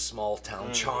that small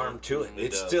town charm to it.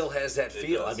 It does. still has that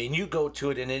feel. does. I mean, you go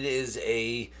to it and it is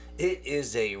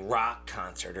a rock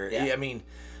concert. Or Yeah. I mean,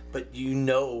 but you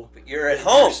know, But you're at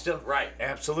home. You're still right.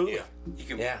 Absolutely. Yeah. You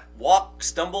can Yeah. walk,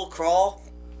 stumble, crawl,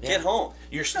 get home.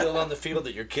 You're still on the field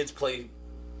that your kids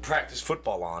practice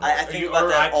football on. I think about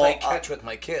that I play all- catch with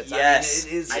my kids. Yes. I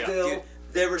mean, it is I- still. dude,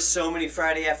 there were so many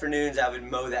Friday afternoons I would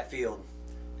mow that field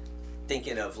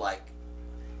thinking of like,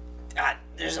 God,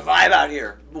 there's a vibe out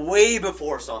here. Way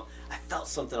before song, I felt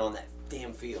something on that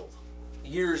damn field.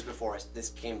 Years before this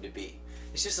came to be.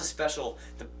 It's just a special,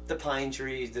 the pine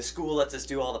trees, the school lets us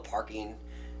do all the parking,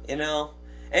 you know?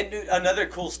 And dude, another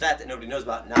cool stat that nobody knows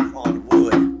about, knock on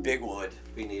wood, big wood,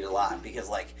 we need a lot. Because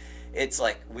like, it's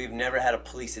like, we've never had a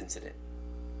police incident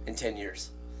in 10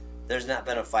 years. There's not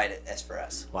been a fight at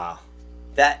S4S. Wow.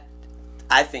 That,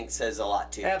 I think, says a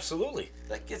lot too. Absolutely.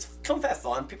 Like, it's come have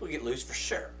fun. People get loose for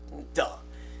sure. Duh.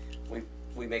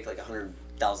 We make like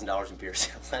 $100,000 in beer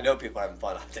sales. I know people are having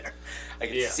fun out there. I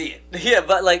can see it. Yeah,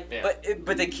 but like, Yeah.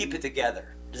 but they keep it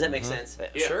together. Does that make sense?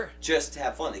 Yeah. Sure. Just to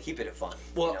have fun. They keep it fun.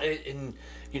 Well, you know? and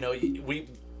you know,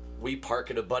 we park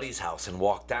at a buddy's house and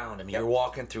walk down. I mean, you're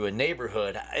walking through a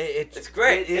neighborhood. It's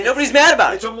great. And nobody's mad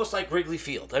about it. It's almost like Wrigley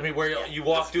Field. I mean, where you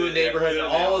walk through a neighborhood and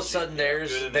all of a sudden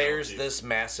there's this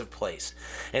massive place,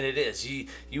 and it is.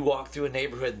 You walk through a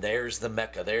neighborhood and there's the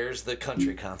Mecca, there's the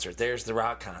country concert, there's the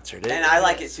rock concert. And I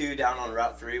like it too down on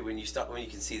Route 3 when you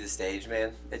can see the stage,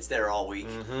 man. It's there all week.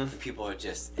 The people are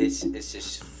just it's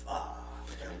just.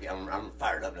 I'm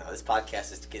fired up now. This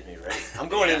podcast is getting me ready. I'm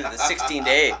going into the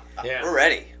 16-day. Yeah. We're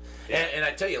ready. And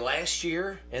I tell you, last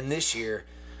year and this year,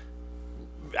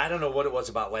 I don't know what it was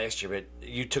about last year, but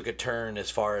you took a turn as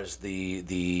far as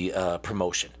the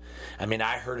promotion. I mean,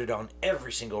 I heard it on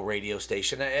every single radio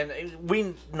station, and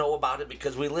we know about it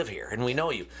because we live here and we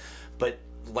know you. But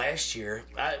last year,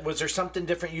 was there something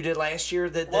different you did last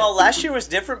year? Well, last year was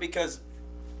different because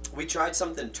we tried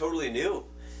something totally new.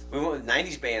 We went with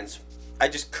 90s bands. I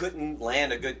just couldn't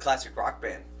land a good classic rock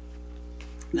band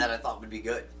that I thought would be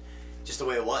good, just the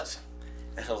way it was.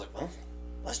 And I was like, well,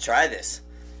 let's try this.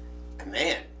 And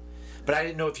man. But I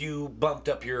didn't know if you bumped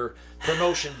up your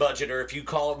promotion budget or if you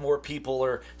called more people,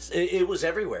 or it was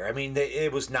everywhere. I mean,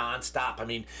 it was nonstop. I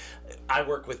mean, I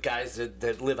work with guys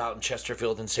that live out in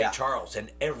Chesterfield and St. Charles,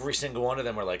 and every single one of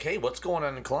them were like, hey, what's going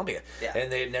on in Columbia? Yeah.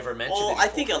 And they had never mentioned it Well, before. I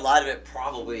think a lot of it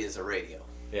probably is the radio.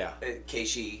 Yeah.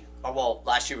 KSHE. Well,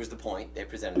 last year was The Point. They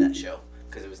presented that show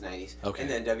because it was 90s. Okay.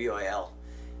 And then WIL.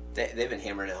 They've been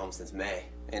hammering it home since May.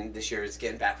 And this year it's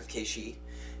getting back with KSHE.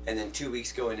 And then 2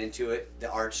 weeks going into it, the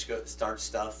Arch starts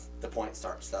stuff, The Point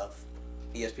starts stuff,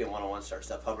 ESPN 101 starts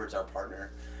stuff. Hubbard's our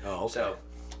partner. Oh, okay. So,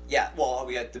 yeah, well,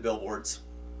 we got the billboards.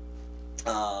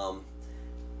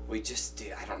 we just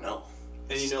did. I don't know.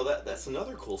 And you know that's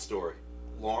another cool story.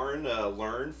 Lauren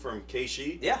learned from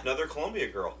Keishi, Yeah. another Columbia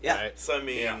girl. Yeah. Right. So I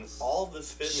mean, all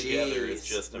this fitting together is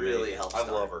just amazing. really helps. I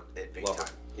love her. It big Love time.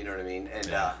 her. You know what I mean? And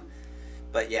Yeah.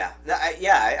 but yeah,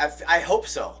 I hope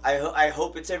so. I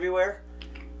hope it's everywhere.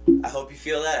 I hope you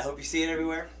feel that. I hope you see it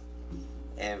everywhere.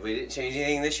 And we didn't change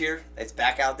anything this year. It's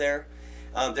back out there.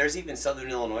 There's even Southern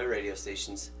Illinois radio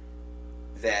stations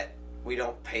that we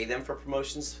don't pay them for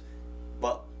promotions,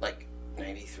 but like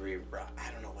 93,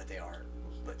 I don't know what they are,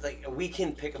 but like we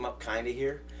can pick them up kind of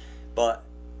here, but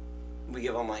we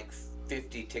give them like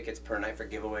 50 tickets per night for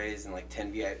giveaways and like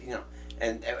 10 VIP,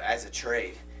 and as a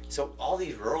trade. So all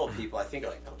these rural people, I think, are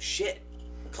like, oh shit,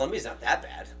 Columbia's not that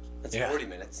bad. It's 40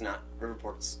 minutes, not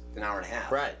Riverport's an hour and a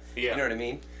half. Right. Yeah. You know what I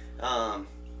mean?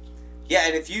 Yeah,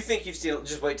 and if you think you've seen it,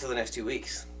 just wait till the next 2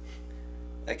 weeks.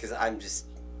 Because I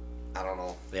don't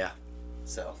know. Yeah.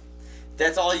 So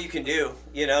that's all you can do,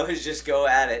 is just go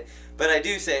at it. But I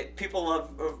do say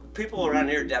people around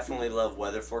here definitely love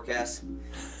weather forecasts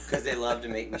because they love to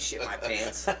make me shit my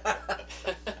pants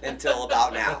until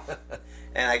about now.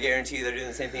 And I guarantee you they're doing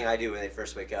the same thing I do when they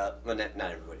first wake up. Well, not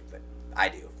everybody, but I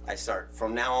do. I start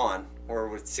from now on, or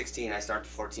with 16, I start the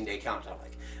 14-day countdown.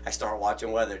 Like I start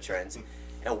watching weather trends,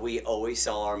 and we always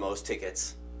sell our most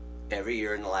tickets every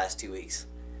year in the last 2 weeks,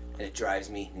 and it drives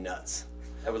me nuts.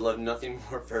 I would love nothing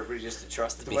more for everybody just to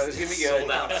trust that the weather's gonna be good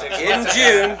in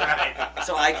June,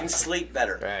 so I can sleep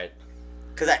better. Right.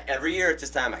 Because every year at this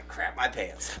time I crap my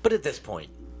pants. But at this point,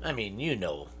 I mean,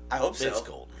 I hope so. it's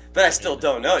golden. But I still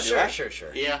don't know, do I? Sure.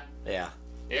 Yeah. Yeah.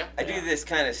 Yeah. I do this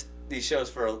kind of these shows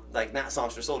for like not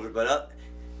Songs for Soldiers, but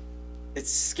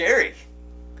it's scary.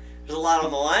 There's a lot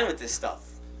on the line with this stuff.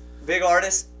 Big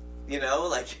artists,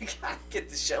 like you gotta get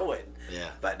the show in. Yeah.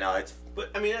 But no, it's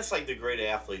But I mean, that's like the great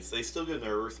athletes. They still get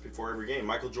nervous before every game.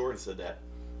 Michael Jordan said that.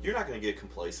 You're not going to get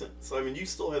complacent. So I mean, you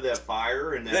still have that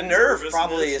fire and that the nerve nervousness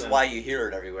probably is and- why you hear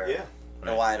it everywhere. Yeah.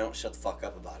 And why I don't shut the fuck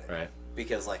up about it. Right.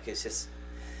 Because like it's just,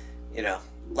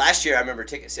 last year I remember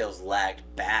ticket sales lagged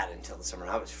bad until the summer.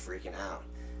 I was freaking out,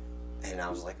 and I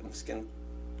was like, I'm just gonna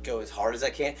go as hard as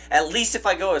I can. At least if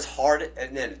I go as hard,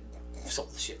 and then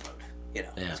sold the shitload. It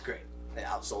was great. It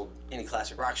outsold any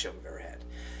classic rock show we've ever had,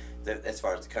 as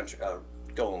far as the country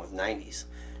going with 90s.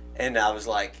 And I was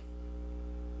like,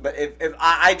 but if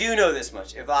I do know this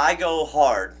much, if I go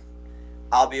hard,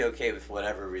 I'll be okay with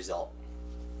whatever result.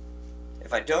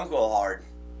 If I don't go hard,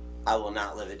 I will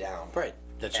not live it down. Right.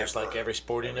 That's just Ever. like every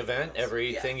sporting event,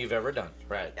 everything you've ever done.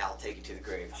 Right. I'll take it to the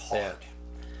grave hard.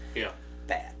 Yeah.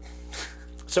 Bad.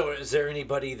 So is there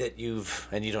anybody that you've,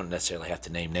 and you don't necessarily have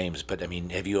to name names, but I mean,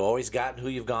 have you always gotten who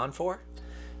you've gone for?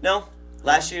 No.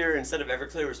 Last year, instead of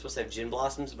Everclear, we were supposed to have Gin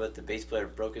Blossoms, but the bass player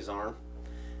broke his arm,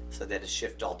 so they had to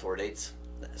shift all tour dates.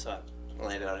 So I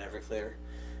landed on Everclear.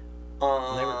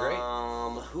 They were great.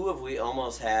 Who have we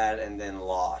almost had and then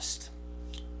lost?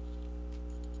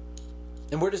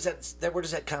 And where does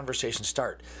that conversation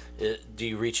start? Do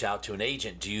you reach out to an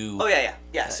agent? Do you? Oh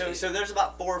yeah. So there's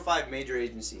about 4 or 5 major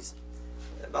agencies,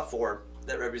 about 4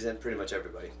 that represent pretty much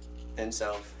everybody, and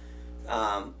so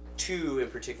 2 in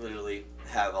particularly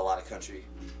have a lot of country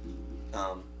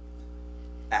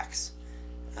acts,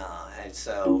 and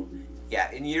so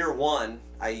in year 1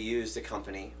 I used a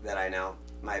company that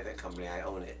my event company, I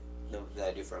own it, that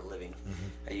I do for a living.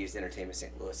 I used Entertainment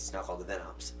St. Louis. It's now called Event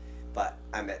Ops. But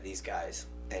I met these guys,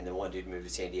 and then one dude moved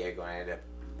to San Diego, and I ended up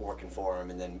working for him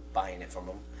and then buying it from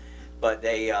them. But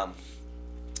they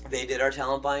did our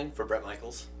talent buying for Bret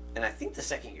Michaels, and I think the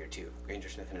second year too, Granger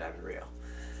Smith and Diamond Rio.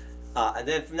 And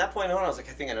then from that point on, I was like,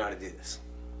 I think I know how to do this.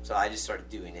 So I just started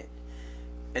doing it.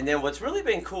 And then what's really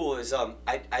been cool is I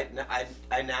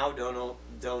now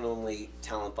don't only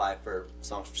talent buy for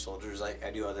Songs for Soldiers.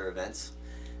 I do other events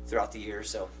throughout the year.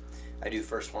 So I do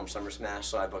First Form Summer Smash,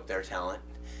 so I book their talent.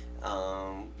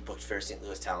 Booked Fair St.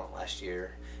 Louis talent last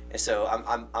year, and so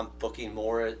I'm booking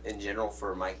more in general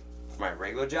for my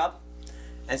regular job,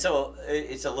 and so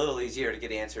it's a little easier to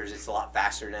get answers. It's a lot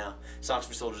faster now. Songs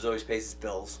for Soldiers always pays its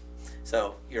bills,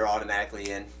 so you're automatically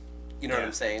in. You know what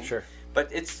I'm saying? Sure. But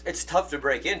it's tough to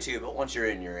break into, but once you're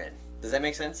in, you're in. Does that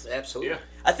make sense? Absolutely. Yeah.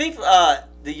 I think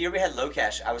the year we had Low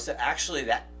Cash, I was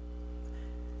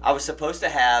supposed to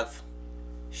have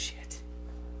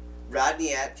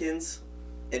Rodney Atkins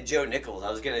and Joe Nichols.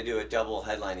 I was going to do a double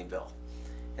headlining bill.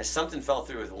 And something fell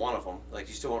through with one of them. Like,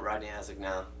 you still want Rodney? I was like,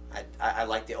 no. I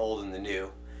like the old and the new.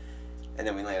 And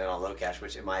then we landed on Low Cash,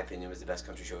 which in my opinion was the best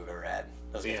country show we've ever had.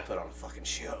 Those guys put on a fucking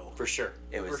show. For sure.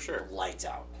 It was For sure. lights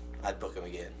out. I'd book them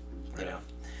again. You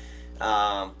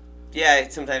know.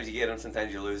 Sometimes you get them,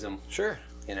 sometimes you lose them. Sure.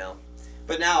 You know.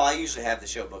 But now I usually have the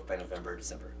show booked by November or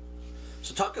December.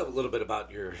 So talk a little bit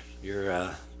about your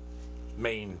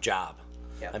main job.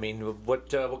 Yeah. I mean, what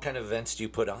kind of events do you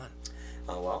put on?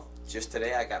 Well, just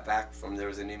today I got back from, there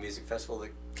was a new music festival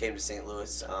that came to St.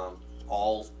 Louis.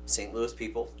 All St. Louis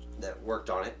people that worked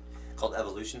on it, called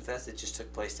Evolution Fest. It just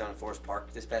took place down in Forest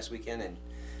Park this past weekend, and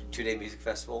 2-day music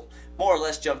festival. More or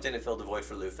less jumped in and filled the void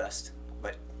for Lou Fest,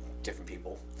 but different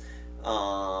people.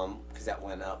 Because that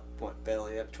went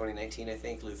belly up 2019, I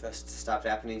think. Lou Fest stopped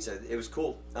happening, so it was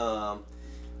cool.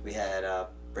 We had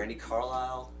Brandy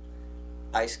Carlisle,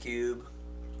 Ice Cube,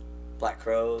 Black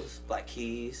Crows, Black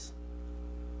Keys,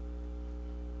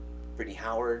 Brittany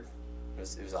Howard. It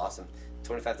was awesome.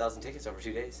 25,000 tickets over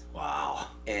 2 days. Wow.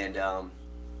 And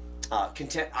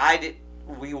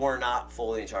we were not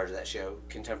fully in charge of that show.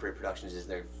 Contemporary Productions is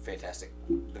their fantastic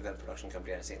event production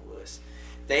company out of St. Louis.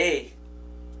 They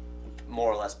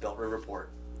more or less built Riverport,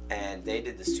 and they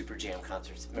did the Super Jam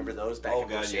concerts. Remember those back in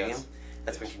Busch Stadium? Yes.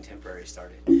 That's when Contemporary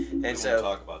started. And We so won't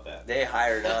talk about that. they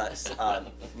hired us,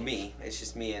 me. It's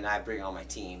just me, and I bring on my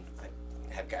team.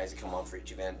 I have guys that come on for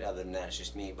each event. Other than that, it's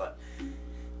just me. But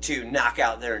to knock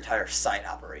out their entire site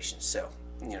operations. So,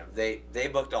 they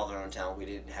booked all their own talent. We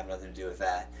didn't have nothing to do with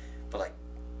that. But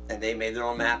and they made their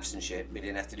own maps and shit. We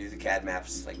didn't have to do the CAD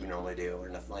maps like we normally do or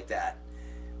nothing like that.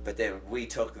 But then we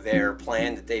took their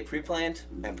plan that they pre-planned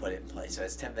and put it in place. So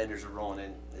as 10 vendors were rolling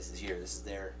in, this is here, this is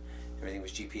there. Everything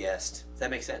was GPSed. Does that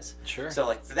make sense? Sure.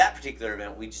 So for that particular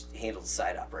event, we just handled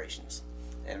site operations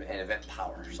and event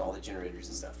power. So all the generators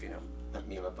and stuff, Me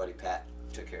and my buddy Pat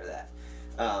took care of that.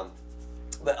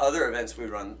 But other events we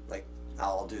run,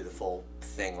 I'll do the full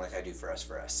thing like I do for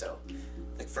S4S. So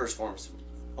First Form's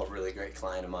a really great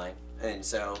client of mine. And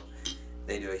so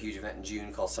they do a huge event in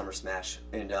June called Summer Smash.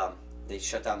 And they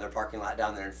shut down their parking lot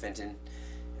down there in Fenton.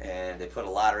 And they put a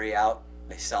lottery out.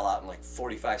 They sell out in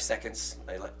 45 seconds.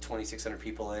 They let 2,600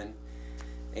 people in.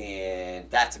 And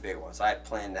that's a big one. So I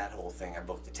planned that whole thing. I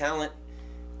booked the talent.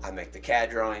 I make the CAD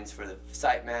drawings for the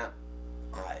site map.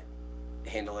 I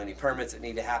handle any permits that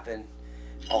need to happen.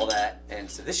 All that. And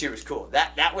so this year was cool.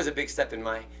 That was a big step in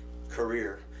my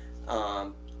career.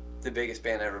 The biggest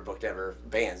band I ever booked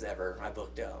bands ever. I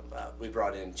booked, we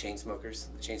brought in the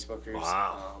Chainsmokers,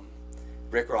 Wow.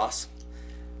 Rick Ross,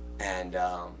 and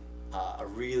a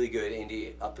really good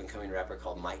indie up-and-coming rapper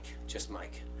called Mike, just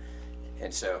Mike.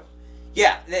 And so,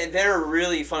 yeah, they're a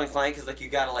really fun client because you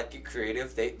gotta get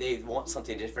creative. They want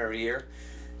something different every year.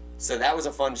 So that was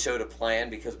a fun show to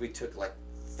plan because we took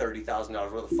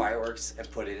 $30,000 worth of fireworks and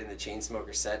put it in the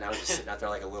Chainsmokers set, and I was just sitting out there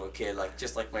like a little kid,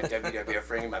 just like my WWF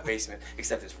ring in my basement,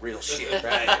 except it's real shit.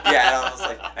 Right. Yeah, and I was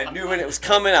I knew when it was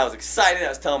coming. I was excited. I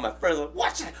was telling my friends,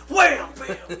 watch it, wham,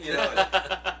 bam.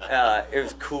 It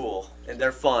was cool, and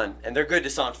they're fun, and they're good to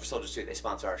Songs for Soldiers too. They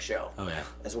sponsor our show. Oh yeah.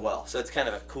 As well, so it's kind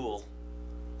of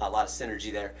a lot of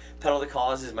synergy there. Pedal the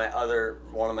Cause is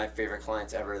one of my favorite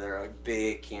clients ever. They're a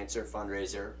big cancer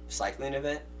fundraiser cycling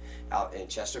event out in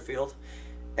Chesterfield.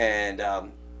 And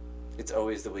it's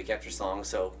always the week after song,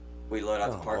 so we load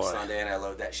out the park Sunday, and I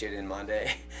load that shit in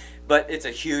Monday. But it's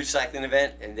a huge cycling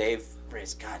event, and they've put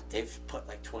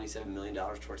 $27 million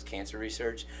towards cancer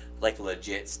research,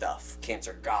 legit stuff,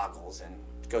 cancer goggles, and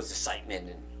it goes to Siteman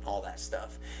and all that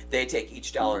stuff. They take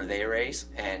each dollar they raise,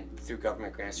 and through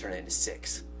government grants turn it into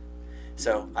 6.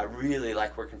 So I really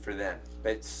like working for them.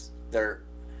 It's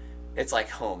like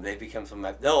home. They become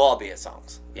they'll all be at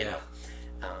songs, you know.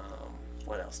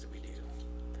 What else do we do?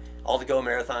 All the Go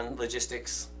Marathon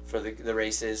logistics for the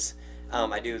races.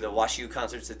 I do the Wash U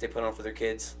concerts that they put on for their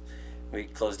kids. We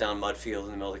close down Mudfield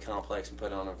in the middle of the complex and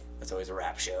put on it's always a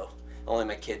rap show. Only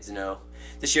my kids know.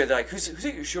 This year they're like, who's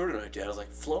at your show tonight, Dad? I was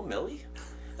like, Flo Milli?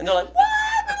 And they're like, what?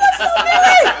 Flo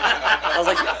Milli? I was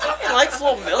like, you fucking like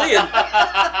Flo Milli?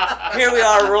 And here we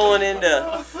are rolling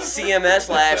into CMS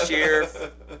last year.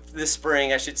 This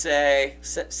spring, I should say,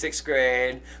 6th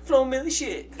grade. Flo Milli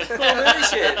shit.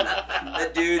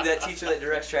 That dude, that teacher that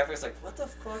directs traffic was like, what the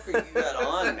fuck are you got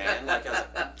on, man? I was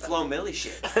like, Flo Milli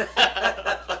shit.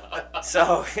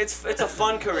 So it's a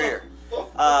fun career.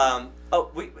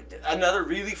 Another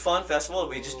really fun festival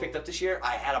we just picked up this year.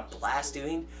 I had a blast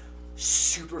doing.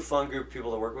 Super fun group of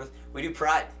people to work with. We do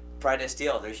Pride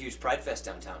STL. They're a huge Pride Fest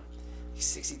downtown.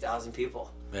 60,000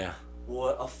 people. Yeah.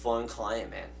 What a fun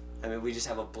client, man. I mean, we just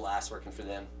have a blast working for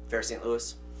them. Fair St.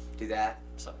 Louis, do that.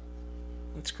 So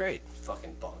That's great.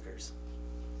 fucking bonkers.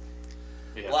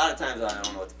 Yeah. A lot of times I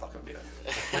don't know what the fuck I'm doing.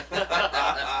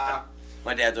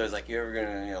 My dad's always like, "You ever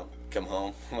gonna, come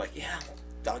home?" I'm like, "Yeah,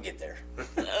 I'll get there."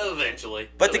 Eventually.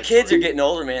 But the kids are getting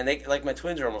older, man. They my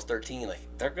twins are almost 13.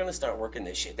 They're gonna start working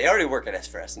this shit. They already work at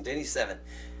S4S, and Denny's 7.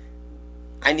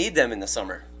 I need them in the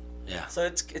summer. Yeah. So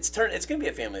it's gonna be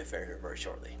a family affair here very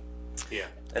shortly. Yeah.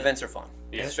 Events are fun.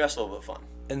 Yeah. It's stressful but fun.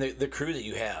 And the crew that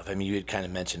you have, I mean, you had kind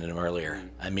of mentioned them earlier.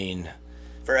 I mean,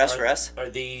 For S4S? are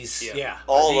these? Yeah. Yeah.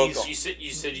 All Are these- local.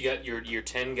 You said you got your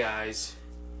 10 guys.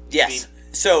 Yes. I mean,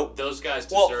 So, Those guys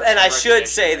deserve well, and some I should recognition.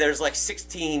 say there's like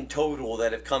 16 total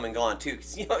that have come and gone too.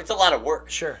 'Cause, it's a lot of work.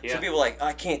 Sure. Yeah. So people are like, oh,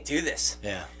 I can't do this.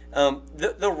 Yeah.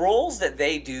 The roles that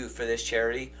they do for this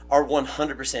charity are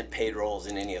 100% paid roles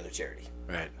in any other charity.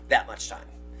 Right. That much time.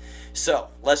 So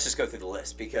let's just go through the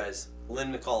list because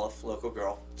Lynn McAuliffe, local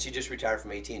girl, she just retired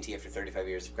from AT&T after 35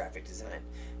 years of graphic design.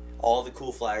 All the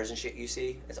cool flyers and shit you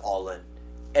see, it's all Lynn.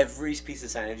 Every piece of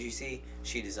signage you see,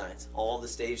 she designs. All the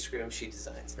stage scrims, she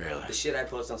designs. Really? The shit I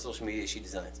post on social media, she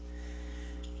designs.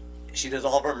 She does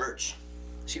all of our merch.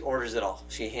 She orders it all.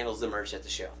 She handles the merch at the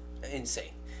show.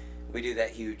 Insane. We do that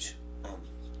huge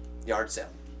yard sale.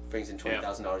 Brings in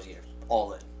 $20,000 a year.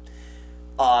 All in.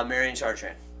 Marion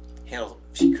Chartrand handles.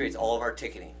 She creates all of our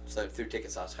ticketing. So through Ticket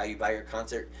Sauce, how you buy your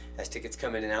concert, as tickets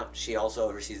come in and out. She also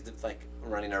oversees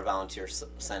running our volunteer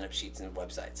sign up sheets and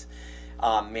websites.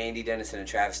 Mandy Dennison and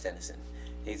Travis Dennison.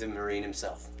 He's a Marine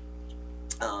himself.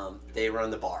 They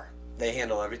run the bar. They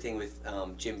handle everything with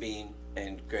Jim Beam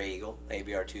and Grey Eagle,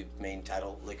 ABR, two main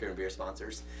title liquor and beer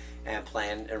sponsors, and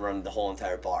plan and run the whole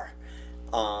entire bar.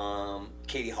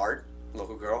 Katie Hart,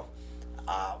 local girl,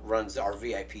 runs our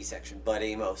VIP section. Bud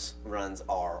Amos runs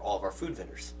all of our food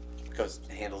vendors,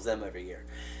 handles them every year.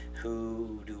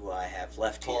 Who do I have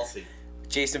left here? Palsy.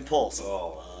 Jason Pulse.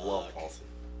 Oh, love Palsy.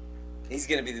 He's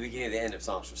going to be the beginning of the end of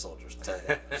Songs for Soldiers. I'll tell you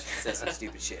that. Says some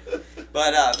stupid shit.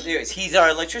 But anyways, he's our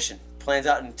electrician. Plans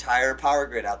out an entire power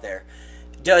grid out there.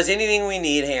 Does anything we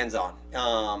need hands-on.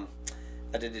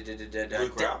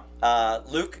 Luke Rao.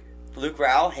 Luke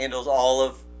Rao handles all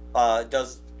of,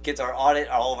 gets our audit,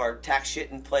 all of our tax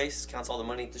shit in place, counts all the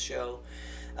money at the show.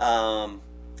 Hold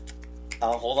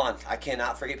on, I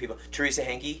cannot forget people. Teresa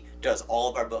Henke does all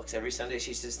of our books. Every Sunday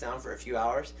she sits down for a few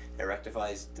hours and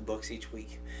rectifies the books each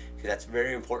week. Because that's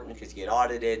very important because you get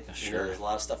audited. Sure. There's a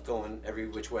lot of stuff going every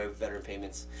which way with veteran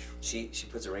payments. She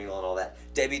puts a wrinkle on all that.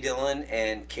 Debbie Dillon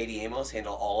and Katie Amos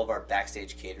handle all of our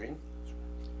backstage catering.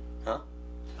 Huh?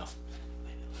 Oh,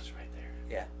 maybe it was right there.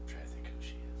 Yeah. I'm trying to think who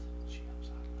she is. She helps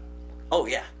out. Oh,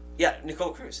 yeah. Yeah,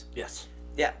 Nicole Cruz. Yes.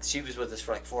 Yeah, she was with us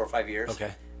for like 4 or 5 years.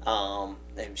 Okay.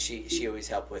 And she always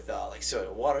helped with like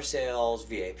soda water sales,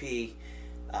 VIP.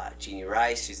 Jeannie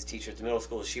Rice, she's a teacher at the middle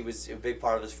school. She was a big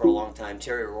part of us for a long time.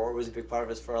 Terry Rohr was a big part of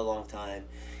us for a long time.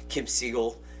 Kim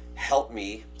Siegel helped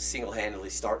me single-handedly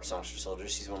start Songs for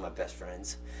Soldiers. She's one of my best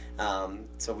friends.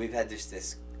 So we've had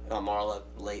this Marla,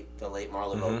 the late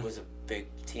Marla Vogt was a big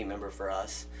team member for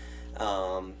us.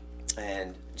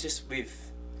 And just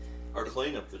Our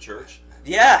cleanup, the church.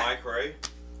 yeah.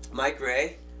 Mike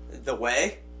Ray. The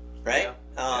Way, right?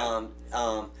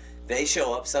 Yeah. They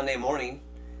show up Sunday morning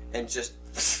and just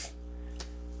it's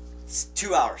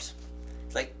 2 hours.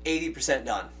 It's like 80%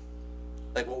 done.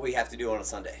 Like what we have to do on a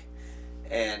Sunday.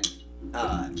 And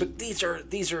But these are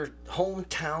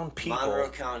hometown people Monroe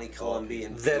County,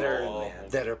 Columbian that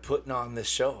man. are putting on this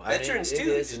show. Veterans I mean,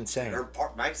 too. it is insane.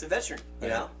 Mike's a veteran, you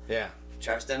know. Yeah.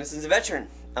 Travis Dennison's a veteran.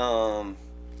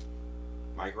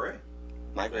 Mike Ray.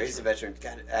 Mike Ray's a veteran.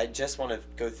 God, I just want to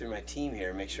go through my team here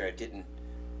and make sure I didn't.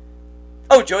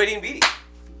 Oh, Joy Dean Beatty.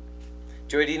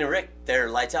 Joy Dean and Rick, they're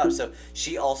lights out. So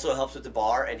she also helps with the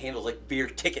bar and handles like beer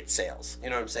ticket sales. You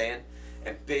know what I'm saying?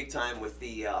 And big time with the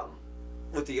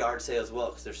yard sale as well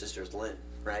because their sister's Lynn,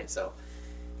 right? So,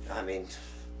 I mean,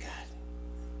 God.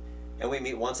 And we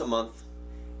meet once a month,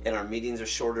 and our meetings are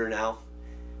shorter now.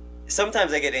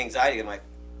 Sometimes I get anxiety. I'm like,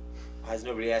 why is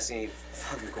nobody asking any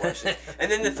fucking questions?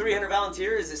 And then the 300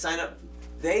 volunteers that sign up,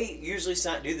 they usually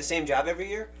do the same job every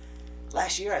year.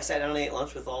 Last year, I sat down and ate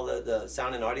lunch with all the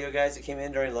sound and audio guys that came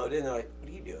in during load-in, and they're like, what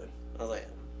are you doing? I was like,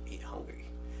 I'm eat hungry.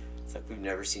 It's like, we've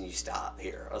never seen you stop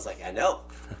here. I was like, I know.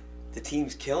 The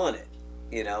team's killing it,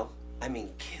 you know? I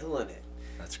mean, killing it.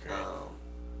 That's great.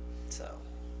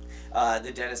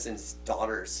 The Dennison's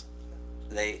daughters,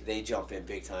 they jump in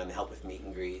big time and help with meet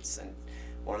and greets, and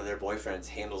one of their boyfriends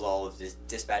handles all of this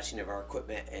dispatching of our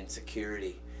equipment and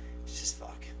security. It's just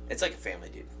fuck. It's like a family,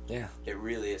 dude. Yeah. It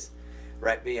really is.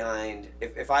 Right behind.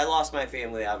 If I lost my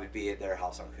family, I would be at their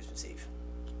house on Christmas Eve.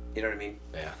 You know what I mean?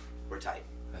 Yeah. We're tight.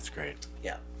 That's great.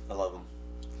 Yeah, I love them.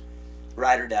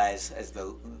 Ride or dies, as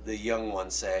the young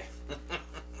ones say.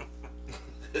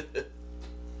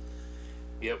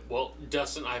 Yep. Well,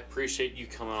 Dustin, I appreciate you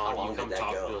coming on. How long You come did that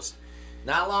talk go? to us.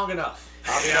 Not long enough.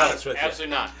 I'll be honest with you.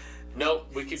 Absolutely not. Nope.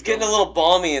 We could It's getting a little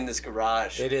balmy in this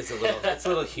garage. It is a little. It's a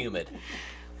little humid.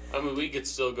 I mean, we could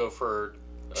still go for.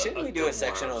 Shouldn't we do a couple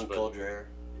section more on hours, but- cold air?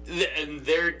 And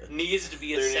there needs to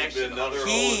be a There needs to be section. another on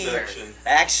whole He section.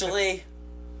 actually,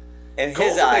 in Cole's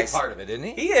his a big eyes, part of it, isn't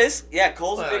he? he is. Yeah,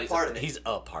 Cole's a Well, big he's part of it. He's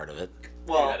a part of it.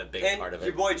 Well, Not a big and part of it.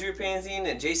 your boy Drew Panzine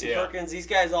and Jason Yeah. Perkins, these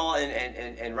guys all,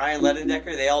 and Ryan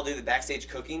Ledendecker, they all do the backstage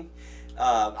cooking.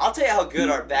 I'll tell you how good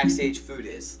our backstage food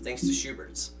is, thanks to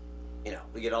Schubert's. You know,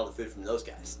 we get all the food from those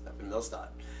guys up in Millstadt.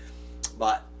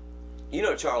 But, you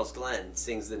know Charles Glenn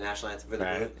sings the national anthem for the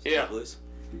Right. Blues. Yeah. Blues.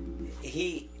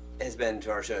 He has been to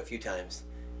our show a few times,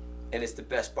 and it's the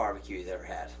best barbecue he's ever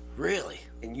had. Really?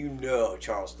 And you know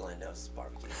Charles Glenn knows his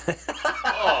barbecue.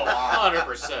 Oh,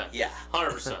 100%. Yeah.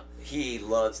 100%. He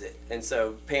loves it. And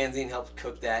so Panzine helped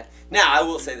cook that. Now, I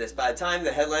will say this. By the time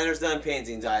the headliner's done,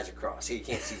 Panzine's eyes are crossed. He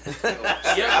can't see.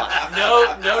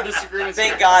 Yeah, no disagreements.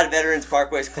 Thank here. God Veterans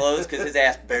Parkway's closed because his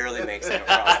ass barely makes it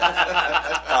across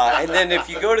that. And then if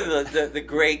you go to the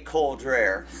great Cole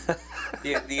Dreher,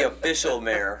 the official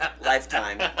mayor,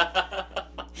 lifetime,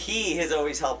 he has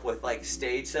always helped with like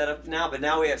stage setup now. But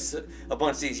now we have a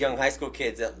bunch of these young high school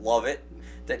kids that love it,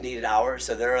 that needed hours.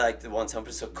 So they're like the ones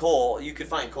humping. So Cole, you could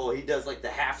find Cole. He does like the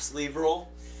half sleeve roll,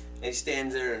 and he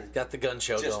stands there and Got the gun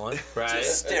show just, going, right?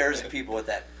 just stares at people with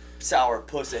that sour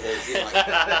puss of his. He's like,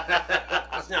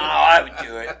 no, I would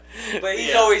do it. But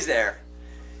he's always there.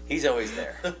 He's always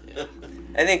there.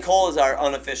 And then Cole is our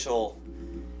unofficial,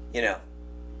 you know,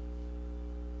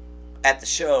 at the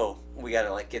show, we got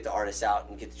to like get the artists out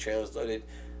and get the trailers loaded.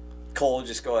 Cole will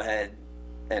just go ahead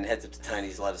and heads up to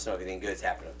Tiny's to let us know if anything good's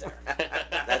happening up there.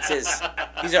 That's his.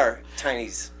 He's our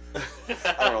Tiny's. I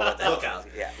don't know what that Lookout.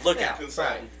 is. Yeah, lookout.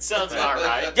 Right. Sounds about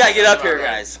right. Gotta get up Sounds here, about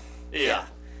right. guys. Yeah.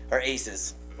 Or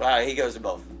aces. Wow, he goes to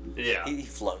both. Yeah. He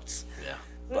floats. Yeah.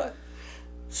 But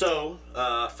So,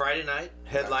 Friday night,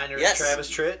 headliner Yes.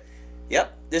 Travis Tritt.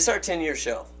 yep, this is our 10-year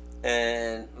show,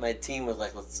 and my team was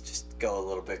like, "Let's just go a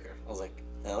little bigger." I was like,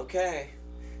 "Okay,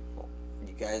 well,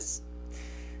 you guys,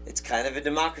 it's kind of a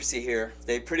democracy here.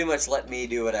 They pretty much let me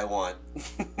do what I want."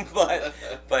 but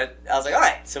I was like, "All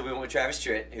right." So we went with Travis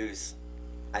Tritt, he's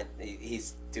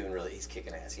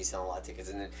kicking ass. He's selling a lot of tickets,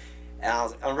 and then I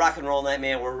was on Rock and Roll Night,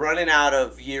 man. We're running out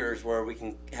of years where we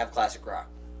can have classic rock.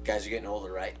 Guys are getting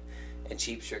older, right? And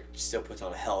Cheap Trick still puts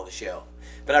on a hell of a show.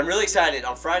 But I'm really excited.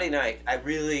 On Friday night, I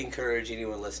really encourage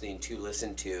anyone listening to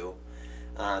listen to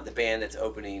the band that's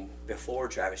opening before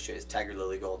Travis Tritt is Tiger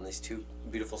Lily Gold, and these two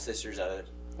beautiful sisters out of,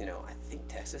 I think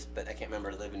Texas, but I can't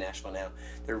remember. They live in Nashville now.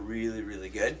 They're really, really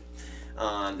good.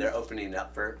 They're opening it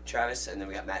up for Travis, and then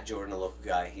we got Matt Jordan, a local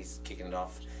guy. He's kicking it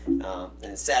off. And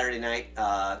then Saturday night,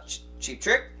 Cheap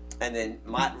Trick, and then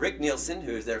Rick Nielsen,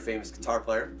 who is their famous guitar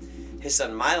player. His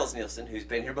son Miles Nielsen, who's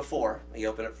been here before, he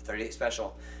opened up for 38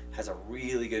 Special, has a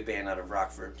really good band out of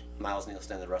Rockford, Miles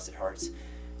Nielsen and the Rusted Hearts.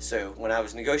 So when I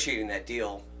was negotiating that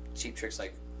deal, Cheap Trick's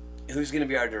like, "Who's going to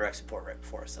be our direct support rep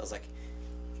for us?" I was like,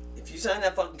 "If you sign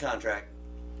that fucking contract,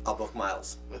 I'll book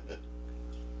Miles."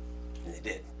 And they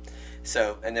did.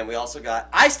 So, and then we also got,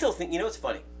 I still think, what's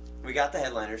funny? We got the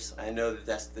headliners. I know that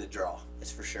that's the draw.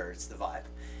 It's for sure. It's the vibe.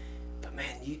 But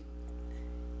man,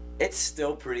 it's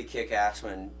still pretty kick-ass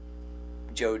when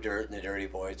Joe Dirt and the Dirty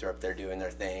Boys are up there doing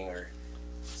their thing, or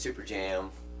Super Jam.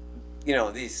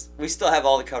 We still have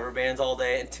all the cover bands all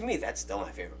day, and to me, that's still my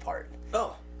favorite part.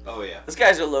 Oh. Oh yeah. Those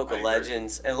guys are local I agree.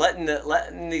 legends, and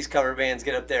letting these cover bands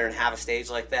get up there and have a stage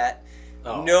like that,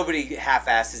 Oh. nobody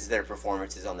half-asses their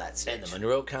performances on that stage. And the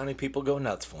Monroe County people go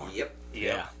nuts for him. Yep.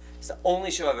 Yeah. It's the only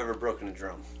show I've ever broken a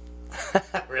drum.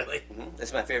 Really?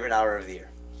 It's my favorite hour of the year.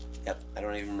 Yep. I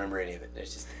don't even remember any of it.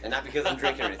 It's just, and not because I'm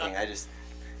drinking or anything.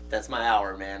 That's my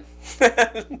hour, man.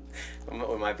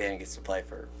 When my band gets to play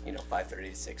for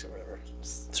 5:30 to 6 or whatever.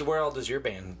 It's So where all does your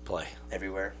band play?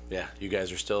 everywhere. Yeah, you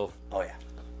guys are still... Oh yeah.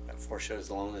 Got 4 shows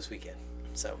alone this weekend.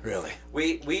 So Really?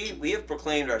 we have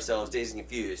proclaimed ourselves Dazed and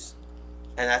Confused,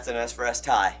 and that's an S4S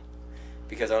tie,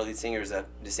 because our lead singer is a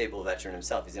disabled veteran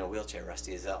himself. He's in a wheelchair,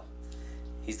 rusty as hell.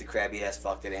 He's the crabby ass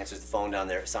fuck that answers the phone down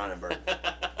there at Sonnenberg.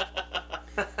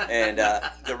 And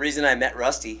the reason I met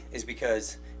Rusty is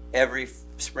because every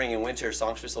spring and winter,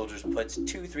 Songs for Soldiers puts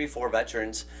 2, 3, 4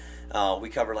 veterans. We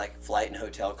cover like flight and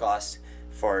hotel costs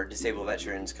for disabled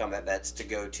veterans, combat vets, to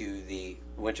go to the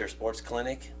winter sports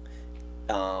clinic.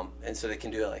 And so they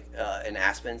can do like in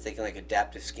Aspen, they can like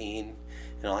adaptive skiing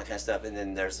and all that kind of stuff. And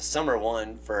then there's a summer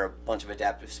one for a bunch of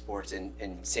adaptive sports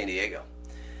in San Diego.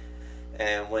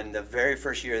 And when the very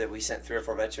first year that we sent 3 or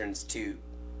 4 veterans to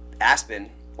Aspen,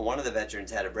 one of the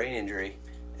veterans had a brain injury,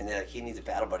 and they're like, "He needs a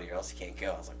battle buddy or else he can't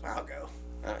go." I was like, "Well, I'll go."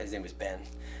 His name was Ben.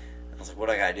 I was like, "What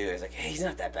do I gotta do?" He's like, "Hey, he's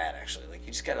not that bad actually. Like,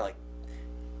 you just gotta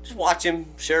just watch him,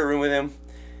 share a room with him.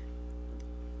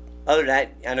 Other than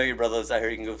that, I know your brother lives out here.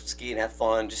 You can go ski and have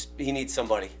fun. Just he needs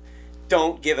somebody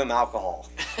don't give him alcohol.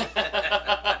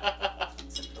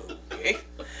 Okay.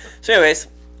 So anyways,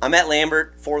 I'm at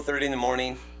Lambert, 4:30 in the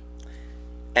morning,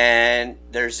 and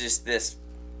there's just this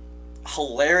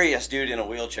hilarious dude in a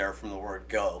wheelchair from the word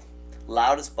go.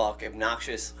 Loud as fuck,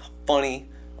 obnoxious, funny.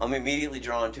 I'm immediately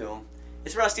drawn to him.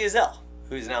 It's Rusty Azell,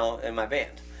 who's now in my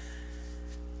band.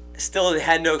 Still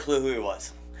had no clue who he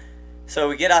was. So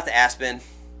we get out to Aspen,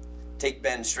 take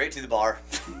Ben straight to the bar.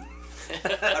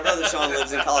 My brother Sean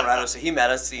lives in Colorado, so he met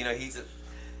us. You know, he's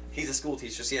a school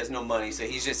teacher, so he has no money. So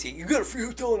he's just, you got a free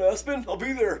hotel in Aspen? I'll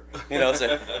be there. You know,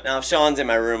 so now Sean's in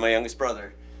my room, my youngest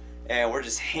brother, and we're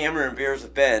just hammering beers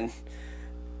with Ben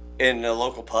in a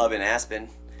local pub in Aspen.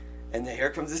 And then here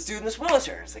comes this dude in this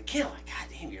wheelchair. It's like, God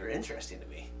damn, you're interesting to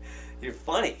me. You're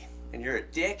funny. And you're a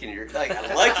dick, and you're like,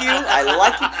 I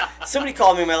like you. Somebody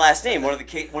called me my last name. One of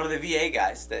the VA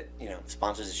guys that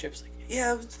sponsors the ship. Like,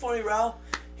 yeah, it's funny, Row.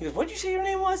 He goes, what'd you say your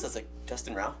name was? I was like,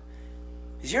 Dustin Row.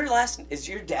 Is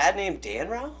your dad named Dan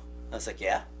Row? I was like,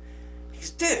 yeah. He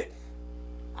goes, dude,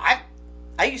 I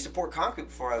used to pour concrete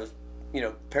before I was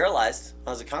paralyzed. I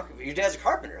was a concrete. Your dad's a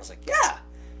carpenter. I was like, yeah.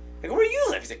 I go, where do you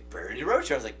live? He's like, Burgundy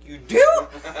Roadshow. I was like, you do?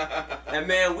 And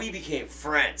man, we became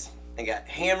friends and got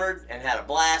hammered and had a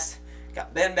blast.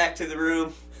 Got Ben back to the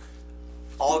room.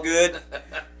 All good.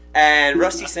 And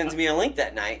Rusty sends me a link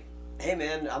that night. Hey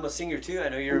man, I'm a singer too. I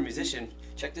know you're a musician.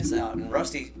 Check this out. And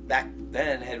Rusty back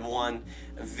then had won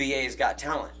VA's Got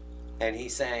Talent. And he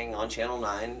sang on Channel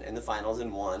 9 in the finals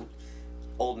and won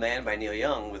Old Man by Neil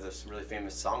Young with a really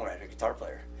famous songwriter, guitar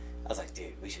player. I was like,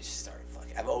 dude, we should just start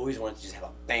fucking. I've always wanted to just have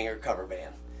a banger cover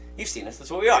band. You've seen us. That's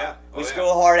what we are. Yeah. We just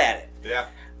go hard at it. Yeah.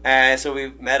 And so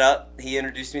we met up. He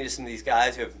introduced me to some of these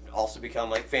guys who have also become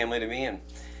like family to me, and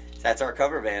that's our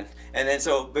cover band. And then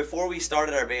so before we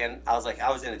started our band, I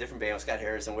was in a different band with Scott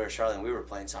Harris and Where's Charlotte, and we were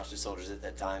playing Sausage Soldiers at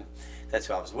that time. That's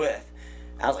who I was with.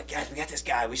 And I was like, guys, we got this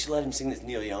guy. We should let him sing this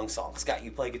Neil Young song. Scott,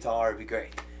 you play guitar. It'd be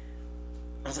great.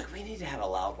 I was like, we need to have a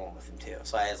loud one with him too.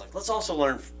 So I was like, let's also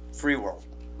learn Free World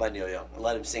by Neil Young and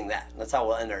let him sing that. And that's how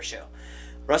we'll end our show.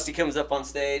 Rusty comes up on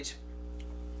stage.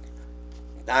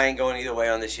 I ain't going either way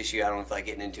on this issue. I don't feel like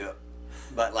getting into it.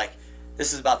 But, like,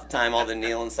 this is about the time all the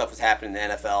kneeling stuff was happening in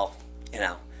the NFL,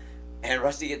 And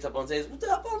Rusty gets up on stage. What's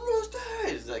up, I'm Rusty?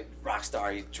 He's like, rock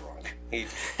star, he's drunk. He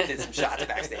did some shots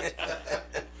backstage.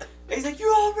 And he's like,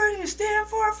 you all ready to stand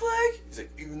for a flag? He's like,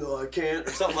 even though I can't,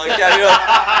 or something like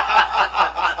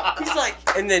that. He's like,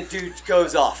 and then dude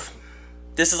goes off.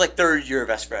 This is like third year of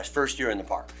S4S, first year in the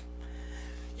park.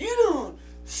 You don't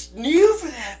kneel for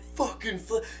that fucking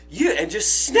flag. And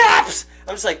just snaps.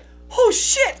 I'm just like, oh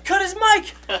shit, cut his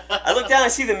mic. I look down, I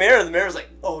see the mayor. The mayor's like,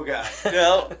 oh god.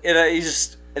 And then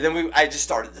I just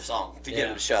started the song to get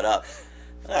him to shut up.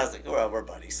 And I was like, well, we're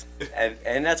buddies.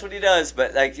 And that's what he does.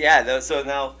 But like, so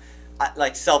now,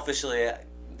 selfishly,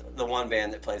 the one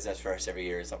band that plays S4S every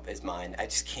year is mine. I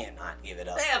just cannot give it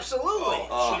up. Absolutely.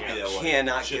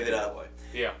 Cannot give it up.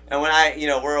 Yeah. And when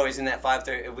we're always in that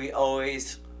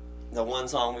 5:30, the one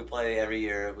song we play every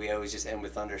year, we always just end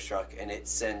with Thunderstruck, and it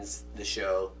sends the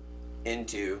show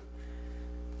into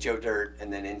Joe Dirt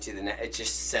and then into it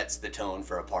just sets the tone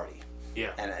for a party.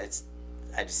 Yeah. And I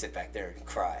just sit back there and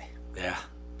cry. Yeah.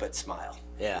 But smile.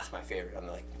 Yeah. It's my favorite. I'm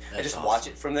like, That's I just awesome. watch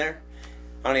it from there.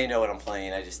 I don't even know what I'm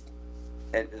playing.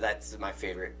 That's my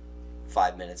favorite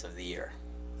 5 minutes of the year.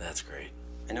 That's great.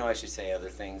 I know I should say other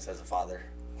things as a father.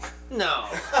 No.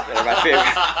 That are my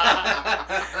favorite.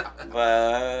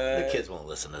 But The kids won't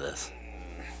listen to this.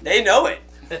 they know it.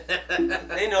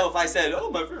 They know if I said,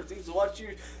 oh, my favorite thing is to watch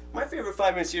you. My favorite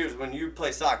 5 minutes here is when you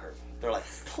play soccer. They're like,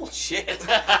 bullshit. It's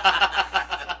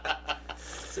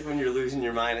like when you're losing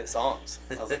your mind at songs.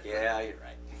 I was like, yeah, you're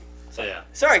right. So yeah.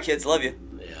 Sorry, kids. Love you.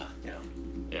 Yeah.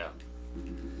 Yeah.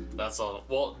 That's all.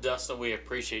 Well, Dustin, we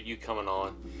appreciate you coming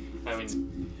on. I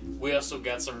mean, we also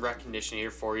got some recognition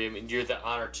here for you. I mean, you're the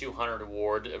Honor 200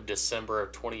 Award of December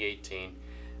of 2018.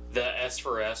 The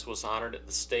S4S was honored at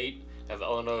the State of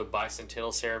Illinois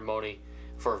Bicentennial Ceremony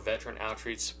for veteran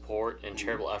outreach support and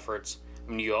charitable efforts.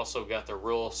 I mean, you also got the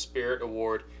Rural Spirit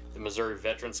Award, the Missouri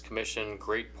Veterans Commission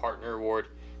Great Partner Award,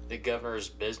 the Governor's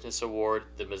Business Award,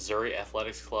 the Missouri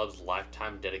Athletics Club's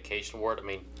Lifetime Dedication Award. I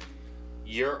mean,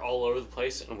 you're all over the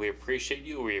place, and we appreciate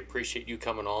you. We appreciate you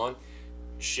coming on,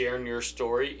 sharing your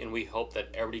story, and we hope that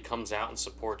everybody comes out and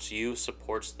supports you,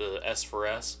 supports the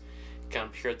S4S, kind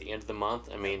of here at the end of the month.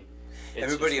 I mean, it's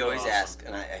Everybody just always awesome. asks,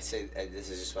 and I say, this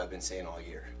is just what I've been saying all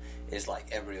year, is like,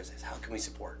 everybody always says, how can we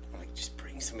support? I'm like, just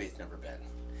bring somebody that's never been.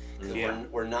 Because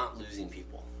we're not losing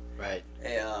people. Right.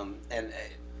 And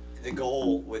the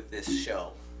goal with this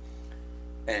show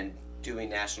and doing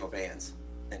national bands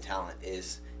and talent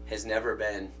has never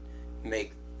been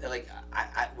make like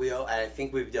I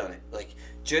think we've done it. Like,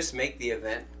 just make the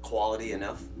event quality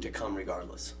enough to come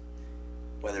regardless,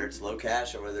 whether it's low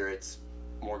cash or whether it's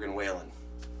Morgan Wallen,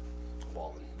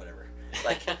 whatever.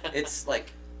 Like, it's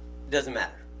like, doesn't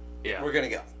matter. Yeah. We're gonna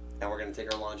go, and we're gonna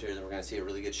take our lawn chairs, and we're gonna see a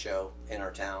really good show in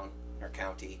our town, our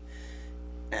county,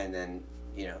 and then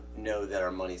know that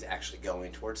our money's actually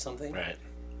going towards something. Right.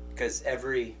 Because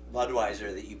every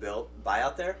Budweiser that you buy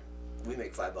out there, we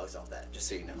make $5 off that, just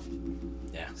so you know.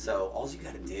 Yeah. So all you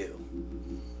got to do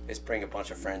is bring a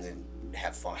bunch of friends and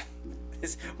have fun.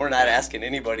 We're not asking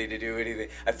anybody to do anything.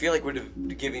 I feel like we're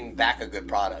giving back a good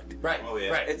product. Right. Oh,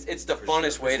 yeah. Right. It's the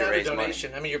funnest way It's to not raise a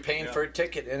donation. money. I mean, you're paying for a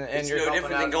ticket, and It's you're no helping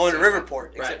different out than at the going to same time.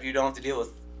 Riverport, except Right. you don't have to deal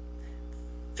with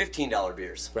 $15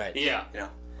 beers. Right. Yeah.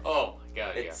 Oh my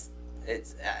God.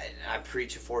 It's I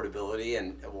preach affordability,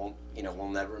 and it won't we'll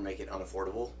never make it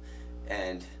unaffordable,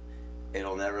 and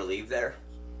it'll never leave there.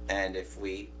 And if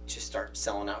we just start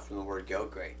selling out from the word go,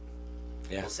 great.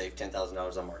 Yeah. We'll save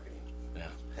 $10,000 on marketing. Yeah.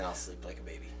 And I'll sleep like a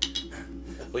baby.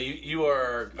 Well, you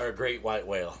are a great white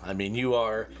whale. I mean,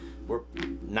 we're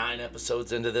 9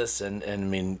 episodes into this, and I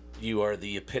mean, you are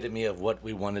the epitome of what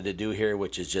we wanted to do here,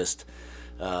 which is just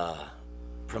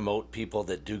promote people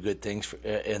that do good things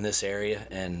in this area.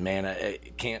 And man, I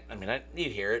need to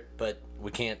hear it, but we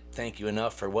can't thank you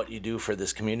enough for what you do for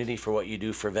this community, for what you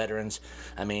do for veterans.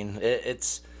 I mean,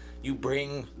 you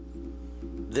bring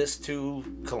this to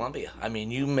Columbia. I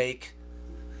mean, you make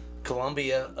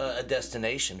Columbia a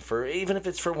destination for, even if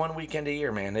it's for 1 weekend a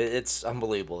year, man. It's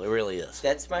unbelievable. It really is.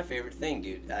 That's my favorite thing,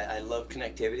 dude. I love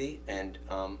connectivity, and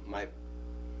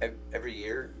every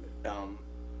year,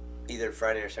 either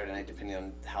Friday or Saturday night, depending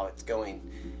on how it's going,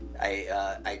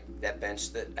 I that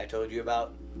bench that I told you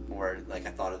about, where like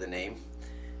I thought of the name,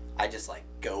 I just like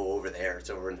go over there.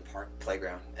 It's over in the park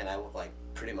playground, and I will like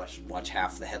pretty much watch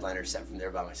half the headliner set from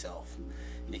there by myself,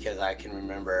 because I can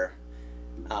remember,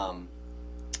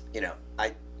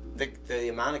 the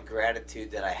amount of gratitude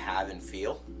that I have and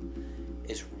feel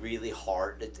is really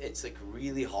hard. It's like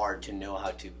really hard to know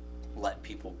how to let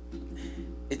people.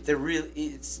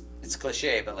 It's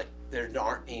cliche, but like there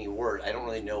aren't any words. I don't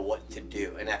really know what to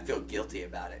do, and I feel guilty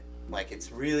about it. Like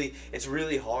it's really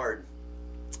hard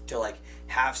to like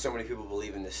have so many people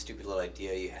believe in this stupid little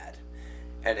idea you had,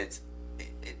 and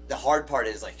the hard part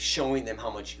is like showing them how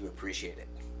much you appreciate it.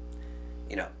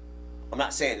 I'm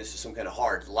not saying this is some kind of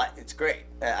hard. It's great.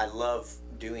 I love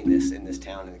doing this in this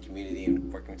town and the community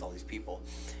and working with all these people.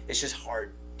 It's just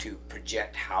hard to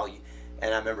project how you.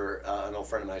 And I remember an old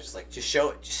friend of mine was just like, just show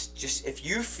it. Just if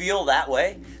you feel that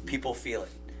way, people feel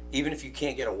it. Even if you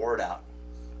can't get a word out,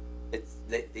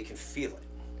 they can feel it.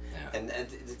 Yeah. And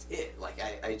it's it. Like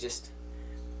I just,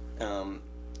 all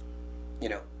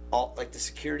like the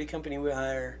security company we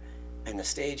hire and the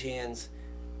stagehands,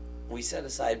 we set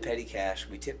aside petty cash.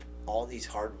 We tip all these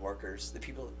hard workers, the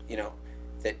people,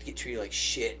 that get treated like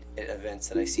shit at events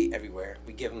that I see everywhere.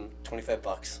 We give them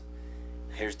 $25.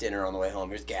 Here's dinner on the way home.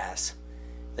 Here's gas.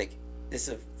 Like, this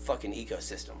is a fucking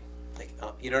ecosystem. Like,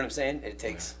 you know what I'm saying? It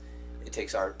takes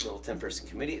our little 10-person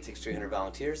committee. It takes 300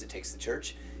 volunteers. It takes the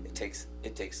church. It takes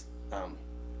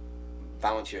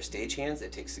volunteer stagehands.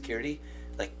 It takes security.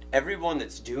 Like, everyone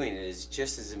that's doing it is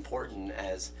just as important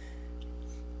as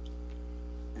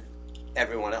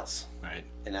everyone else. Right.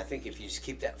 And I think if you just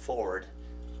keep that forward,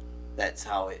 that's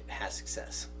how it has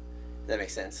success. Does that make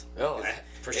sense? Oh,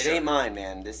 for sure. It ain't mine,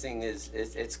 man. This thing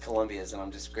it's Columbia's, and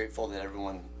I'm just grateful that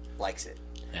everyone likes it.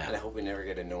 Yeah. And I hope we never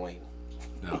get annoying.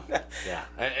 No. Yeah.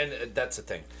 And that's the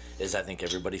thing, is I think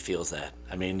everybody feels that.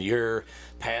 I mean, your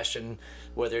passion,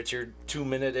 whether it's your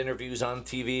 2-minute interviews on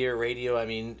TV or radio, I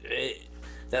mean,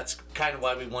 that's kind of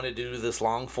why we wanted to do this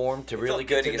long form, to really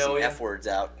get to know some you. F-words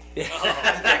out. Yeah.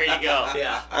 Oh, there you go.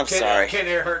 Yeah. Sorry. Ken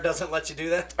Earhart doesn't let you do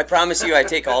that? I promise you I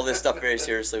take all this stuff very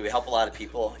seriously. We help a lot of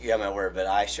people. You have my word, but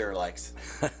I sure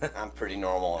I'm pretty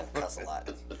normal and cuss a lot.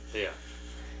 Yeah.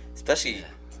 Especially,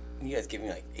 you guys give me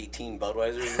like 18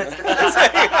 Budweisers.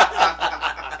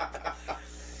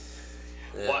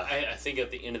 Well, I think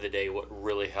at the end of the day, what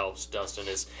really helps Dustin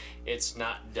is it's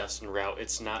not Dustin Row,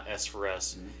 it's not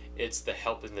S4S, it's the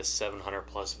helping the 700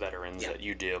 plus veterans that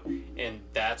you do, and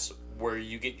that's where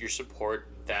you get your support.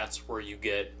 That's where you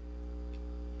get,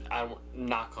 I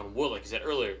knock on wood, like I said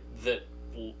earlier, that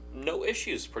no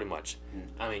issues pretty much.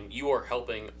 I mean, you are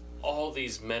helping all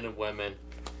these men and women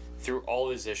through all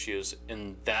these issues,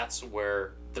 and that's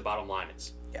where the bottom line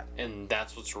is. Yeah. And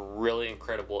that's what's really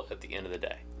incredible at the end of the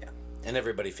day. Yeah. And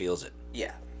everybody feels it.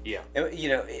 Yeah. Yeah. And,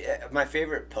 my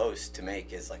favorite post to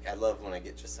make is like, I love when I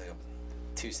get just like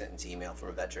a 2-sentence email from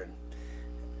a veteran,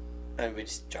 and we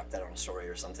just drop that on a story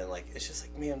or something. Like, it's just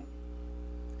like, man,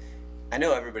 I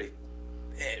know everybody,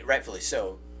 rightfully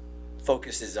so,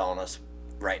 focuses on us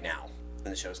right now,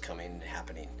 and the show's coming and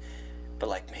happening. But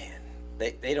like, man,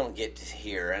 they don't get to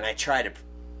hear, and I try to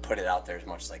put it out there as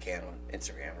much as I can on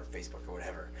Instagram or Facebook or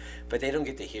whatever, but they don't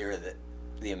get to hear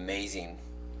the amazing,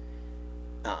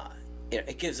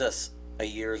 it gives us a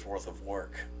year's worth of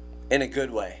work in a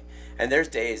good way. And there's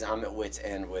days I'm at wit's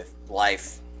end with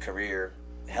life, career,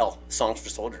 hell, Songs for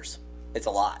Soldiers. It's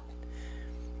a lot.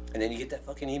 And then you get that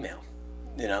fucking email,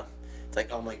 It's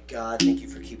like, oh my God, thank you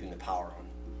for keeping the power on.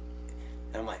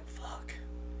 And I'm like, fuck.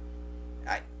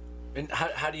 And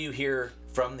how do you hear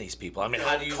from these people? I mean,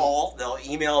 how do you call? They'll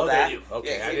email back. They do.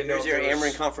 Okay, yeah, I didn't know. Here's your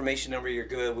Ameren confirmation number. You're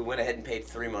good. We went ahead and paid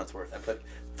 3 months worth. I put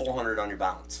 $400 on your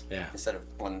balance. Yeah. Instead of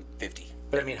 $150.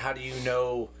 But I mean, how do you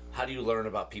know? How do you learn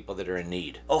about people that are in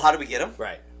need? Oh, how do we get them?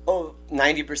 Right. Oh,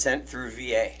 90% through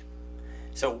VA.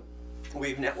 So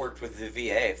we've networked with the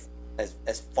VA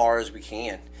as far as we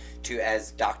can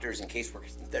as doctors and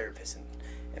caseworkers and therapists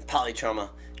and polytrauma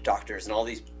doctors and all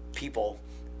these people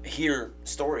hear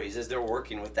stories as they're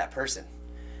working with that person.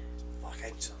 Fuck, I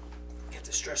just get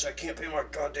the stress. I can't pay my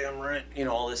goddamn rent.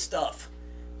 All this stuff.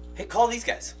 Hey, call these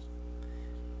guys.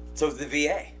 So the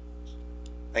VA,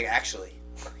 actually,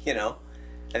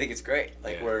 I think it's great.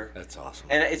 That's awesome.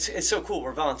 And it's so cool.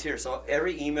 We're volunteers. So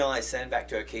every email I send back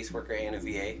to a caseworker and a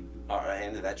VA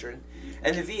and the veteran,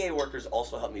 and the VA workers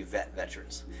also help me vet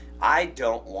veterans. I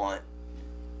don't want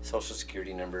social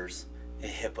security numbers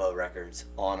and HIPAA records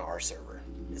on our server.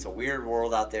 It's a weird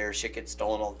world out there. Shit gets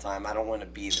stolen all the time. I don't want to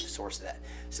be the source of that.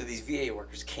 So these VA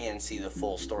workers can see the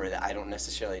full story that I don't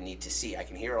necessarily need to see. I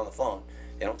can hear it on the phone.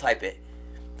 They don't type it.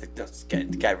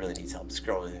 The guy really needs help. This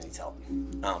girl really needs help.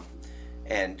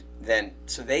 And then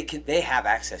so they have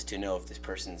access to know if this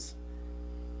person's,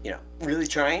 really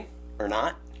trying or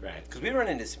not. Right. Because we run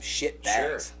into some shit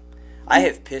bags. Sure. I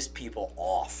have pissed people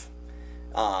off.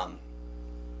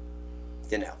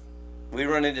 We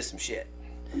run into some shit.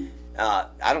 I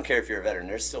don't care if you're a veteran.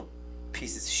 There's still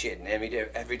pieces of shit in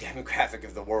every demographic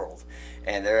of the world,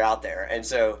 and they're out there. And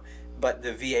so, but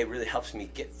the VA really helps me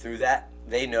get through that.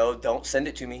 They know, don't send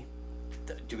it to me.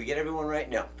 Do we get everyone right?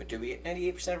 No. But do we get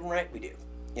 98% of them right? We do.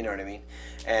 You know what I mean?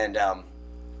 And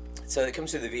so it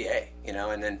comes to the VA,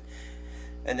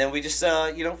 and then we just,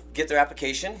 get their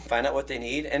application, find out what they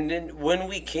need. And then when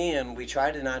we can, we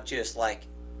try to not just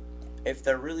if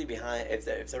they're really behind, if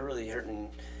they're really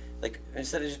hurting,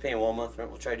 instead of just paying 1 month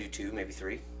rent, we'll try to do 2, maybe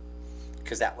 3.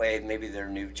 Because that way, maybe their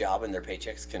new job and their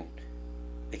paychecks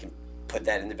they can put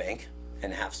that in the bank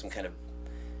and have some kind of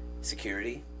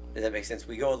security. Does that make sense?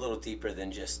 We go a little deeper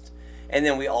than just, and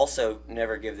then we also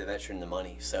never give the veteran the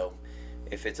money. So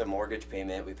if it's a mortgage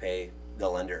payment, we pay the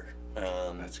lender.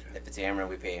 That's good. If it's Ameren,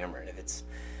 we pay Ameren. If it's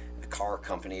a car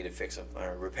company to fix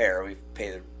a repair, we pay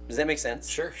the. Does that make sense?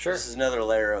 Sure. This is another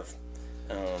layer of.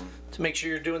 To make sure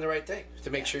you're doing the right thing. To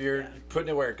make sure you're putting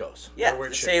it where it goes. Yeah. Where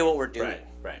it to say what we're doing.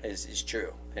 Right. Is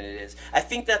true, and it is. I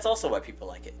think that's also why people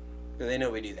like it. They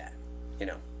know we do that.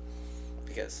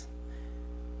 Because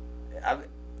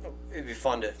it'd be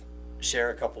fun to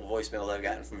share a couple voicemails I've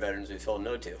gotten from veterans we've told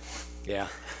no to. Yeah.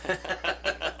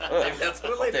 Maybe that's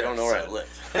what they don't know where I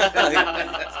live. It's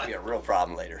gonna be a real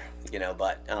problem later,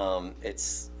 But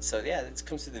it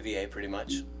comes to the VA pretty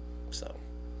much. So,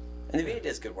 and the VA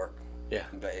does good work. Yeah.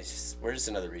 But we're just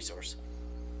another resource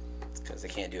because they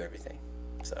can't do everything.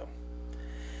 So,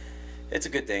 it's a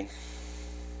good thing.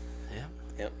 Yeah.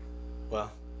 Yep.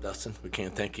 Well, Dustin, we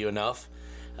can't thank you enough.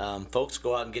 Folks,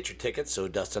 go out and get your tickets so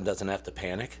Dustin doesn't have to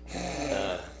panic.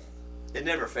 It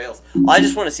never fails. I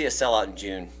just want to see us sell out in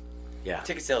June. Yeah.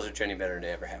 Ticket sales are trending better than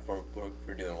they ever have.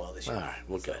 We're doing well this year. All right.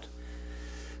 Well, good.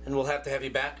 And we'll have to have you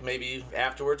back maybe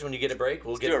afterwards when you get a break.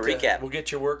 We'll do a recap. We'll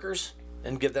get your workers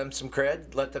and give them some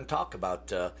cred. Let them talk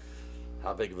about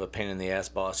how big of a pain in the ass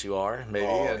boss you are, maybe,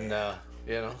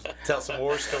 tell some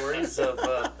war stories of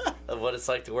what it's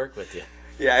like to work with you.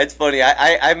 Yeah, it's funny.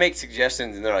 I make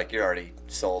suggestions and they're like, "You're already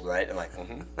sold, right?" I'm like,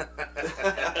 "Mm-hmm."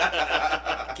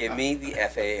 Give me the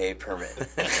FAA permit.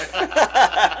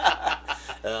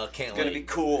 Can't wait. It's gonna be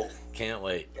cool. Can't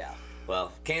wait. Yeah.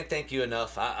 Well, can't thank you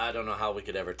enough. I don't know how we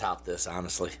could ever top this,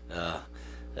 honestly.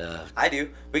 I do.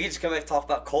 We can just come back and talk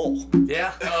about Cole.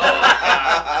 Yeah.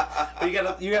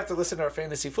 You have to listen to our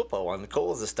fantasy football one.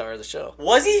 Cole is the star of the show.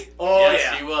 Was he? Oh, yes,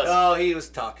 yeah. He was. Oh, he was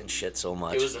talking shit so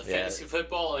much. It was a fantasy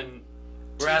football and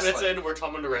 2 wrestling. minutes in, we're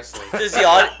talking about wrestling. Does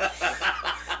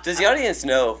the audience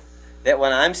know that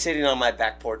when I'm sitting on my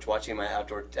back porch watching my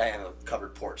outdoor, I have a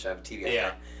covered porch, I have a TV out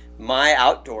there. My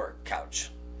outdoor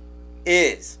couch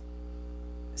is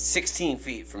 16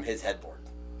 feet from his headboard.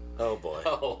 Oh boy.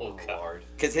 Oh, God.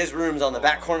 Because his room's on the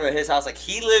back corner of his house. Like,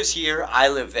 he lives here, I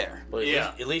live there. Well,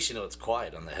 Yeah. at least you know it's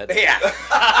quiet on the head. Yeah.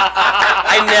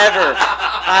 I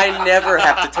never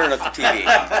have to turn up the TV.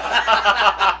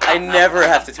 I never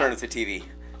have to turn up the TV.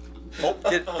 Oh,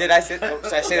 did I say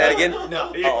that again?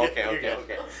 No. Oh, okay.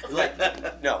 Like,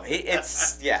 no,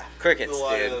 it's crickets,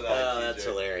 dude. Oh, that's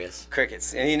hilarious.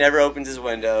 Crickets, and he never opens his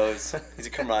windows. He's a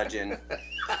curmudgeon.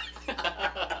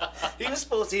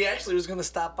 He actually was going to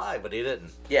stop by, but he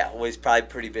didn't. Yeah, well, he's probably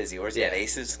pretty busy. Or is he at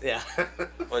Aces? Yeah.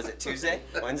 What is it, Tuesday?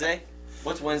 Wednesday?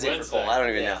 What's Wednesday for Wednesday. Cole? I don't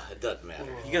even know. Yeah, it doesn't matter.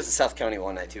 He goes to South County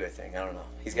one night too, I think. I don't know.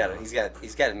 He's got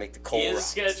to make the Cole He has a routes.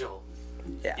 schedule.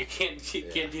 Yeah. You can't do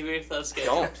anything without a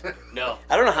schedule. Don't. No.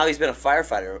 I don't know how he's been a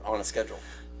firefighter on a schedule.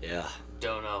 Yeah.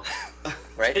 Don't know.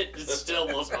 Right? It still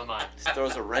blows my mind. Just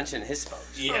throws a wrench in his spoke.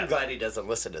 Yeah. I'm glad he doesn't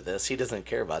listen to this. He doesn't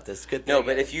care about this. Good thing. No,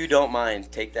 but if you don't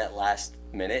mind, take that last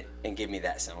minute and give me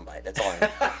that soundbite. That's all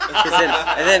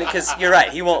I need. Because you're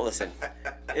right, he won't listen.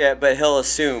 Yeah, but he'll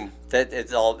assume that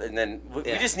it's all, and then we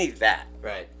just need that.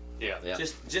 Right. Yeah. Yeah.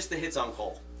 Just the hits on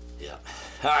Cole. Yeah.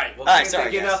 All right. Well, All right, can't sorry,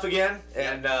 thank you guys. enough again.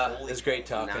 And Holy it's great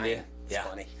talking to you. 9. It's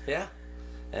funny. Yeah.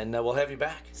 And we'll have you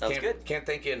back. Sounds Can't- good. Can't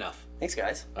thank you enough. Thanks,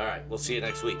 guys. All right. We'll see you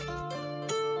next week.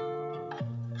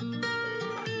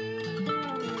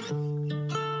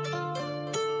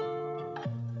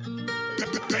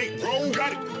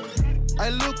 I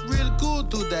look real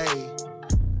good today.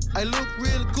 I look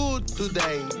real good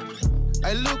today.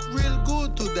 I look real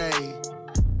good today.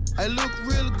 I look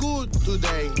real good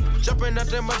today. Jumping out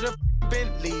that mother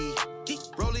Bentley.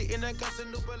 Rolling in that gas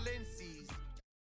and new Balenci.